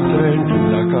encontré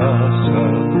en la casa.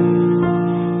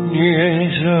 Ni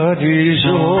ella ni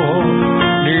yo,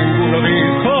 ninguno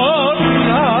dijo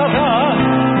nada.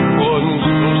 Con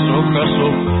sus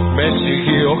ocasos me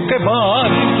siguió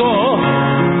quemando.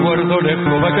 Guardó la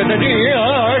escoba que tenía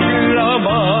en la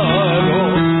mano.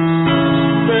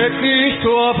 Me quiso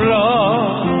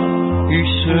hablar y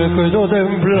se quedó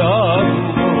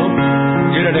temblando.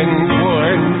 Y era el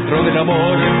encuentro del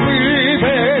amor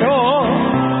primero,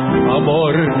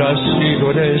 amor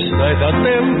nacido en esta edad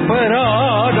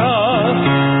temprana,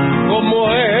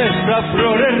 como estas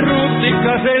flores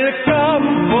rústicas del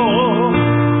campo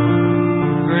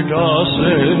que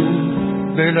nacen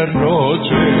de la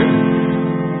noche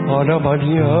a la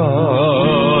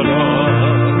mañana.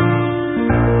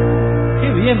 Qué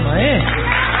bien, maestro.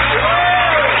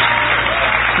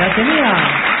 La tenía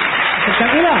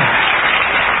espectacular.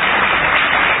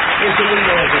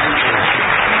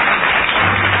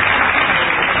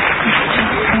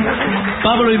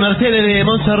 Pablo y Mercedes de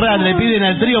Montserrat le piden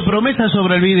al trío Promesa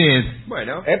sobre el bidet.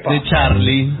 Bueno, de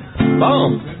Charlie.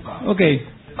 Vamos. Ok.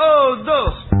 Oh,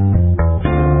 dos.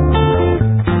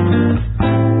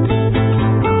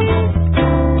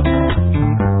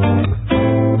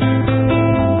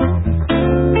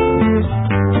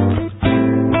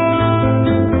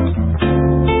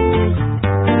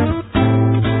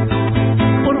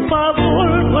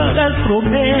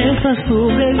 Promesas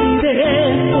sobre el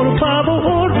bidet, por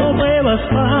favor no muevas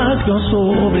más los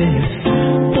sobres,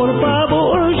 por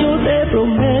favor yo te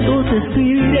prometo te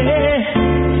escribiré,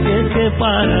 si es que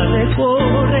para de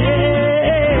correr.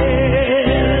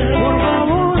 Por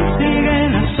favor, sigue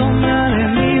en la sombra de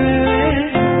mi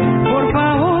bebé. Por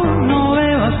favor, no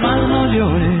bebas más, no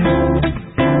llores.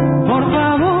 Por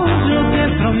favor, yo te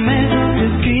prometo que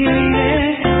escribiré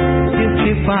si es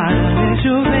que para de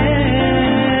llover.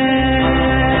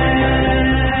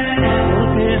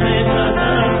 Porque me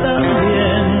tratas tan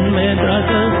bien, me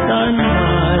tratas tan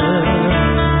mal.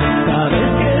 Sabes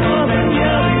que no aprendí a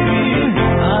vivir,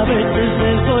 a veces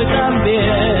estoy tan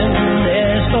bien,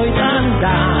 estoy tan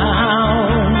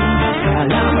down.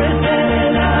 Calambres en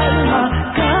el alma,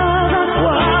 cada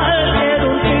cual en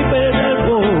un tripe del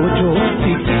bocho.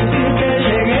 Difícil que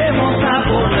lleguemos a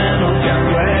ponernos de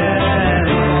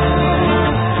acuerdo.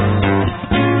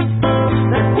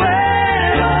 De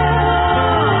acuerdo.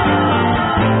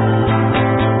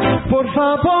 Por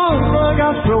favor, no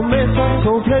hagas promesas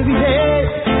sobre el video.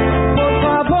 Por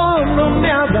favor, no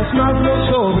me hagas más, no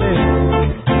sobres.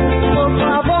 Por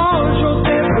favor, yo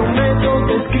te prometo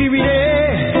que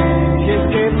escribiré si es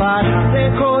que paras de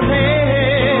correr.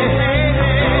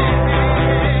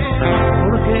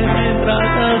 Porque me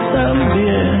tratas tan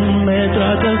bien, me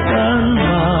tratas tan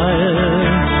mal.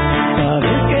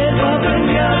 Sabes que no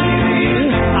aprendí a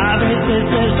vivir, a veces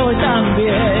estoy tan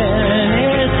bien,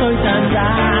 estoy tan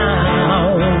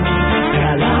down.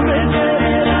 Calambres en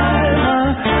el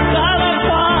alma, cada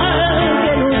cual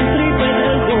en un tripe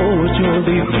del bocho.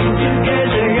 Difícil que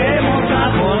lleguemos a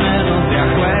ponernos de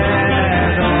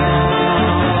acuerdo.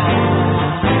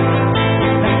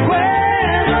 De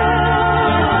acuerdo.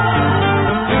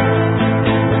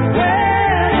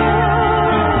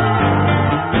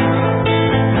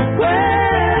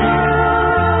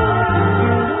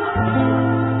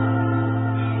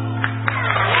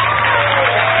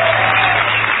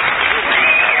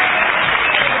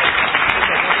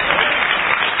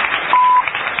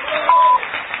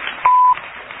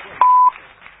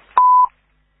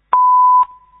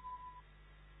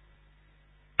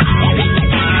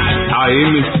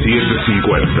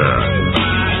 AM750.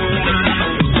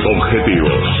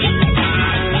 Objetivos,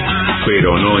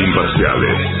 pero no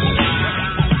imparciales.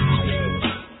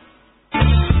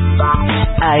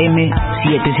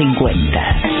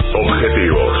 AM750.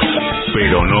 Objetivos,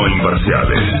 pero no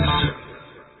imparciales.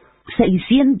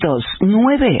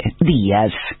 609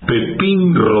 días.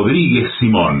 Pepín Rodríguez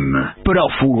Simón.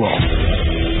 Prófugo.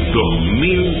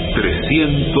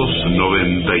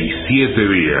 2397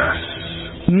 días.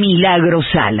 Milagro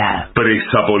Sala.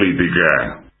 Presa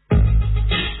política.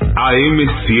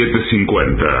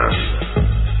 AM750.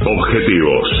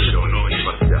 Objetivos,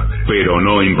 pero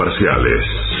no imparciales.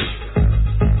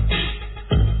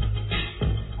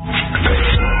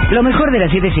 Lo mejor de la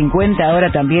 750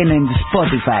 ahora también en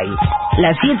Spotify.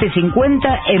 La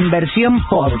 750 en versión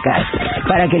podcast,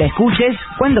 para que la escuches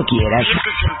cuando quieras.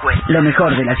 Lo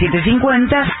mejor de la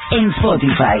 750 en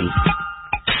Spotify.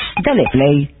 Dale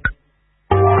play.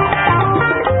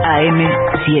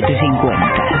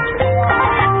 AM750.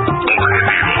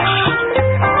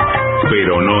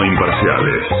 Pero no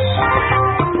imparciales.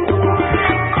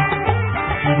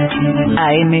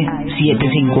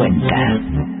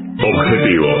 AM750.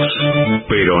 Objetivos,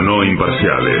 pero no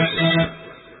imparciales.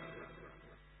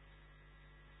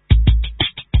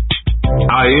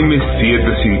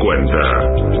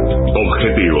 AM750.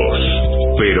 Objetivos,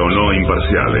 pero no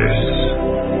imparciales.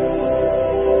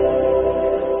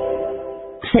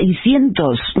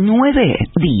 609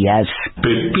 días.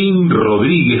 Pepín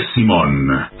Rodríguez Simón.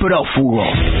 Prófugo.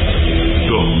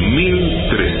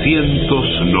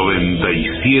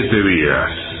 2397 días.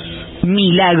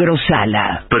 Milagro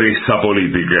Sala. Presa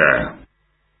política.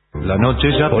 La noche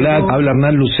ya. Hola, habla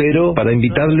Hernán Lucero para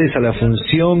invitarles a la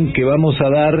función que vamos a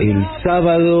dar el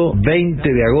sábado 20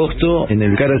 de agosto en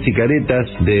el Caras y Caretas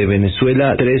de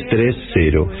Venezuela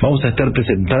 330. Vamos a estar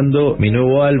presentando mi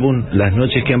nuevo álbum, Las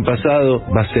Noches que han pasado.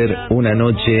 Va a ser una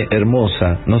noche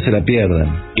hermosa, no se la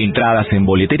pierdan. Entradas en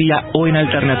boletería o en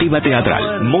alternativa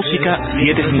teatral. Música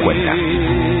 750.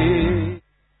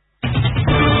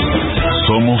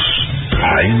 Somos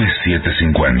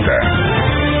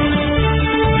AM750.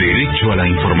 Derecho a la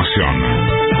información.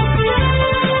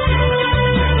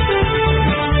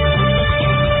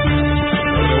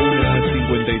 Las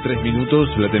 53 minutos,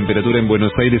 la temperatura en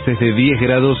Buenos Aires es de 10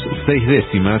 grados 6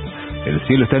 décimas. El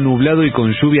cielo está nublado y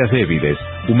con lluvias débiles.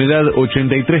 Humedad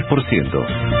 83%.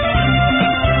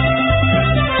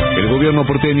 El gobierno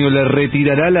porteño le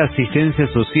retirará la asistencia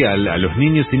social a los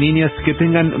niños y niñas que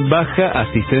tengan baja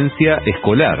asistencia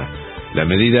escolar. La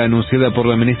medida anunciada por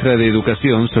la ministra de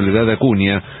Educación, Soledad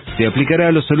Acuña, se aplicará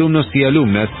a los alumnos y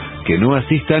alumnas que no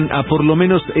asistan a por lo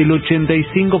menos el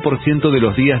 85% de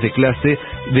los días de clase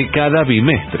de cada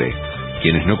bimestre.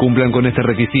 Quienes no cumplan con este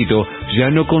requisito ya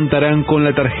no contarán con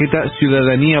la tarjeta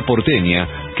Ciudadanía Porteña,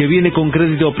 que viene con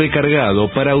crédito precargado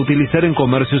para utilizar en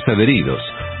comercios adheridos.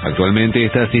 Actualmente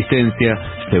esta asistencia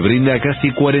se brinda a casi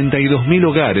 42.000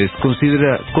 hogares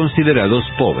considerados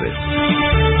pobres.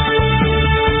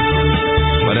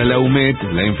 Para la UMED,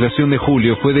 la inflación de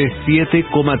julio fue de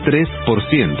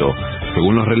 7,3%.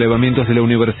 Según los relevamientos de la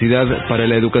Universidad para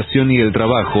la Educación y el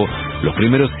Trabajo, los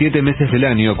primeros 7 meses del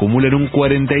año acumulan un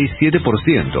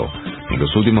 47%. En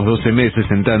los últimos 12 meses,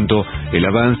 en tanto, el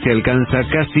avance alcanza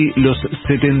casi los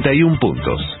 71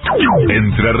 puntos.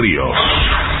 Entre Ríos.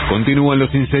 Continúan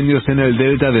los incendios en el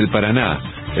delta del Paraná.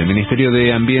 El Ministerio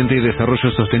de Ambiente y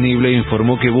Desarrollo Sostenible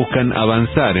informó que buscan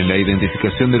avanzar en la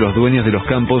identificación de los dueños de los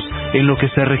campos en los que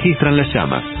se registran las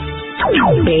llamas.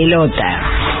 Pelota.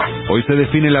 Hoy se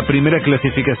define la primera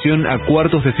clasificación a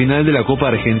cuartos de final de la Copa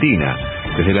Argentina.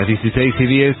 Desde las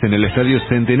 16:10 en el Estadio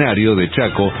Centenario de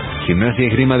Chaco, Gimnasia y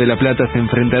Esgrima de La Plata se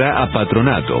enfrentará a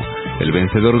Patronato. El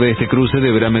vencedor de este cruce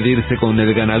deberá medirse con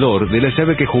el ganador de la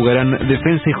llave que jugarán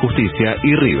Defensa y Justicia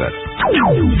y River.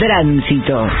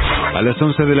 Tránsito. A las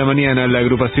 11 de la mañana, la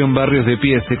agrupación Barrios de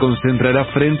Pie se concentrará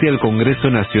frente al Congreso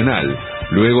Nacional.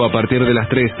 Luego, a partir de las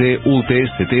 13, UTE,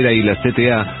 CETERA y la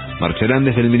CTA marcharán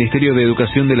desde el Ministerio de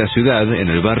Educación de la ciudad, en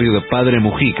el barrio de Padre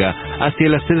Mujica, hacia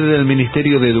la sede del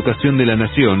Ministerio de Educación de la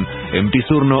Nación, en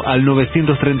Pisurno al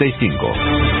 935.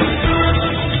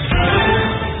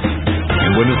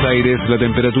 En Buenos Aires, la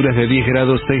temperatura es de 10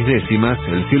 grados 6 décimas,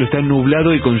 el cielo está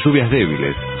nublado y con lluvias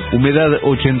débiles, humedad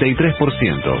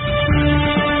 83%.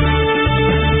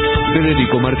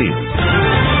 Federico Martín.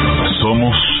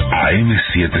 Somos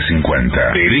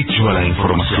AM750. Derecho a la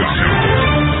información.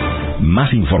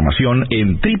 Más información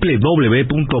en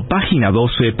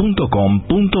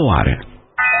www.pagina12.com.ar.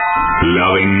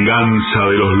 La venganza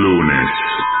de los lunes.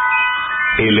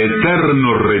 El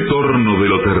eterno retorno de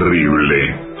lo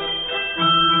terrible.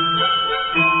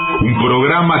 Un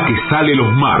programa que sale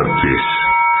los martes,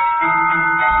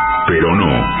 pero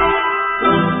no.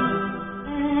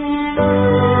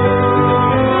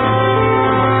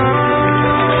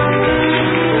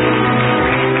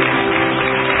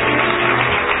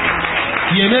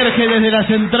 Y emerge desde las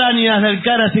entrañas del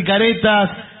Caras y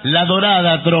Caretas la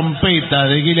dorada trompeta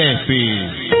de Gillespie.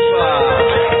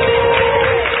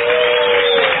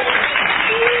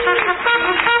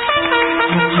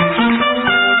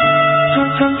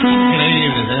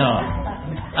 Increíble, señor.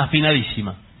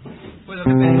 Afinadísima.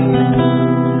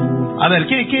 A ver,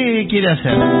 ¿qué quiere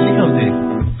hacer? Diga usted.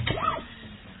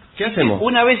 ¿Qué hacemos?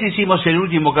 Una vez hicimos el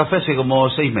último café hace como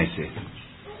 6 meses.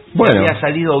 Bueno. Y había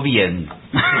salido bien.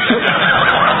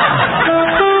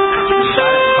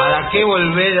 ¿Para qué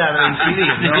volver a reincidir,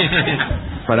 no?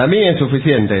 Para mí es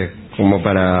suficiente como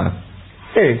para...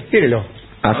 tírelo.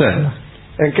 Hacerlo.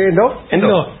 ¿En qué? ¿No? En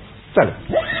dos. Dale.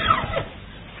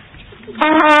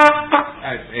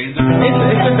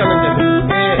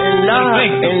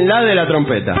 Exactamente. En la de la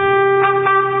trompeta.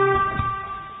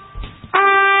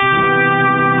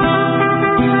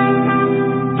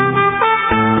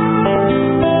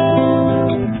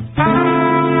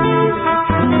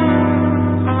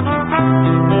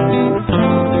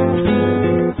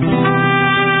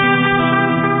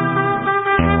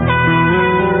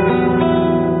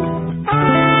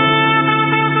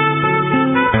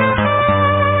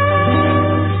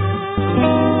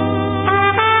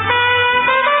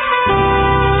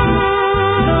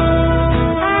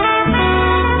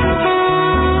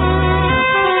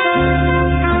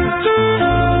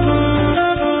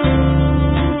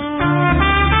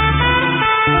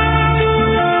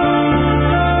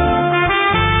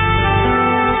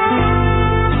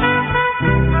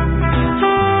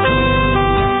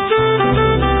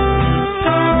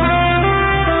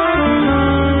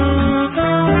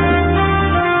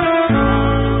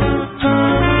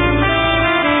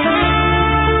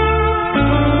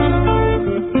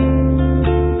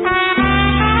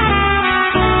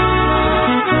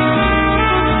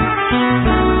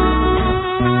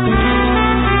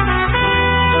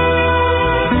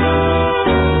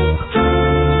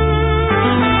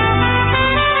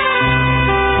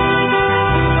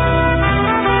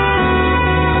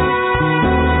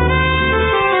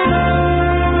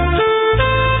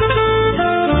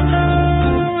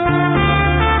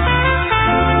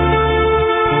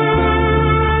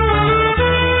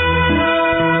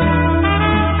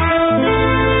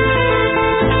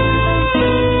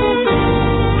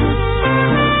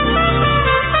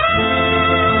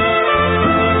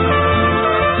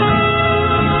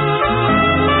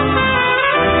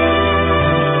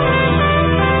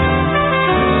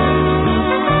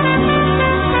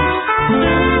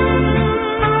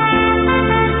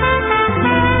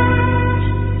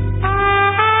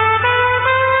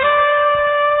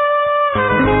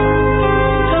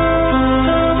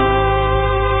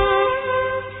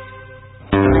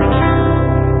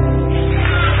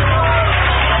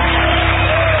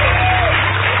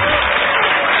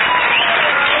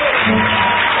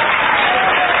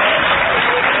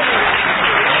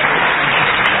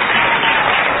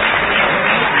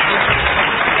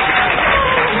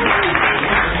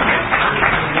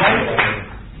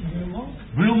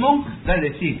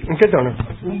 Dale, sí. ¿En qué tono?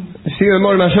 Si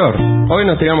bemol mayor. Hoy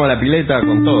nos tiramos a la pileta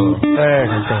con todo. Con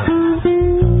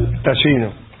todo.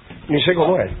 Tacino. Ni sé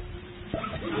cómo es.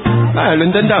 Lo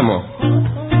intentamos.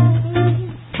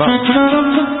 Vamos.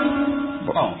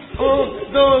 1,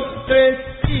 2, 3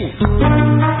 y...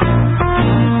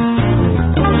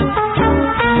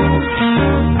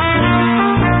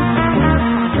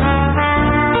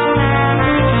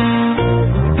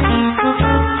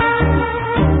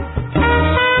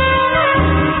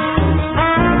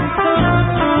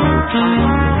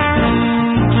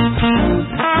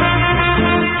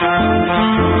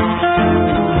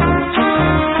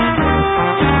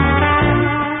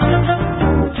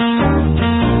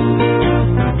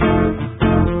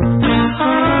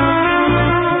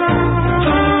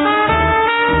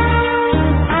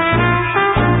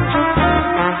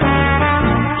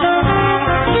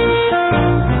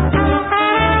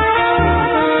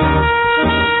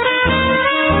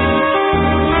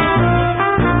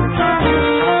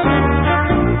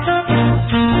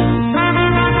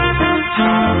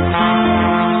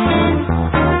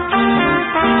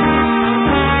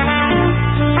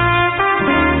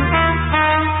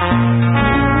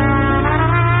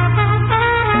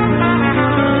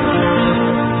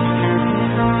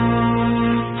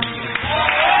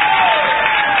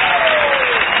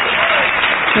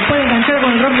 Se puede enganchar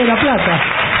con el rock de La Plata.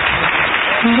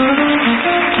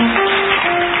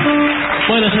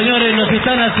 Bueno, señores, nos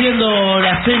están haciendo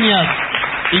las señas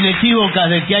inequívocas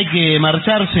de que hay que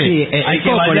marcharse. Sí, hay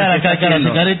que bailar acá a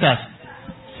las caretas.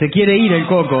 Se quiere ir el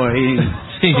Coco y...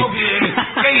 Sí.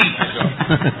 ¿Qué hizo?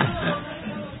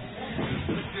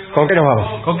 ¿Con qué nos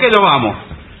vamos? ¿Con qué lo vamos?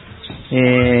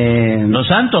 ¿Los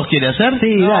Santos quiere hacer?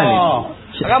 Sí, No,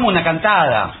 hagamos una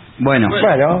cantada. Bueno, una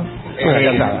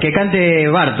cantada. que cante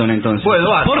Barton entonces.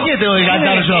 ¿Por qué tengo que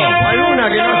cantar yo? Alguna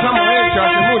que no hayamos hecho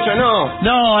hace mucho, no.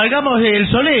 No, hagamos el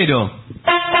solero.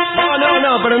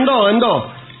 No, pero en dos.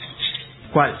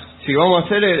 ¿Cuál? Si vamos a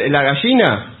hacer la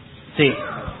gallina, Sí.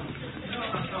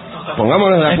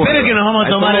 pongámonos de acuerdo. Espere que nos vamos a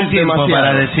tomar el tiempo Demasiado.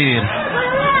 para decidir.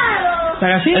 ¿La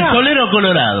gallina? El solero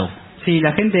colorado. Sí,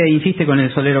 la gente insiste con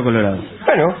el solero colorado.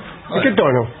 Bueno, ¿en qué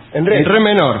tono? En re. En re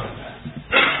menor.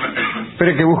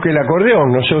 Espere que busque el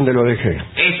acordeón, no sé dónde lo dejé.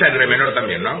 Esa es re menor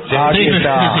también, ¿no? Aquí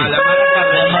está.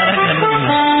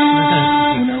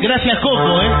 Gracias, Coco,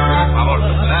 Por favor,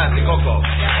 adelante, Coco.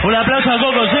 Un aplauso a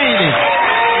Coco, sí.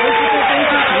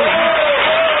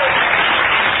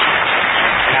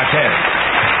 Placer.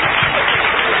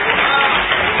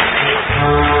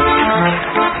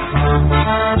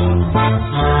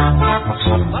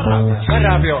 Más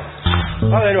rápido.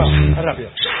 Va de nuevo, más rápido.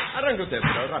 Arranque usted,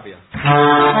 pero rápido.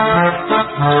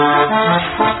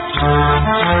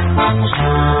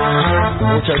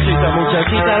 Muchachita,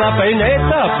 muchachita, la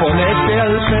peineta, ponete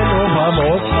al pelo,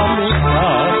 vamos a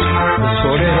mitad. El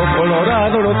solero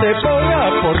colorado no te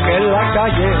pongas porque en la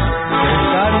calle te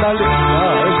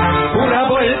escandalizas. Una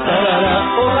vuelta dará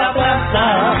por la plaza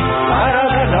para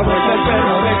dar la vuelta al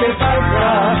perro de que pasa.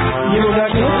 Y una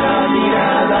que otra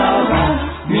mirada va,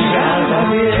 mirada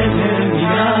viene,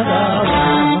 mirada va.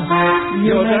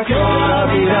 Y otra que otra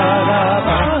mirada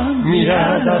va,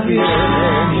 mirada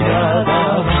viene, mirada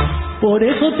va. Por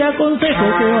eso te aconsejo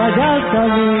que vayas a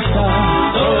misa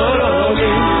todos los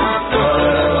domingos,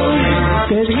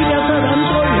 que digas a San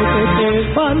Antonio que te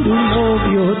mande un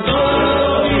novio todos los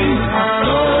domingos.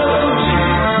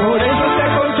 Por eso te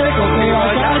aconsejo que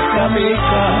vayas a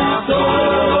misa todos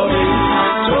los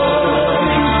domingos,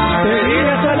 que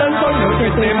digas a San Antonio que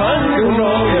te mande un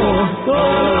novio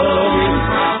todos los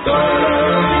domingos, todos los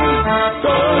domingos,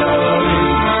 todos los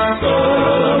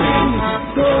domingos,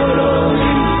 todos los domingos,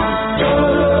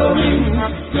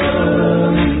 todos los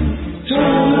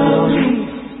domingos.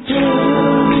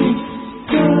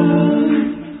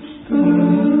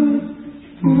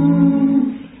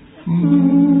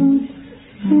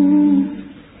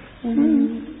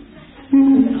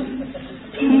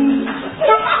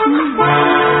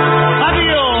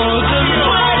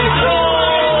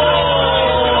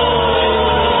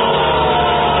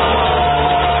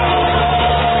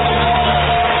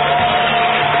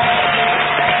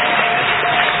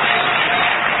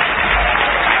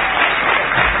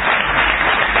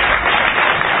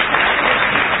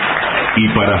 Y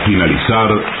para finalizar,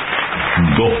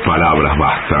 2 palabras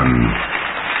bastan.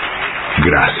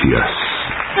 Gracias.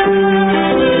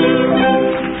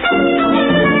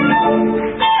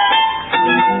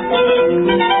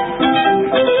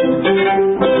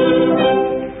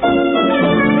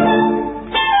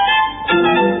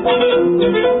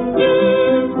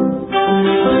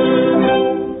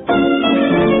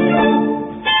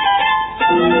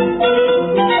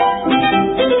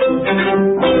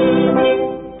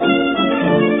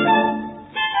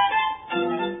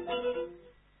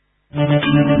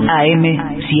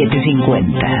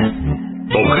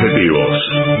 AM750. Objetivos,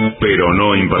 pero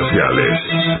no imparciales.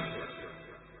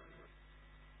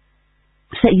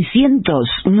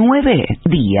 609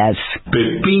 días.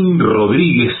 Pepín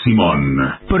Rodríguez Simón.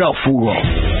 Prófugo.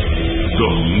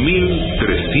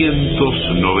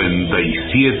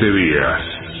 2397 días.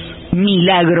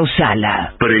 Milagro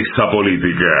Sala. Presa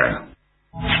política.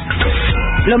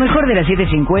 Lo mejor de la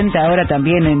 750 ahora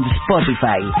también en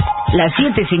Spotify. La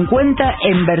 750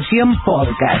 en versión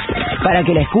podcast, para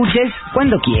que la escuches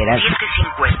cuando quieras.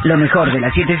 750. Lo mejor de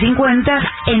la 750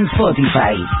 en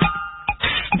Spotify.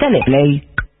 Dale play.